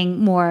pivoting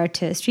more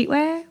to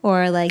streetwear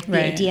or like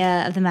the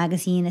idea of the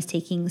magazine is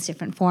taking this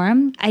different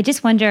form. I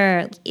just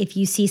wonder if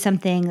you see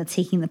something that's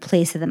taking the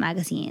place of the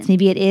magazine.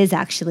 Maybe it is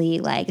actually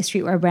like a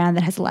streetwear brand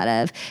that has a lot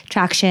of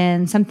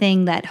traction,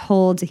 something that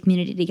holds a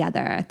community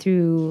together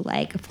through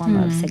like a form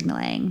of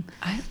signaling.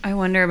 I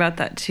wonder about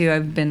that too.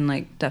 I've been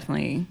like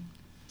definitely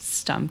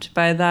stumped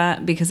by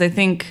that because I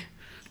think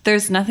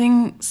there's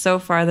nothing so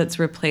far that's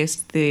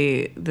replaced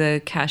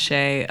the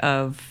cachet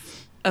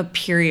of a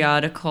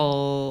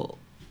periodical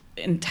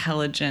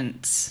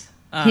intelligence.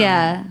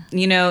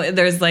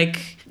 There's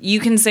like, you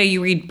can say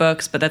you read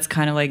books, but that's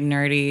kind of like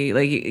nerdy.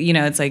 Like,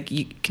 it's like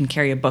you can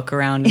carry a book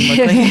around and look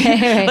like,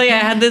 like I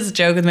had this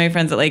joke with my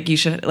friends that like you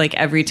should, like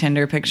every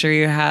Tinder picture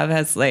you have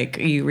has like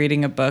you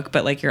reading a book,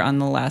 but like you're on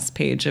the last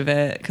page of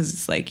it because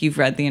it's like you've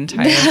read the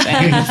entire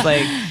thing. It's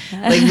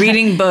like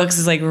reading books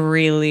is like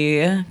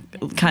really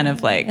kind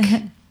of like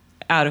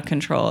out of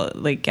control,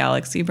 like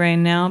galaxy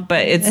brain now.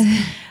 But it's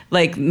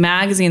like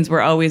magazines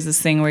were always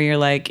this thing where you're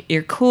like,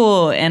 you're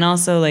cool. And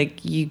also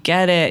like you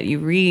get it, you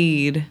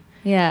read.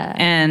 Yeah.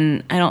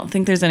 And I don't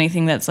think there's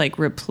anything that's like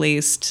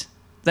replaced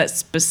that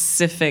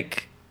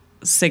specific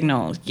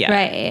signal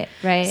yet.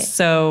 Right.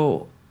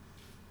 So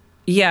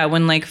yeah,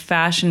 when like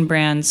fashion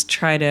brands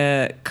try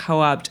to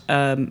co-opt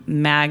a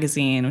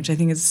magazine, which I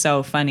think is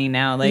so funny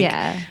now,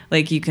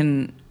 like you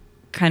can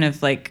kind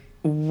of like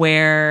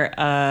wear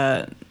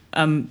a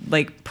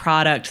like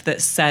product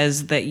that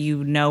says that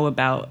you know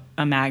about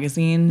a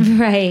magazine.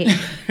 Right.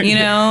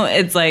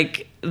 It's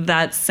like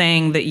that's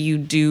saying that you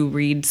do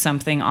read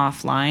something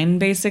offline,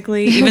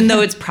 basically, even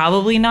though it's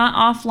probably not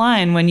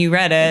offline when you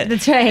read it.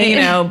 That's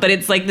right. But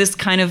it's like this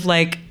kind of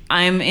like,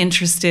 I'm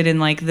interested in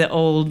like the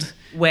old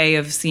way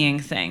of seeing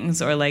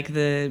things or like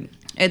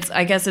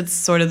I guess it's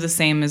sort of the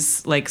same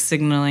as like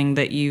signaling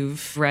that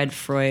you've read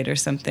Freud or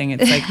something.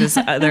 It's like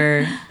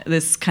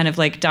this kind of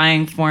like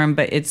dying form,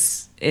 but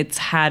it's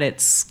had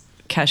its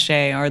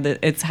cachet or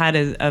it's had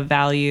a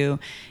value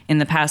in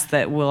the past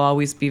that will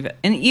always be.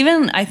 And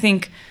even I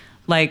think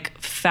like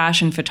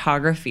fashion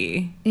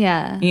photography.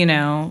 Yeah.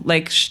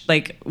 Like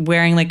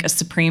wearing like a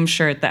Supreme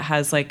shirt that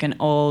has like an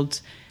old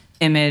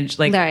image,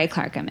 like Larry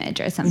Clark image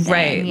or something.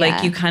 Right. Yeah.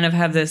 Like you kind of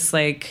have this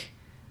like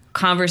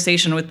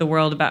conversation with the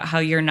world about how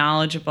you're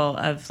knowledgeable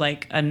of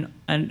like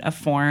a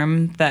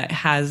form that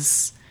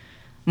has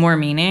more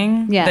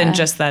meaning than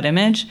just that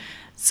image.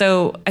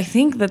 So I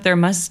think that there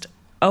must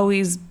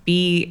always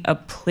be a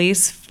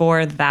place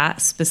for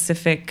that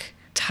specific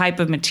type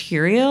of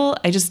material.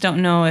 I just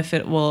don't know if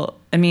it will.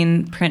 I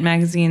mean, print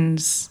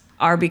magazines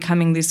are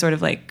becoming these sort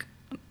of like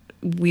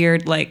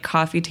weird like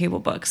coffee table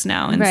books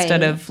now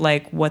instead of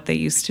like what they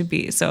used to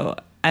be. So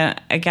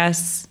I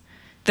guess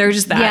they're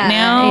just that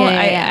now.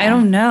 I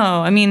don't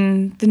know. I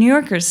mean, the New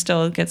Yorker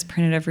still gets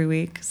printed every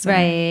week. So.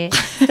 Right.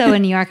 So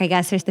in New York, I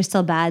guess there's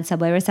still bad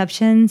subway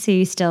reception. So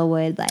you still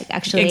would like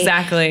actually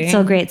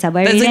still great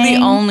subway That's reading. like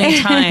the only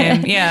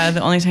time. Yeah,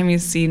 the only time you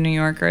see New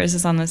Yorkers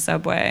is on the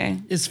subway.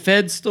 Is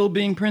Feds still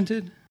being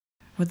printed?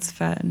 What's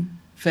Fed?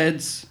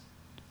 Feds.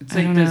 It's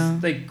like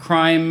this like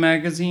crime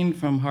magazine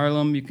from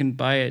Harlem. You can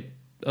buy it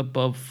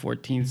above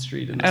 14th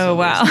Street in the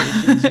subway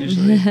stations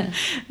usually. But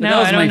No, that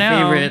was I don't my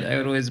know. favorite. I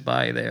would always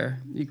buy there.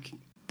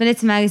 But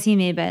it's a magazine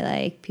made by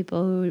like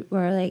people who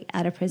were like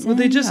out of prison.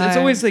 Well, it's or-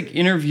 always like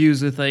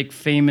interviews with like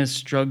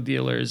famous drug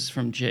dealers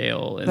from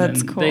jail. And That's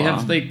then cool. They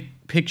have like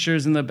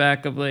pictures in the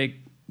back of like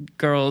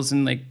girls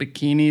in like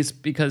bikinis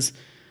because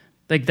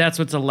like that's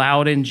what's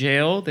allowed in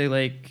jail. They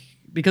like,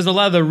 because a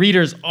lot of the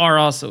readers are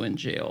also in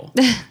jail.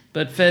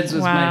 But Feds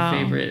was Wow. my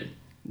favorite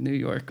New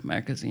York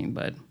magazine,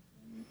 but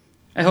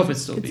I hope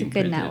it's still It's a being good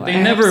printed. network. They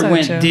I never hope so,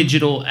 went too.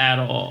 digital at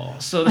all.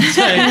 So that's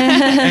like,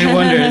 I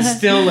wonder, it's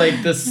still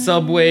like the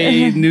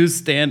subway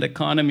newsstand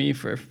economy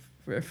for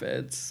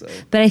Feds. So.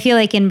 But I feel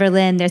like in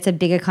Berlin, there's a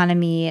big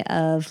economy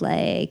of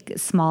like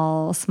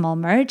small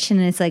merch, and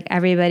it's like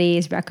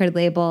everybody's record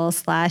label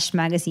 /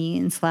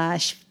 magazine /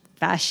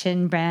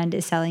 fashion brand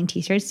is selling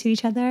T-shirts to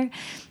each other,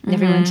 and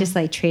everyone's just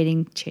like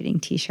trading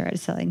T-shirts,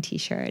 selling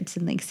T-shirts,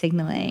 and like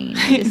signaling.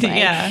 And just, like,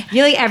 Yeah. I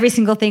feel like every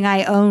single thing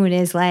I own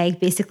is like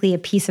basically a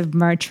piece of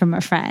merch from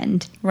a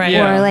friend, Right.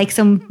 Yeah. Or like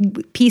some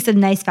piece of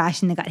nice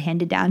fashion that got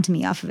handed down to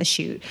me off of a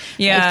shoot,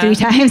 Yeah. like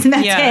 3 times, and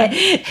that's Yeah.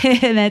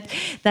 it. And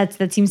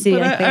that seems to be.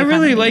 But like the I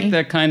really economy. like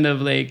that kind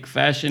of like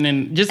fashion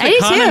and just I do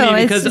too.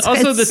 economy It's- because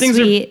also the it's things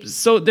sweet. are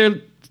so they're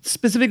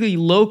specifically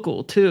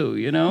local too,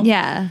 you know?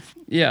 Yeah.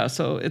 Yeah,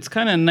 so it's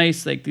kind of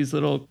nice, like these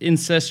little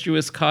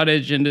incestuous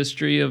cottage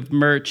industry of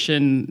merch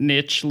and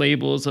niche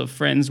labels of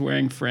friends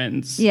wearing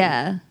friends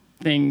Yeah.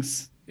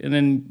 things, and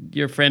then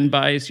your friend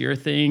buys your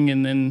thing,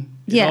 and then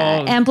it Yeah.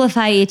 all-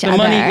 Amplify each the other,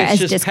 money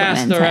gets as just Discwoman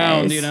passed says.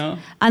 around, you know?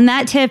 On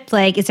that tip,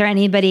 like, is there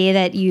anybody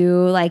that you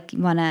like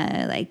want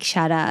to like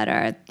shout out,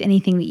 or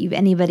anything that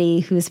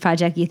anybody whose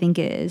project you think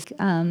is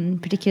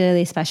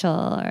particularly special?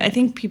 Or I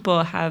think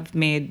people have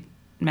made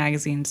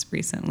magazines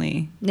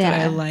recently that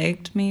Yeah. I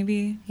liked,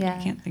 maybe. Yeah.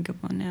 I can't think of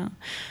one now.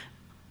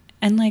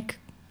 And like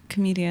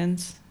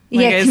comedians.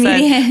 Like Yeah, I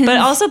comedians. said. But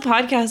also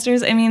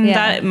podcasters. I mean, Yeah.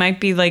 that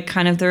might be like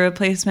kind of the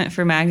replacement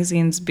for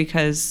magazines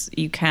because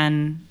you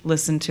can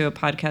listen to a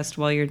podcast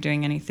while you're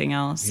doing anything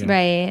else. Yeah.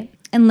 right.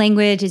 And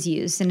language is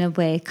used in a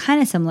way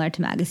kind of similar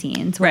to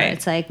magazines, where Right.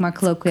 it's like more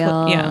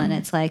colloquial yeah. and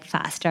it's like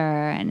faster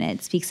and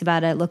it speaks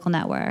about a local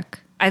network.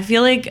 I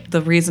feel like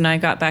the reason I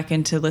got back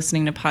into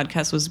listening to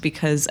podcasts was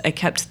because I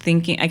kept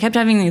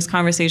having these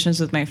conversations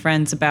with my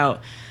friends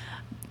about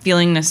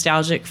feeling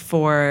nostalgic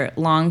for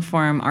long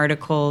form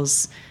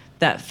articles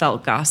that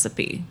felt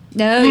gossipy.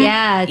 Oh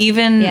yeah,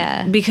 Even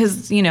yeah.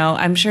 because, you know,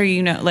 I'm sure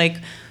you know, like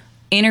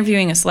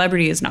interviewing a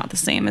celebrity is not the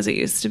same as it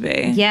used to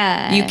be.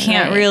 Yeah, You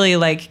can't right. really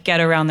like get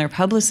around their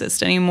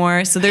publicist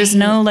anymore. So there's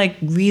no like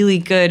really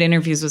good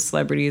interviews with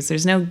celebrities.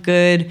 There's no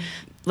good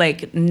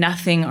like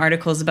nothing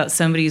articles about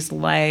somebody's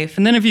life.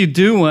 And then if you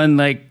do one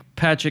like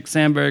Patrick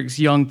Sandberg's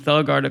Young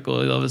Thug article,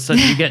 all of a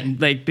sudden you get in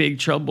like big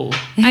trouble.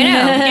 I know.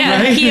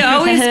 Yeah. He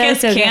always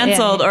gets So good, yeah.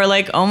 canceled or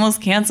like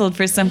almost canceled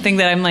for something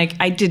that I'm like,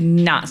 I did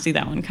not see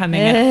that one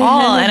coming at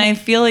all. And I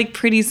feel like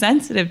pretty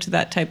sensitive to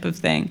that type of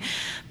thing.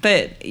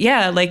 But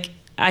yeah, like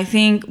I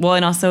think, well,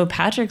 and also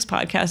Patrick's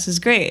podcast is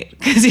great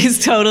because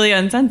he's totally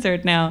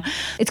uncensored now.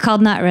 It's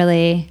called Not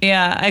Really.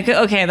 Yeah.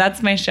 Okay.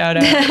 That's my shout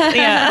out.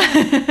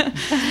 Yeah.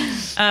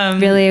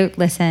 Really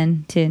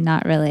listen to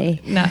Not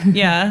Really. No,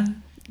 yeah.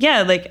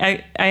 Yeah, like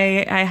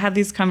I have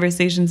these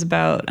conversations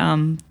about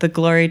the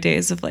glory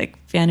days of like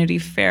Vanity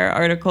Fair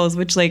articles,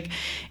 which like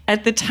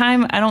at the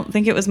time I don't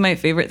think it was my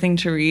favorite thing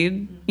to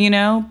read, you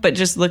know, but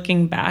just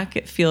looking back,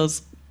 it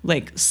feels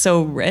like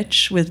so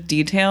rich with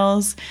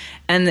details,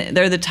 and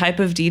they're the type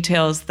of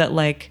details that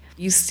like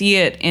you see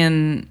it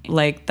in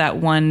like that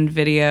one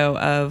video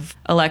of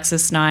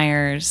Alexis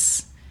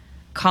Nyers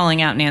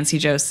calling out Nancy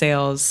Jo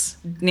Sales.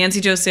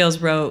 Nancy Jo Sales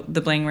wrote The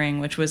Bling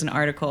Ring, which was an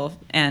article,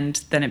 and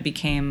then it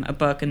became a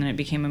book, and then it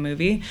became a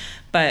movie.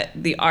 But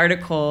the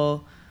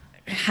article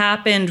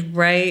happened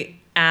right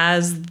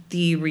as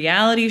the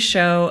reality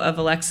show of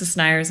Alexis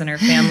Nyers and her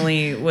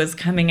family was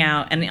coming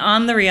out. And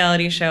on the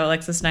reality show,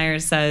 Alexis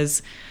Nyers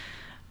says,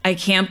 I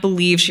can't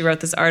believe she wrote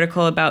this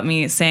article about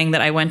me saying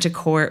that I went to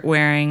court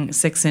wearing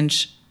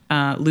 6-inch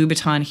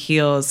Louboutin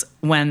heels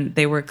when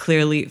they were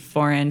clearly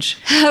 4-inch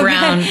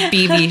brown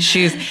BB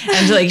shoes.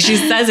 And like she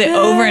says it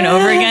over and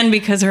over again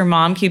because her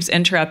mom keeps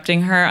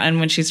interrupting her and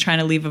when she's trying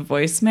to leave a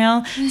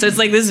voicemail. So it's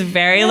like this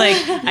very like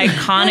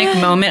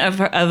iconic moment of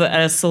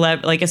a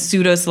celeb, like a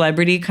pseudo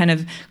celebrity kind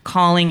of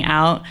calling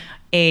out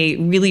a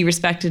really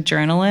respected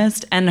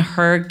journalist and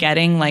her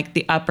getting like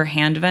the upper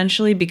hand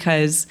eventually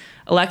because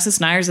Alexis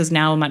Nyers is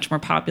now a much more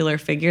popular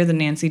figure than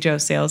Nancy Jo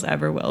Sales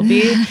ever will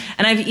be.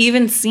 And I've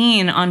even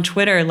seen on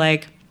Twitter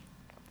like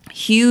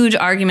huge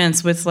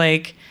arguments with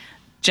like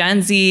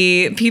Gen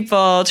Z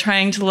people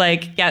trying to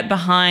like get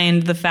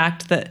behind the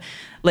fact that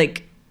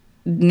like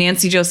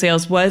Nancy Jo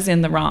Sales was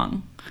in the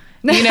wrong.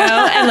 You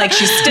know, and like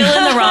she's still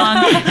in the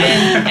wrong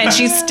and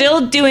she's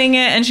still doing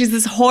it. And she's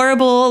this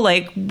horrible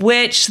like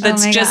witch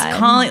that's my just God.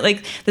 calling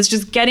like that's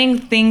just getting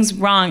things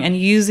wrong and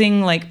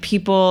using like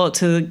people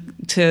to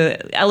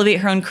elevate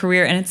her own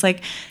career. And it's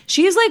like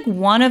she's like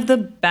one of the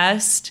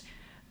best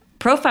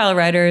profile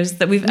writers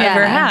that we've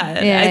ever had.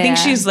 I think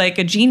she's like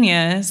a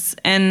genius,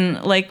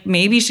 and like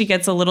maybe she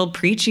gets a little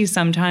preachy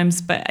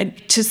sometimes, but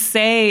to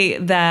say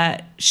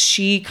that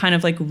she kind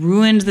of like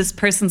ruined this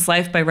person's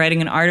life by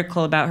writing an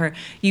article about her,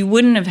 you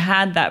wouldn't have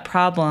had that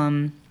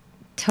problem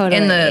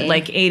in the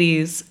like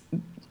 80s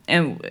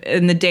and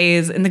in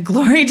the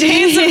glory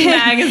days of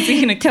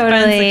magazine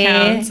expense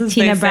accounts, as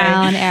Tina they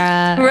Brown say.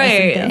 era,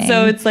 right?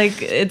 So it's like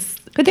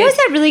But there was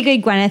that really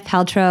good Gwyneth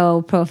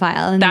Paltrow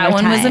profile. In that New York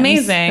one was Times.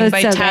 amazing It was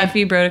by so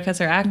Taffy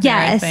Brodicusser Actor.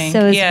 Yes, I think.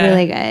 so it was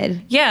really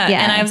good. Yeah,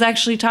 and I was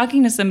actually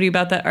talking to somebody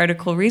about that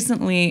article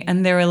recently,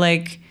 and they were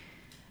like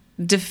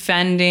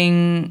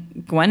defending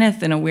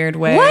Gwyneth in a weird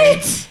way.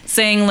 What?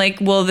 Saying like,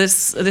 well,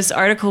 this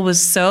article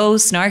was so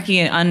snarky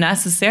and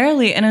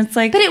unnecessarily, and it's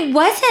like, But it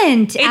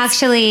wasn't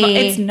actually.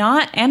 It's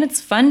not, and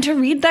it's fun to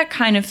read that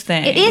kind of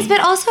thing. It is, but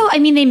also, I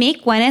mean, they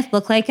make Gwyneth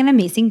look like an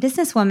amazing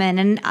businesswoman,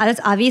 and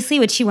that's obviously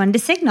what she wanted to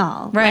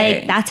signal. Right.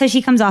 Like, that's how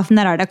she comes off in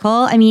that article.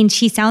 I mean,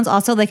 she sounds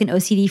also like an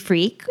OCD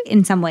freak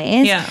in some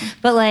ways. Yeah.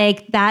 But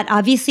like, that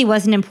obviously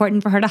wasn't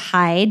important for her to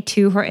hide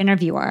to her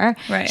interviewer.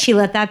 Right. She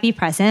let that be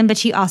present, but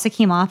she also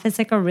came off as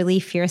like a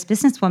really fierce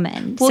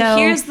businesswoman. Well, so,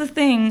 here's the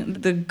thing: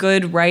 the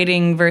good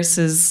writing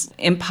versus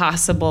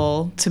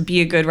impossible to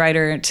be a good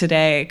writer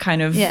today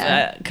kind of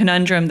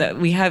conundrum that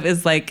we have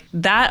is like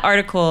that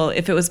article,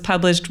 if it was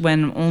published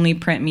when only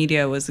print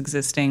media was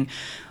existing,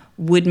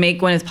 would make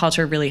Gwyneth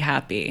Paltrow really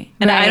happy.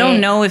 And I don't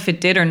know if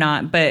it did or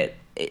not, but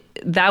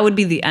that would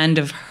be the end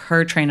of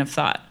her train of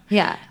thought.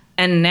 Yeah.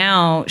 And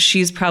now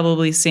she's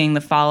probably seeing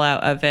the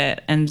fallout of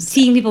it and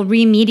seeing people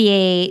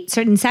remediate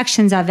certain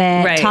sections of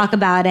it, talk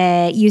about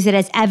it, use it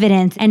as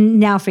evidence, and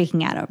now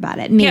freaking out about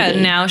it. Maybe.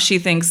 Yeah, now she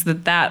thinks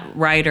that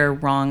writer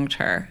wronged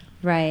her.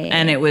 Right.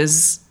 And it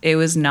was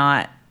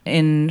not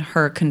in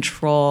her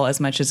control as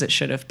much as it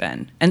should have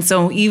been. And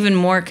so even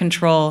more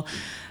control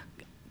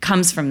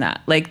comes from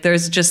that. Like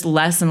there's just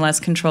less and less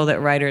control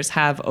that writers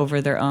have over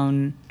their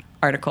own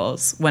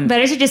articles. When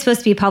writers are just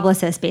supposed to be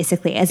publicists,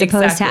 basically, as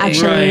opposed to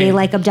actually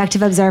like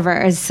objective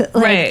observers,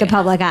 like the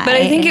public eye. But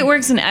I think it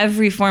works in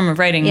every form of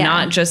writing,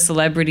 not just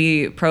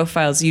celebrity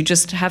profiles. You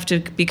just have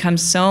to become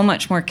so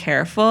much more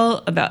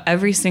careful about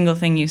every single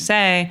thing you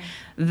say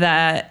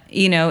that,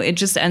 you know, it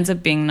just ends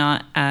up being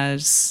not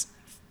as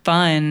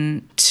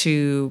fun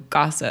to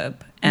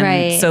gossip.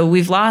 And so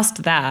we've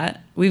lost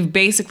that. We've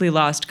basically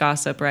lost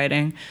gossip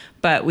writing,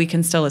 but we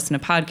can still listen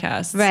to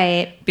podcasts.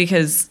 Right.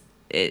 Because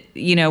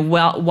you know,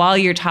 while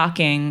you're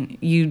talking,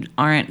 you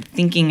aren't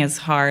thinking as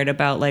hard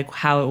about like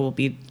how it will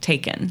be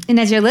taken. And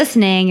as you're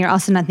listening, you're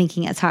also not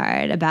thinking as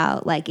hard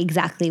about like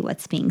exactly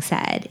what's being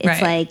said.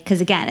 It's like, because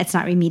again, it's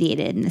not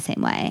remediated in the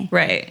same way.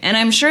 Right. And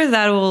I'm sure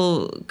that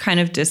will kind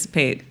of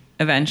dissipate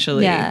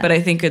eventually. Yeah. But I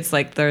think it's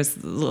like there's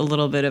a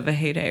little bit of a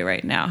heyday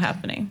right now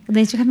happening. Well,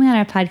 thanks for coming on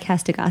our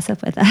podcast to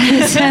gossip with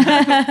us.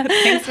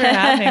 Thanks for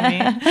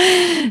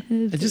having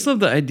me. I just love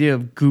the idea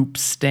of goop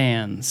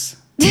stands.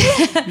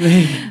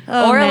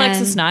 Or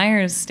Alexis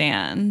Nyers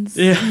stands.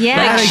 Yeah.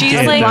 Like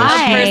she's like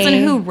a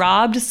person who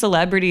robbed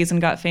celebrities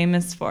and got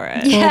famous for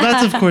it. Well,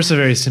 that's of course a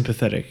very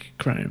sympathetic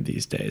crime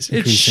these days,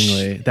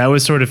 increasingly. That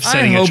was sort of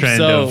setting a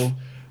trend of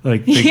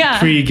like the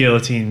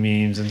pre-guillotine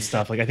memes and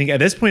stuff. Like I think at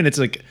this point it's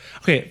like,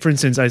 okay, for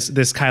instance,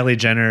 this Kylie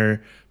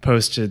Jenner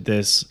posted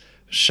this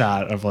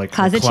shot of like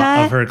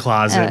of her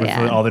closet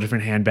with all the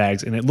different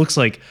handbags, and it looks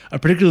like a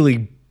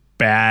particularly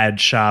bad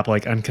shop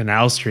like on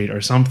Canal Street or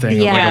something.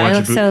 Yeah, like it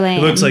looks so lame.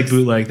 It looks like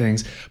bootleg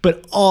things.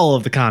 But all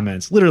of the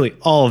comments, literally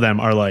all of them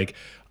are like,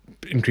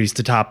 increase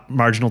the top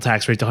marginal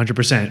tax rate to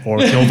 100% or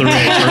kill the rich or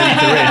eat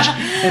the rich.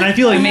 And I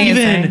feel like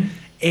even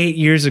 8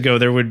 years ago,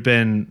 there would have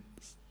been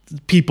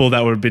people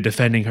that would be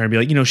defending her and be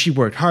like, you know, she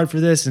worked hard for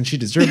this and she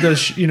deserved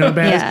those, you know,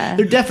 bands.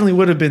 There definitely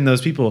would have been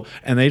those people,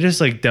 and they just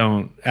like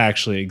don't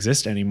actually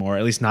exist anymore,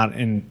 at least not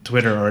in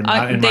Twitter or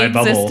not in my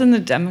bubble. They exist in the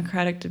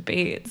Democratic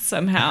debates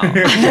somehow.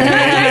 There's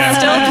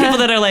still people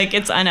that are like,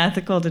 it's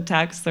unethical to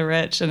tax the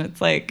rich, and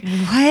it's like,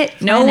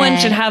 what? No one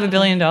should have $1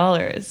 billion.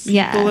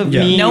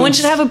 Yeah. No one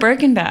should have a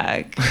Birkin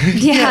bag.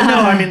 No,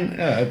 I mean,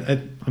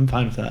 I'm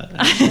fine with that.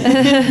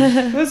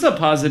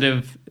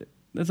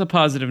 That's a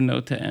positive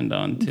note to end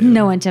on too.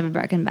 No one should have a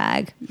Birkin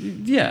bag.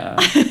 Yeah,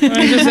 I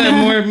just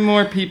that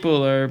more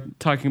people are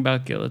talking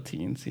about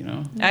guillotines. You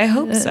know, I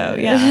hope so.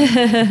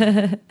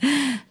 Yeah,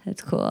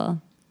 that's cool.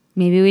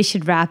 Maybe we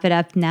should wrap it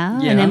up now,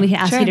 and then we can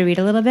ask you to read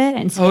a little bit,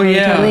 and so we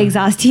totally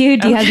exhaust you.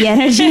 Do you have the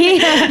energy?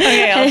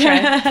 Okay, I'll try.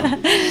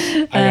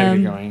 I gotta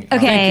be going.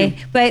 Okay,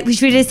 but we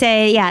should just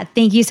say,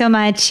 thank you so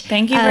much.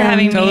 Thank you for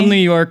having me. Tell him New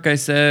York I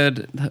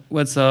said,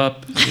 what's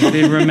up?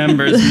 He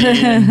remembers me.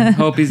 And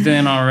hope he's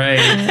doing all right.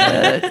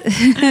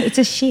 It's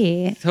a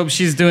she. Hope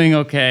she's doing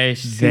okay.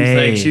 She seems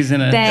like she's in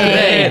a...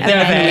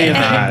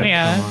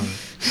 Yeah.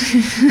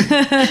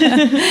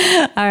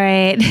 All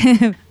right.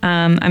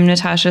 I'm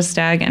Natasha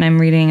Stagg, and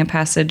I'm reading a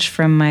passage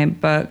from my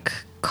book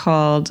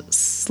called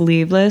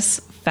Sleeveless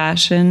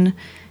Fashion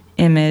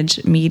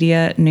Image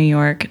Media New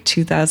York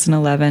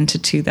 2011 to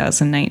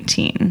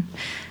 2019.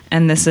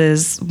 And this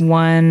is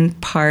one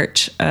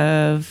part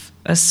of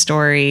a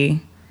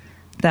story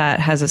that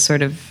has a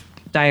sort of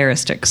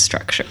diaristic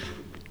structure.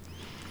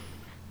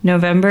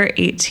 November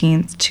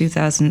 18th,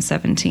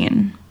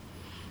 2017.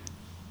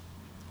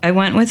 I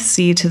went with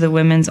C to the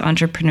Women's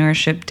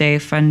Entrepreneurship Day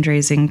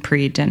fundraising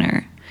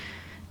pre-dinner.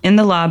 In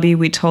the lobby,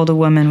 we told a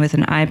woman with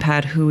an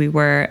iPad who we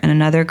were, and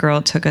another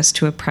girl took us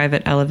to a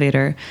private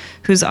elevator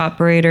whose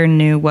operator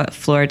knew what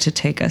floor to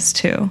take us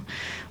to.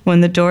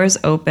 When the doors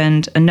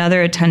opened,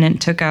 another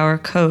attendant took our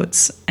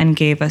coats and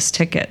gave us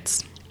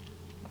tickets.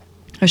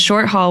 A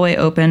short hallway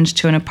opened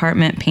to an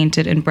apartment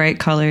painted in bright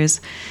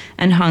colors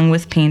and hung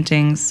with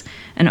paintings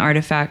and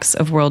artifacts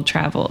of world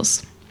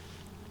travels.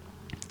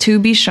 Two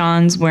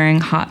Bichons wearing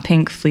hot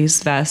pink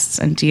fleece vests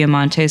and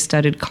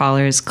diamante-studded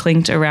collars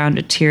clinked around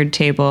a tiered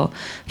table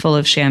full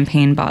of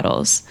champagne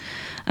bottles.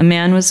 A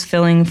man was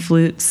filling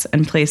flutes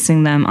and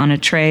placing them on a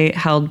tray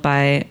held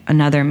by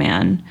another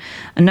man.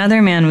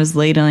 Another man was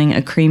ladling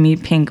a creamy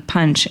pink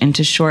punch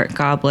into short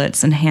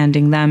goblets and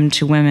handing them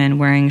to women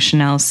wearing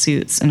Chanel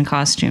suits and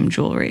costume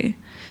jewelry.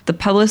 The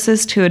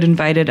publicist who had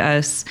invited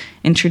us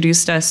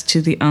introduced us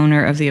to the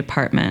owner of the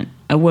apartment,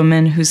 a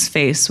woman whose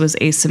face was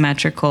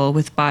asymmetrical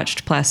with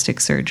botched plastic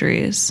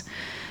surgeries.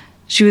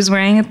 She was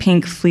wearing a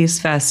pink fleece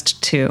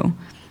vest, too,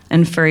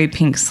 and furry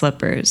pink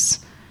slippers.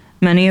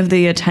 Many of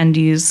the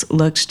attendees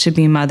looked to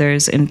be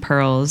mothers in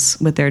pearls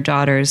with their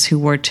daughters who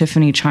wore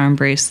Tiffany charm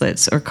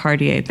bracelets or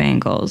Cartier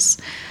bangles.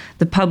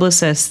 The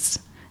publicists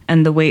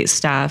and the wait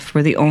staff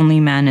were the only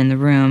men in the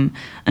room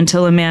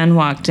until a man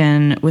walked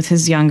in with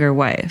his younger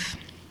wife.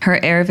 Her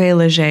Hervé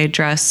Leger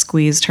dress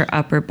squeezed her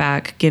upper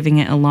back, giving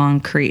it a long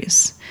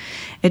crease.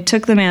 It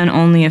took the man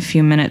only a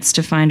few minutes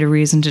to find a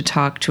reason to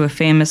talk to a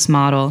famous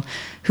model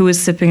who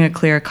was sipping a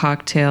clear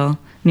cocktail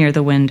near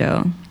the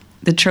window.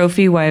 The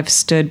trophy wife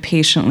stood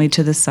patiently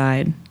to the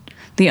side.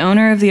 The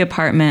owner of the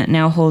apartment,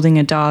 now holding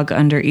a dog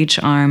under each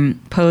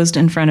arm, posed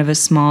in front of a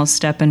small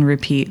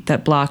step-and-repeat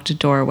that blocked a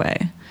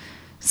doorway.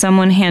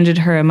 Someone handed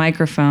her a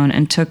microphone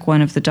and took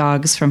one of the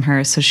dogs from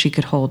her so she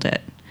could hold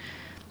it.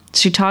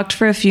 She talked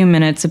for a few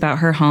minutes about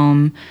her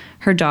home,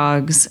 her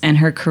dogs, and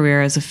her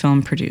career as a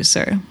film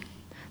producer.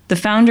 The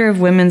founder of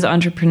Women's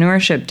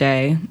Entrepreneurship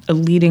Day, a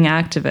leading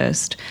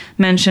activist,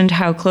 mentioned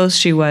how close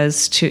she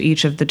was to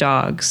each of the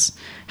dogs,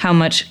 how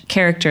much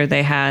character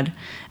they had,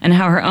 and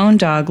how her own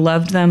dog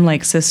loved them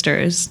like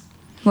sisters.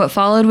 What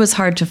followed was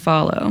hard to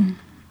follow.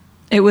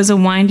 It was a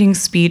winding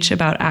speech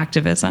about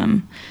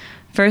activism.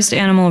 First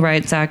animal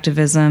rights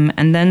activism,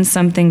 and then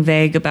something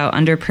vague about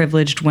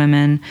underprivileged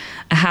women,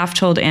 a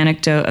half-told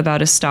anecdote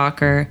about a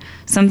stalker,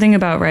 something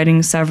about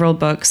writing several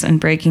books and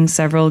breaking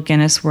several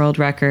Guinness World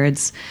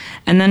Records,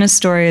 and then a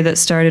story that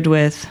started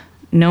with,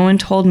 "No one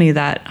told me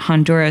that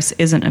Honduras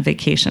isn't a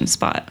vacation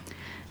spot."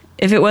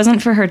 If it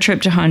wasn't for her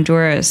trip to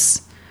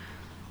Honduras,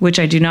 which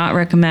I do not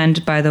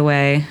recommend, by the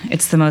way,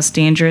 it's the most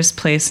dangerous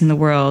place in the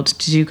world.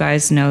 Did you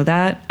guys know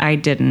that? I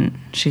didn't,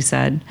 she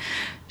said.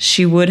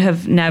 She would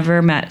have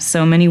never met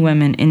so many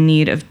women in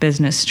need of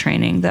business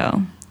training,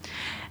 though.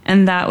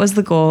 And that was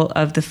the goal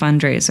of the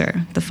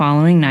fundraiser the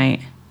following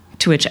night,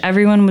 to which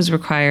everyone was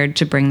required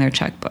to bring their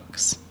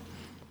checkbooks.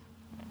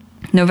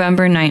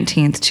 November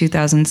 19th,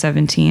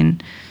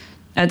 2017.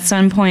 At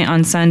some point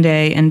on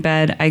Sunday, in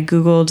bed, I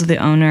Googled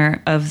the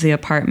owner of the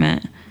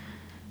apartment.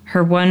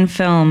 Her one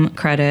film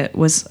credit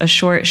was a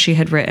short she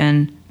had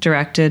written,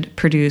 directed,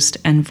 produced,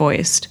 and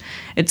voiced.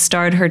 It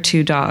starred her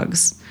two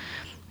dogs.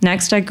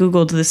 Next, I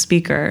Googled the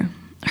speaker.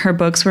 Her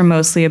books were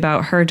mostly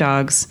about her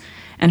dogs,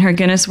 and her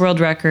Guinness World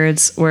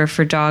Records were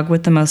for dog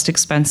with the most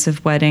expensive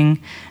wedding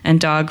and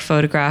dog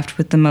photographed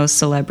with the most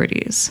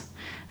celebrities.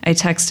 I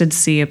texted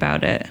C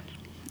about it.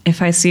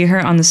 "If I see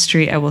her on the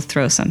street, I will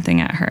throw something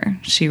at her,"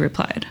 she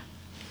replied.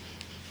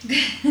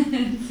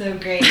 So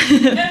great.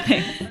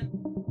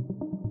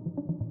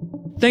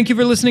 Thank you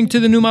for listening to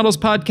the New Models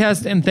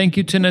Podcast, and thank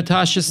you to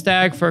Natasha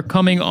Stagg for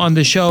coming on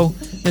the show.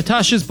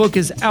 Natasha's book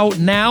is out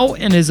now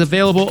and is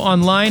available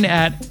online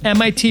at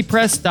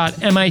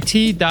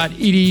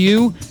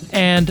mitpress.mit.edu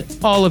and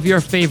all of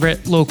your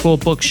favorite local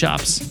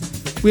bookshops.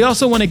 We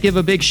also want to give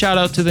a big shout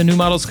out to the New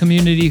Models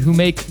community who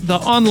make the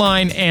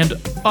online and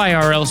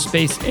IRL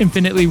space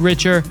infinitely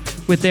richer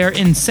with their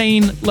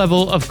insane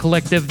level of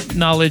collective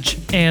knowledge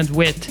and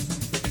wit.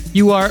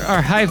 You are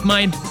our hive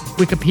mind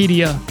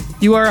Wikipedia.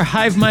 You are a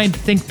hive mind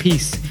think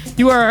piece.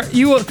 You are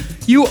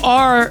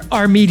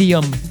our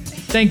medium.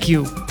 Thank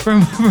you.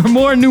 For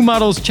more New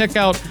Models, check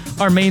out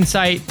our main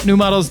site,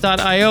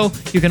 newmodels.io.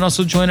 You can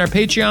also join our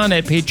Patreon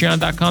at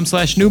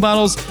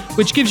patreon.com/newmodels,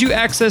 which gives you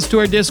access to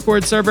our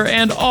Discord server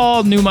and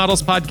all New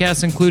Models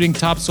podcasts, including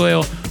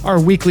Topsoil, our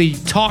weekly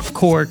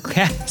Talkcore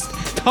cast.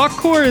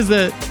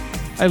 Talkcore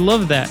I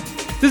love that.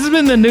 This has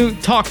been the new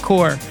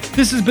Talkcore.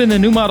 This has been the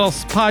New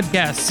Models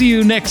Podcast. See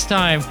you next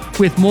time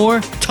with more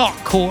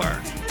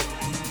Talkcore.